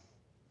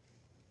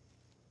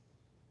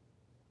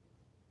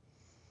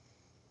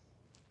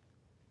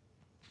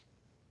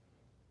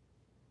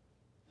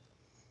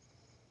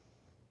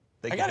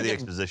 Thank I you gotta for the give-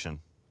 exposition.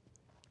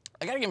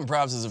 I gotta give him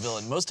props as a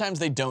villain. Most times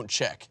they don't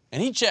check,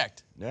 and he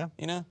checked. Yeah.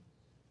 You know.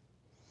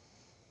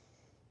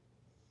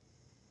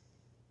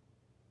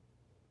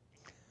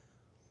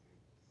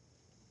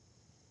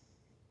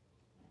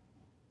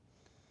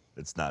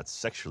 It's not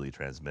sexually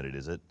transmitted,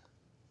 is it?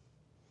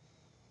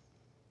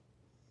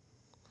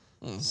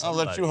 I'll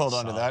let you hold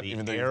on to Saw that, the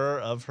even though you're error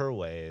of her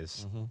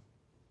ways.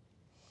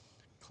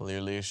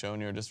 clearly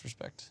showing your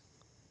disrespect.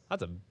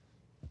 That's a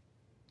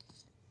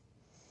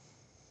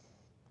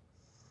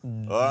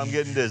Oh, I'm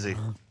getting dizzy.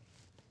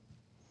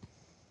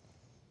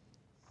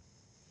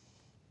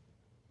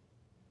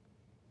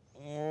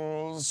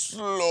 Oh,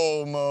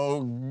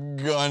 slow-mo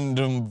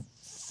Gundam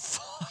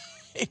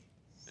fight.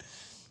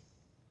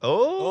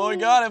 Oh, Oh, we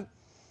got him.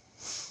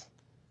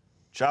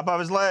 Chop off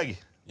his leg.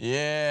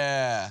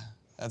 Yeah.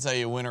 That's how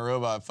you win a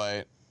robot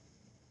fight.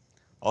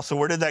 Also,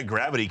 where did that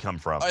gravity come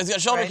from? Oh, he's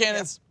got shoulder Right,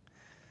 cannons.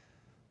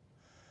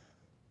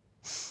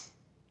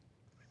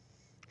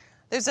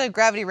 There's a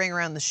gravity ring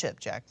around the ship,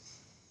 Jack.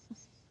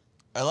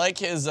 I like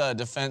his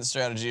defense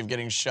strategy of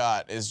getting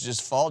shot is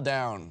just fall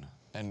down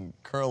and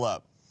curl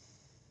up.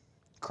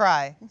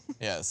 Cry.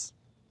 Yes.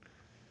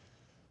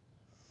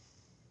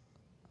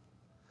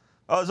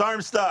 Oh, his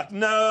arm's stuck.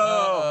 No.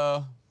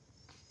 Uh-oh.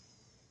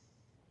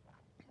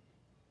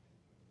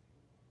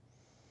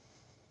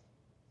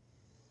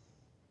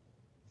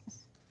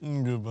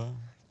 Goodbye.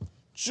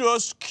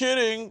 Just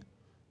kidding.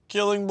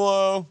 Killing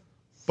blow.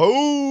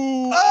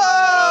 boom!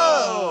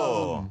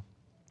 Oh!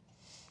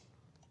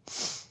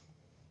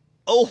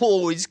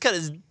 Oh, he just cut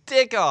his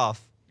dick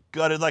off.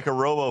 Gutted like a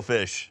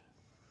robo-fish.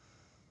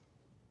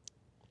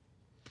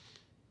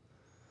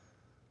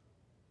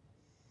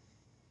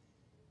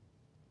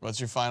 What's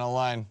your final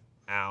line?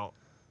 Ow.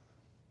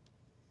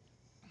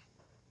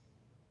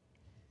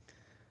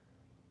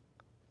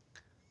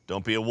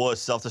 Don't be a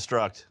wuss.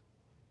 Self-destruct.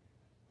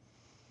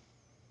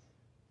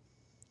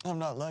 I'm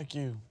not like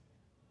you.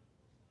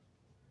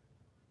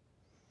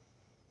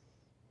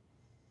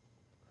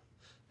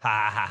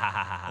 Ha ha ha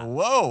ha ha.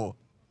 Whoa.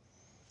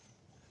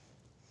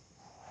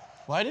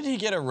 Why did he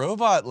get a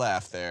robot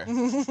laugh there?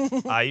 You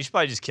should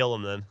probably just kill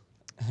him then.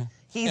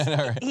 He's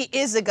he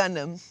is a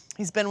Gundam.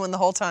 He's been one the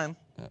whole time.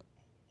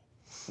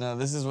 No,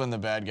 this is when the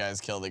bad guys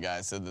kill the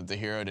guy so that the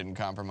hero didn't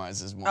compromise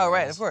his morals. Oh,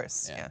 right, of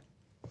course. Yeah.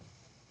 Yeah.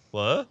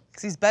 What?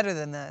 Because he's better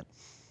than that.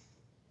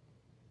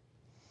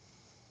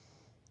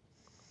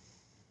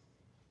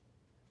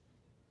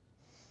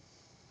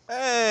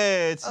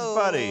 Hey, it's his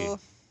buddy. Oh.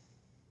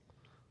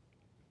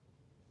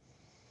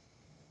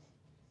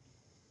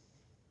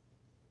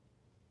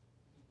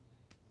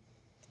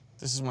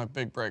 This is my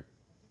big break.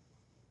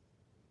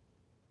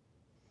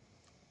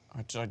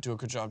 Did I do a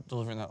good job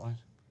delivering that line?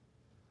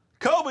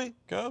 Kobe.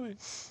 Kobe.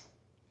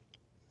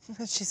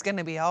 She's going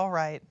to be all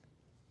right.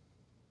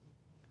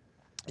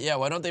 Yeah,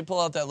 why don't they pull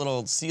out that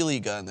little Sealy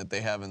gun that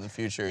they have in the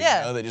future?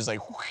 Yeah. You know, they just like,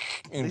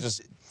 and Did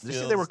just. you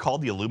say they were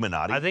called the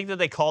Illuminati? I think that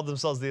they called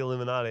themselves the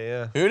Illuminati,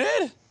 yeah. Who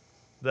did?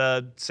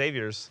 The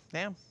Saviors.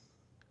 Damn.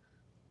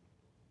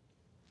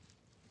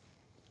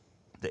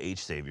 The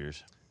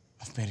H-Saviors.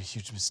 I've made a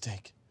huge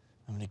mistake.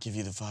 I'm gonna give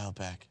you the vial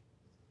back.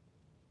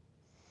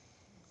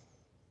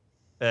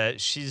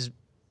 She's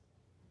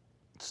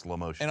Slow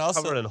motion. And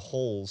also, covered in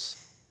holes.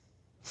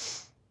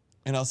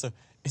 and also,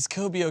 is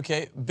Kobe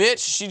okay? Bitch,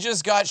 she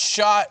just got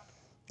shot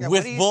Yeah, what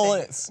with do you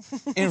bullets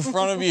in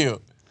front of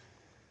you.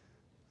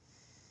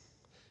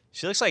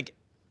 She looks like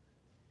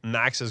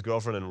Max's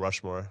girlfriend in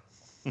Rushmore.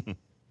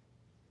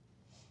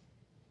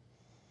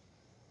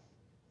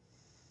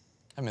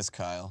 I miss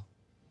Kyle.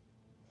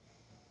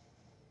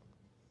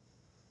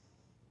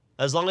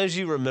 As long as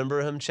you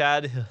remember him,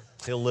 Chad,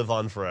 he'll live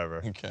on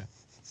forever. Okay.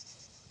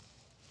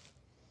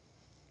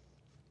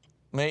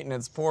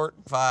 Maintenance port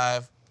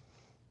 5.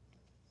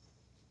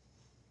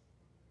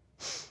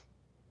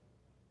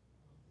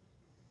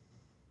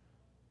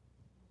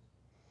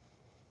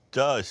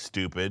 Duh,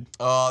 stupid.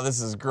 Oh,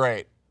 this is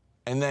great.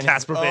 And then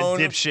Casper Van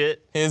dipshit.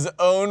 his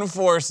own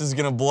force is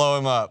gonna blow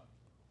him up.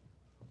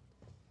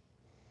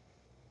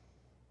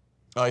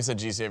 Oh, he said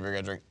G-Saviour, got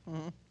a drink.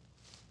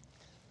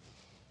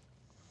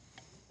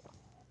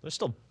 They're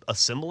still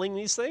assembling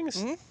these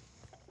things?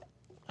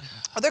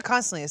 Oh, they're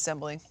constantly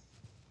assembling.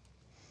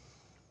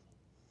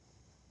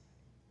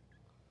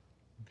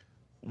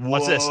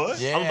 What's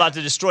this? Yeah. I'm about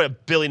to destroy $1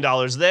 billion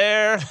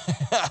there.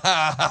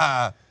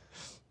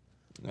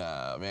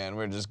 Ah, man,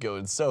 we're just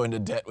going so into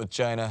debt with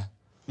China.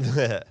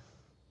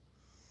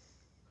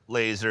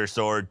 Laser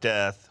sword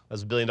death.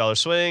 That's $1 billion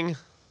swing.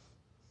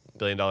 $1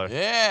 billion.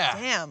 Yeah.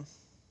 Damn.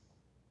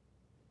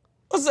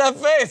 What's that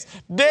face?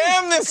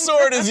 Damn, this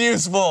sword is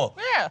useful.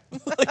 Yeah.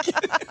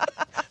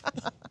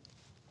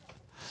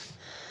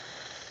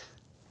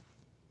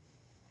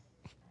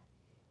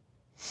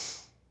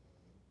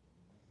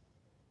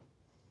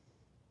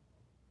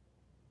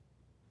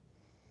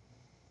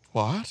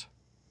 What?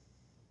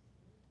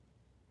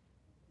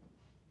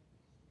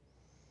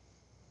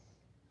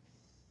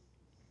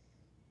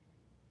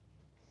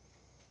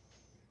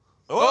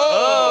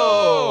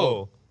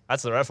 Oh!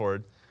 That's the F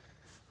word.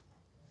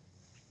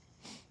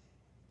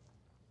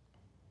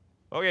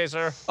 Okay,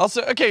 sir.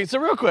 Also, okay, so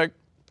real quick,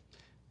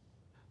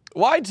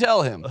 why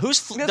tell him? They're what I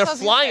was gonna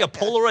flying say, a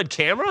Polaroid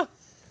camera?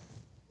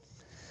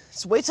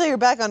 Just wait till you're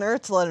back on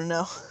Earth to let him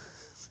know.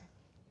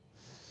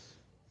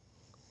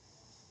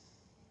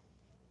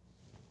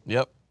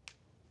 Yep.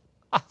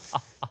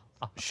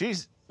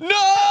 She's No!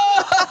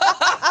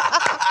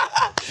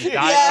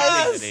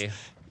 Died dignity.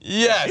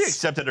 she Yes.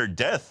 accepted her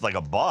death like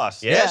a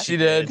boss. Yeah, She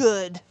did.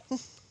 Good.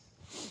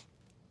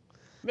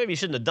 Maybe you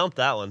shouldn't have dumped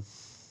that one.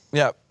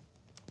 Yep.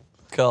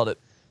 Called it.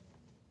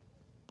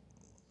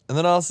 And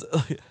then also,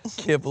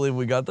 can't believe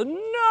we got the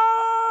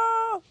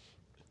no.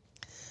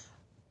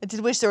 I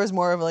did wish there was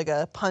more of like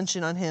a punch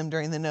in on him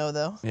during the no,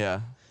 though.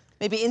 Yeah.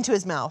 Maybe into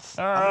his mouth.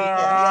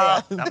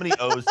 How many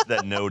O's to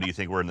that no do you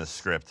think were in the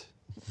script?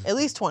 At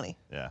least 20.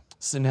 Yeah.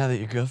 So now that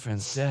your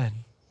girlfriend's dead.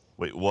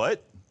 Wait,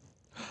 what?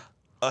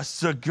 A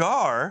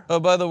cigar? Oh,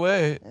 by the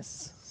way.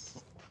 Yes.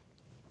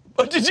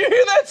 Oh, did you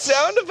hear that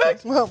sound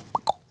effect? Well,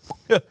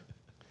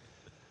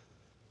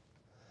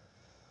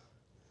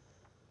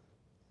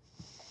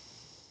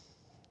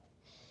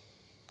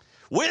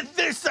 With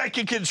this, I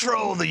can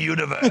control the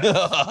universe.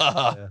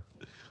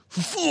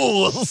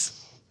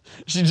 Fools.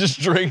 She just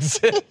drinks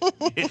it.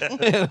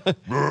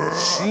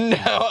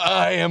 Now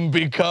I am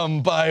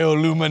become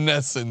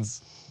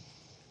bioluminescence.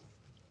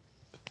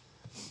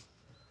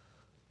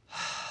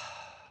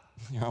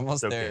 You're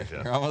almost It's okay, there.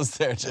 Jeff. You're almost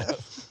there,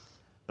 Jeff.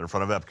 They're in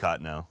front of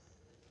Epcot now.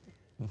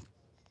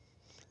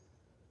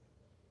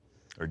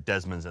 Or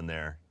Desmond's in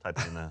there,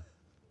 typing in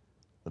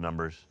the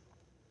numbers.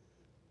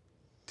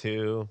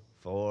 2,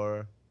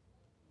 4,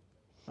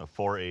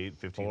 4, 8,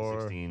 15,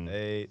 4, 16,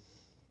 8,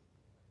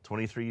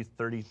 23,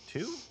 32?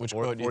 Which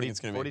 40, quote do you think it's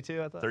going to be?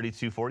 42, I thought?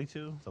 32,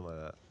 42? Something like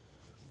that.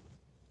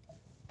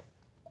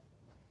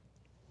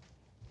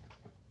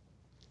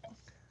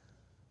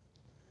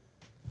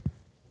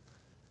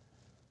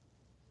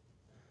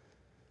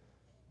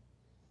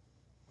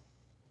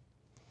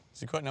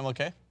 Is he quoting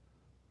MLK?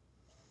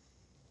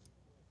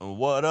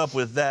 What up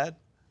with that?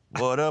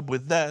 What up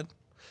with that?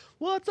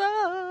 What's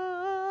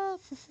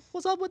up?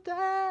 What's up with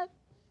that?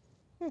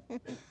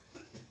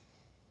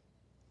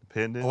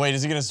 Pendant? Oh, wait,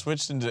 is he going to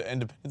switch into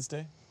Independence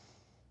Day?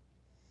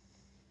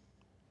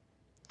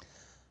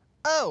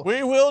 oh.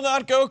 We will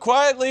not go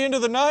quietly into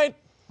the night.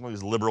 All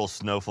these liberal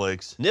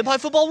snowflakes. Nib high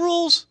football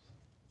rules?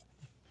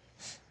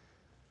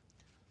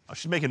 Oh,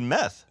 she's making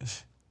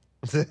meth.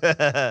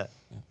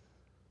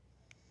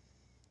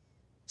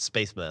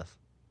 Space meth.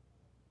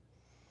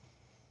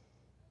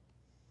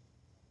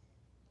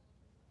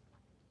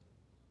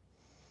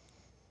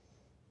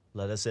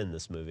 Let us in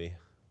this movie.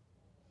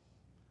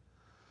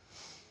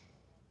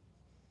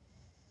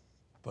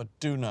 But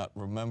do not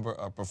remember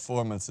our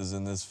performances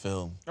in this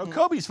film. Oh,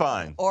 Kobe's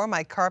fine. Or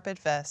my carpet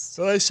vest.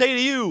 So I say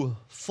to you,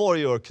 for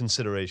your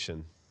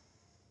consideration.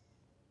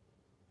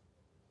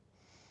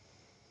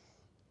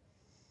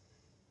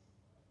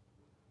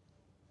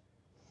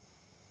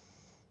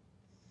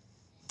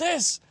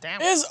 This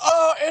Damn. is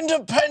our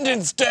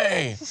Independence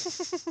Day.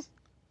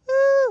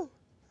 Woo!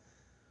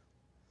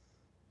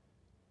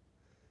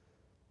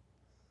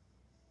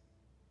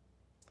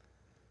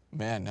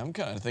 Man, I'm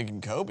kind of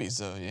thinking Kobe,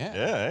 so yeah.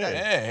 Yeah,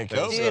 hey. Hey,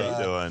 Kobe. How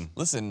you doing?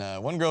 Listen,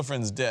 one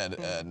girlfriend's dead,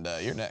 and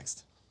you're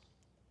next.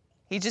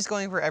 He's just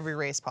going for every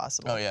race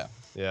possible. Oh, yeah.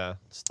 Yeah.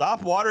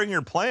 Stop watering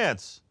your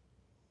plants.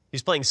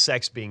 He's playing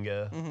sex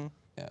bingo.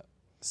 Yeah.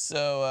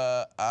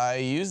 So I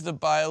used the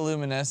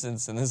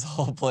bioluminescence, and this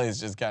whole place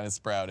just kind of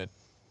sprouted.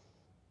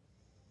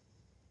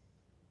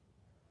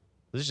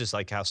 This is just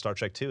like how Star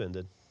Trek 2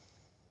 ended.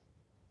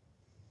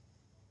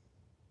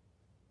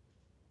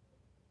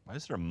 Why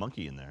is there a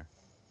monkey in there?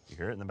 You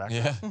hear it in the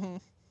background? Yeah.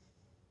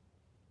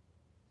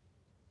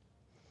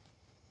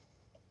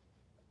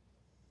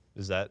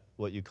 Is that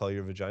what you call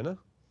your vagina?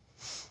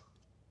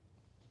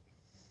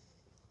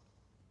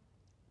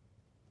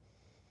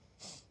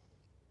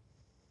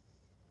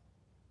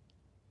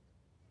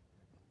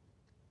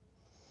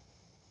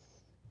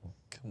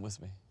 Come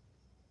with me.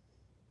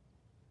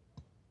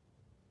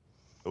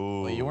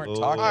 Ooh. Well, you weren't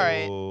talking. All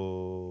right.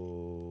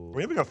 Oh. Are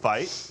we having a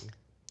fight? Is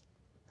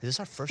this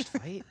our first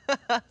fight?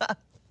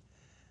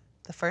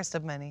 The first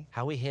of many.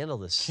 How we handle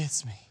this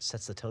Kiss me.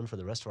 sets the tone for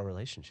the rest of our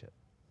relationship.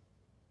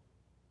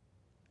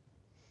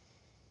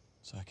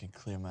 So I can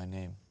clear my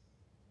name.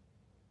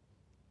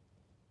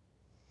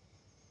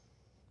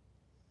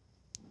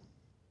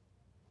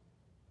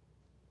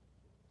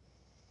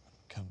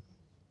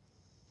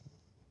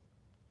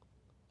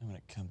 I'm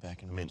gonna come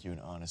back and make you an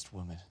honest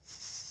woman.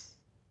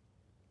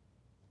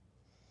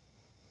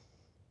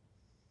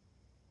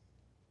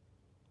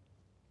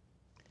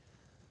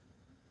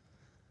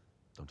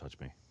 Don't touch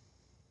me.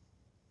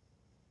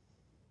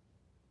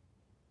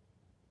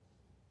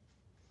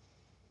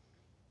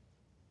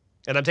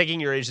 And I'm taking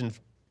your Asian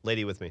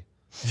lady with me.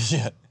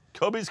 Yeah.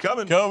 Kobe's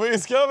coming.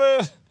 Kobe's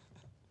coming!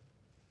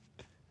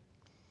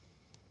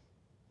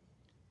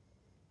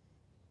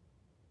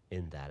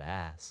 In that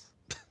ass.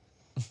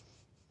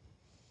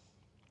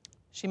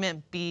 She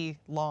meant be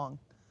long.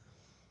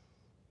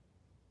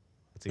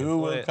 That's a good Who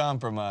will point.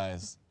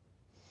 compromise?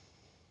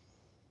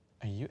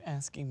 Are you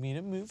asking me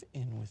to move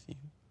in with you?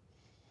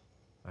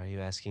 Are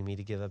you asking me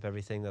to give up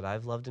everything that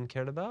I've loved and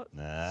cared about?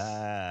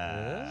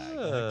 Nah.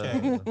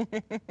 Okay.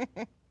 She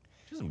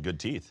has some good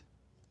teeth.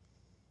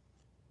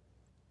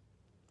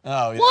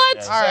 Oh, yeah. What?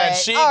 Yeah. All right,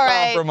 She all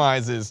right.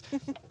 compromises.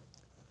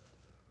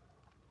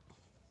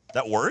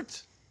 That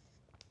worked?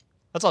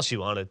 That's all she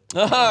wanted.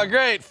 Oh,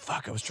 great.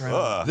 Fuck, I was trying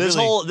to. This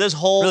Really-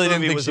 whole really didn't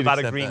movie think was she'd about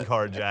a accept green that.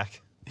 card, Jack.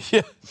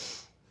 Yeah.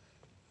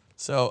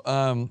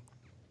 So,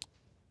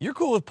 you're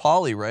cool with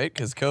Polly, right?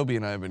 Because Kobe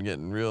and I have been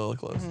getting real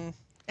close.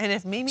 And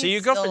if Mimi's So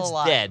your still girlfriend's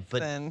alive, dead, but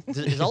then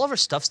is all of her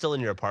stuff still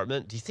in your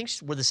apartment? Do you think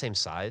we're the same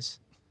size?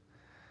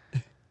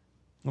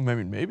 Well,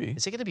 maybe.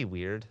 Is it gonna be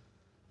weird?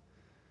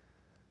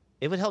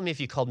 It would help me if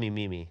you called me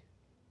Mimi.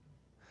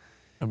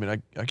 I mean,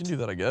 I can do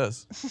that, I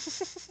guess.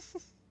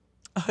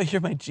 Oh,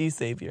 you're my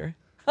G-Saviour.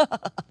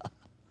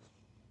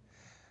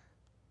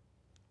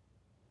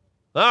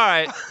 All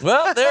right,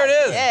 Well, there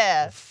it is.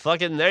 yeah.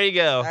 fucking there you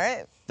go. All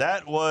right.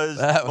 That was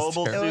That was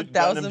Mobile terrible. Suit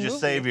That was Gundam the movie.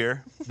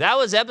 G-Saviour. That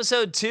was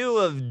episode 2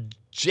 of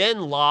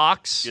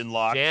Genlocks.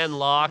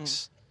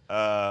 Genlocks.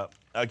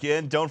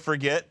 Again, don't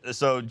forget,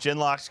 so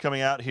Genlock's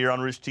coming out here on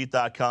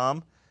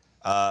roosterteeth.com.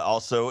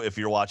 Also, if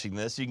you're watching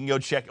this, you can go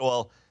check,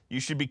 well, you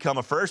should become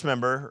a first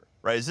member,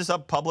 right? Is this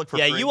up public for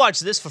free? Yeah, you watch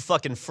this for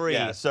fucking free.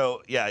 Yeah,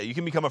 so yeah, you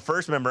can become a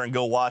first member and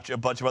go watch a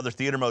bunch of other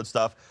theater mode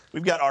stuff.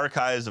 We've got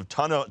archives of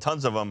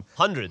tons of them.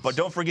 Hundreds. But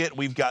don't forget,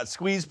 we've got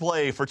Squeeze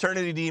Play,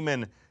 Fraternity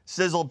Demon,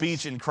 Sizzle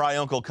Beach, and Cry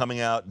Uncle coming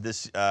out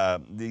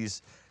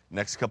these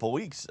next couple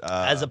weeks.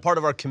 As a part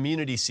of our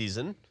community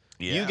season,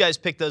 Yeah. you guys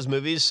picked those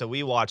movies, so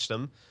we watched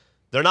them.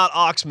 They're not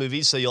AUX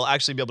movies, so you'll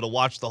actually be able to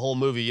watch the whole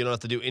movie. You don't have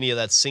to do any of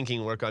that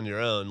syncing work on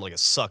your own like a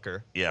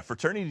sucker. Yeah,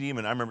 Fraternity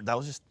Demon, I remember that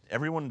was just,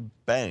 everyone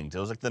banged. It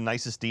was like the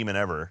nicest demon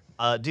ever.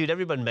 Dude,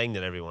 everyone banged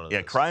at every one of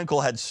Yeah, those. Cry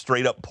Uncle had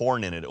straight up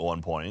porn in it at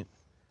one point.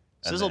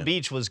 And Sizzle then-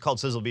 Beach was called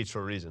Sizzle Beach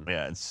for a reason.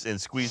 Yeah, and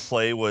Squeeze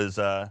Play was,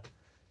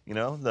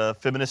 the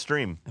feminist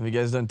stream. Have you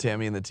guys done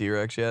Tammy and the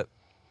T-Rex yet?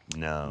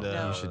 No.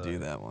 No. You should do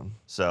that one.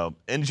 So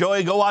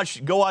enjoy. Go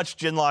watch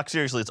Genlock.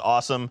 Seriously, it's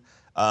awesome.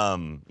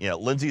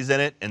 Lindsay's in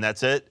it, and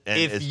that's it.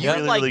 And If it's you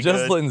really, like really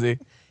Just good. Lindsay.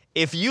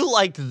 If you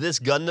liked this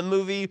Gundam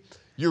movie,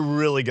 you're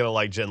really gonna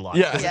like Genlock.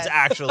 Yeah. Because Yes. it's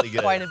actually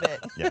good. Quite a bit.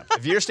 Yeah.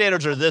 If your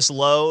standards are this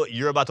low,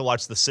 you're about to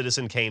watch the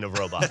Citizen Kane of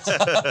robots.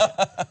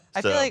 I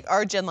feel So- like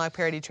our Genlock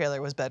parody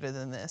trailer was better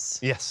than this.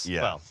 Yes.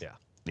 Yeah. Well, yeah.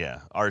 Yeah,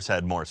 ours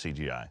had more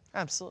CGI.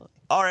 Absolutely.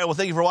 All right, well,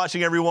 thank you for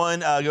watching,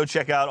 everyone. Go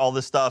check out all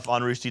this stuff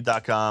on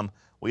roosterteeth.com.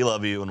 We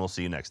love you, and we'll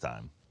see you next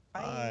time.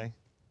 Bye.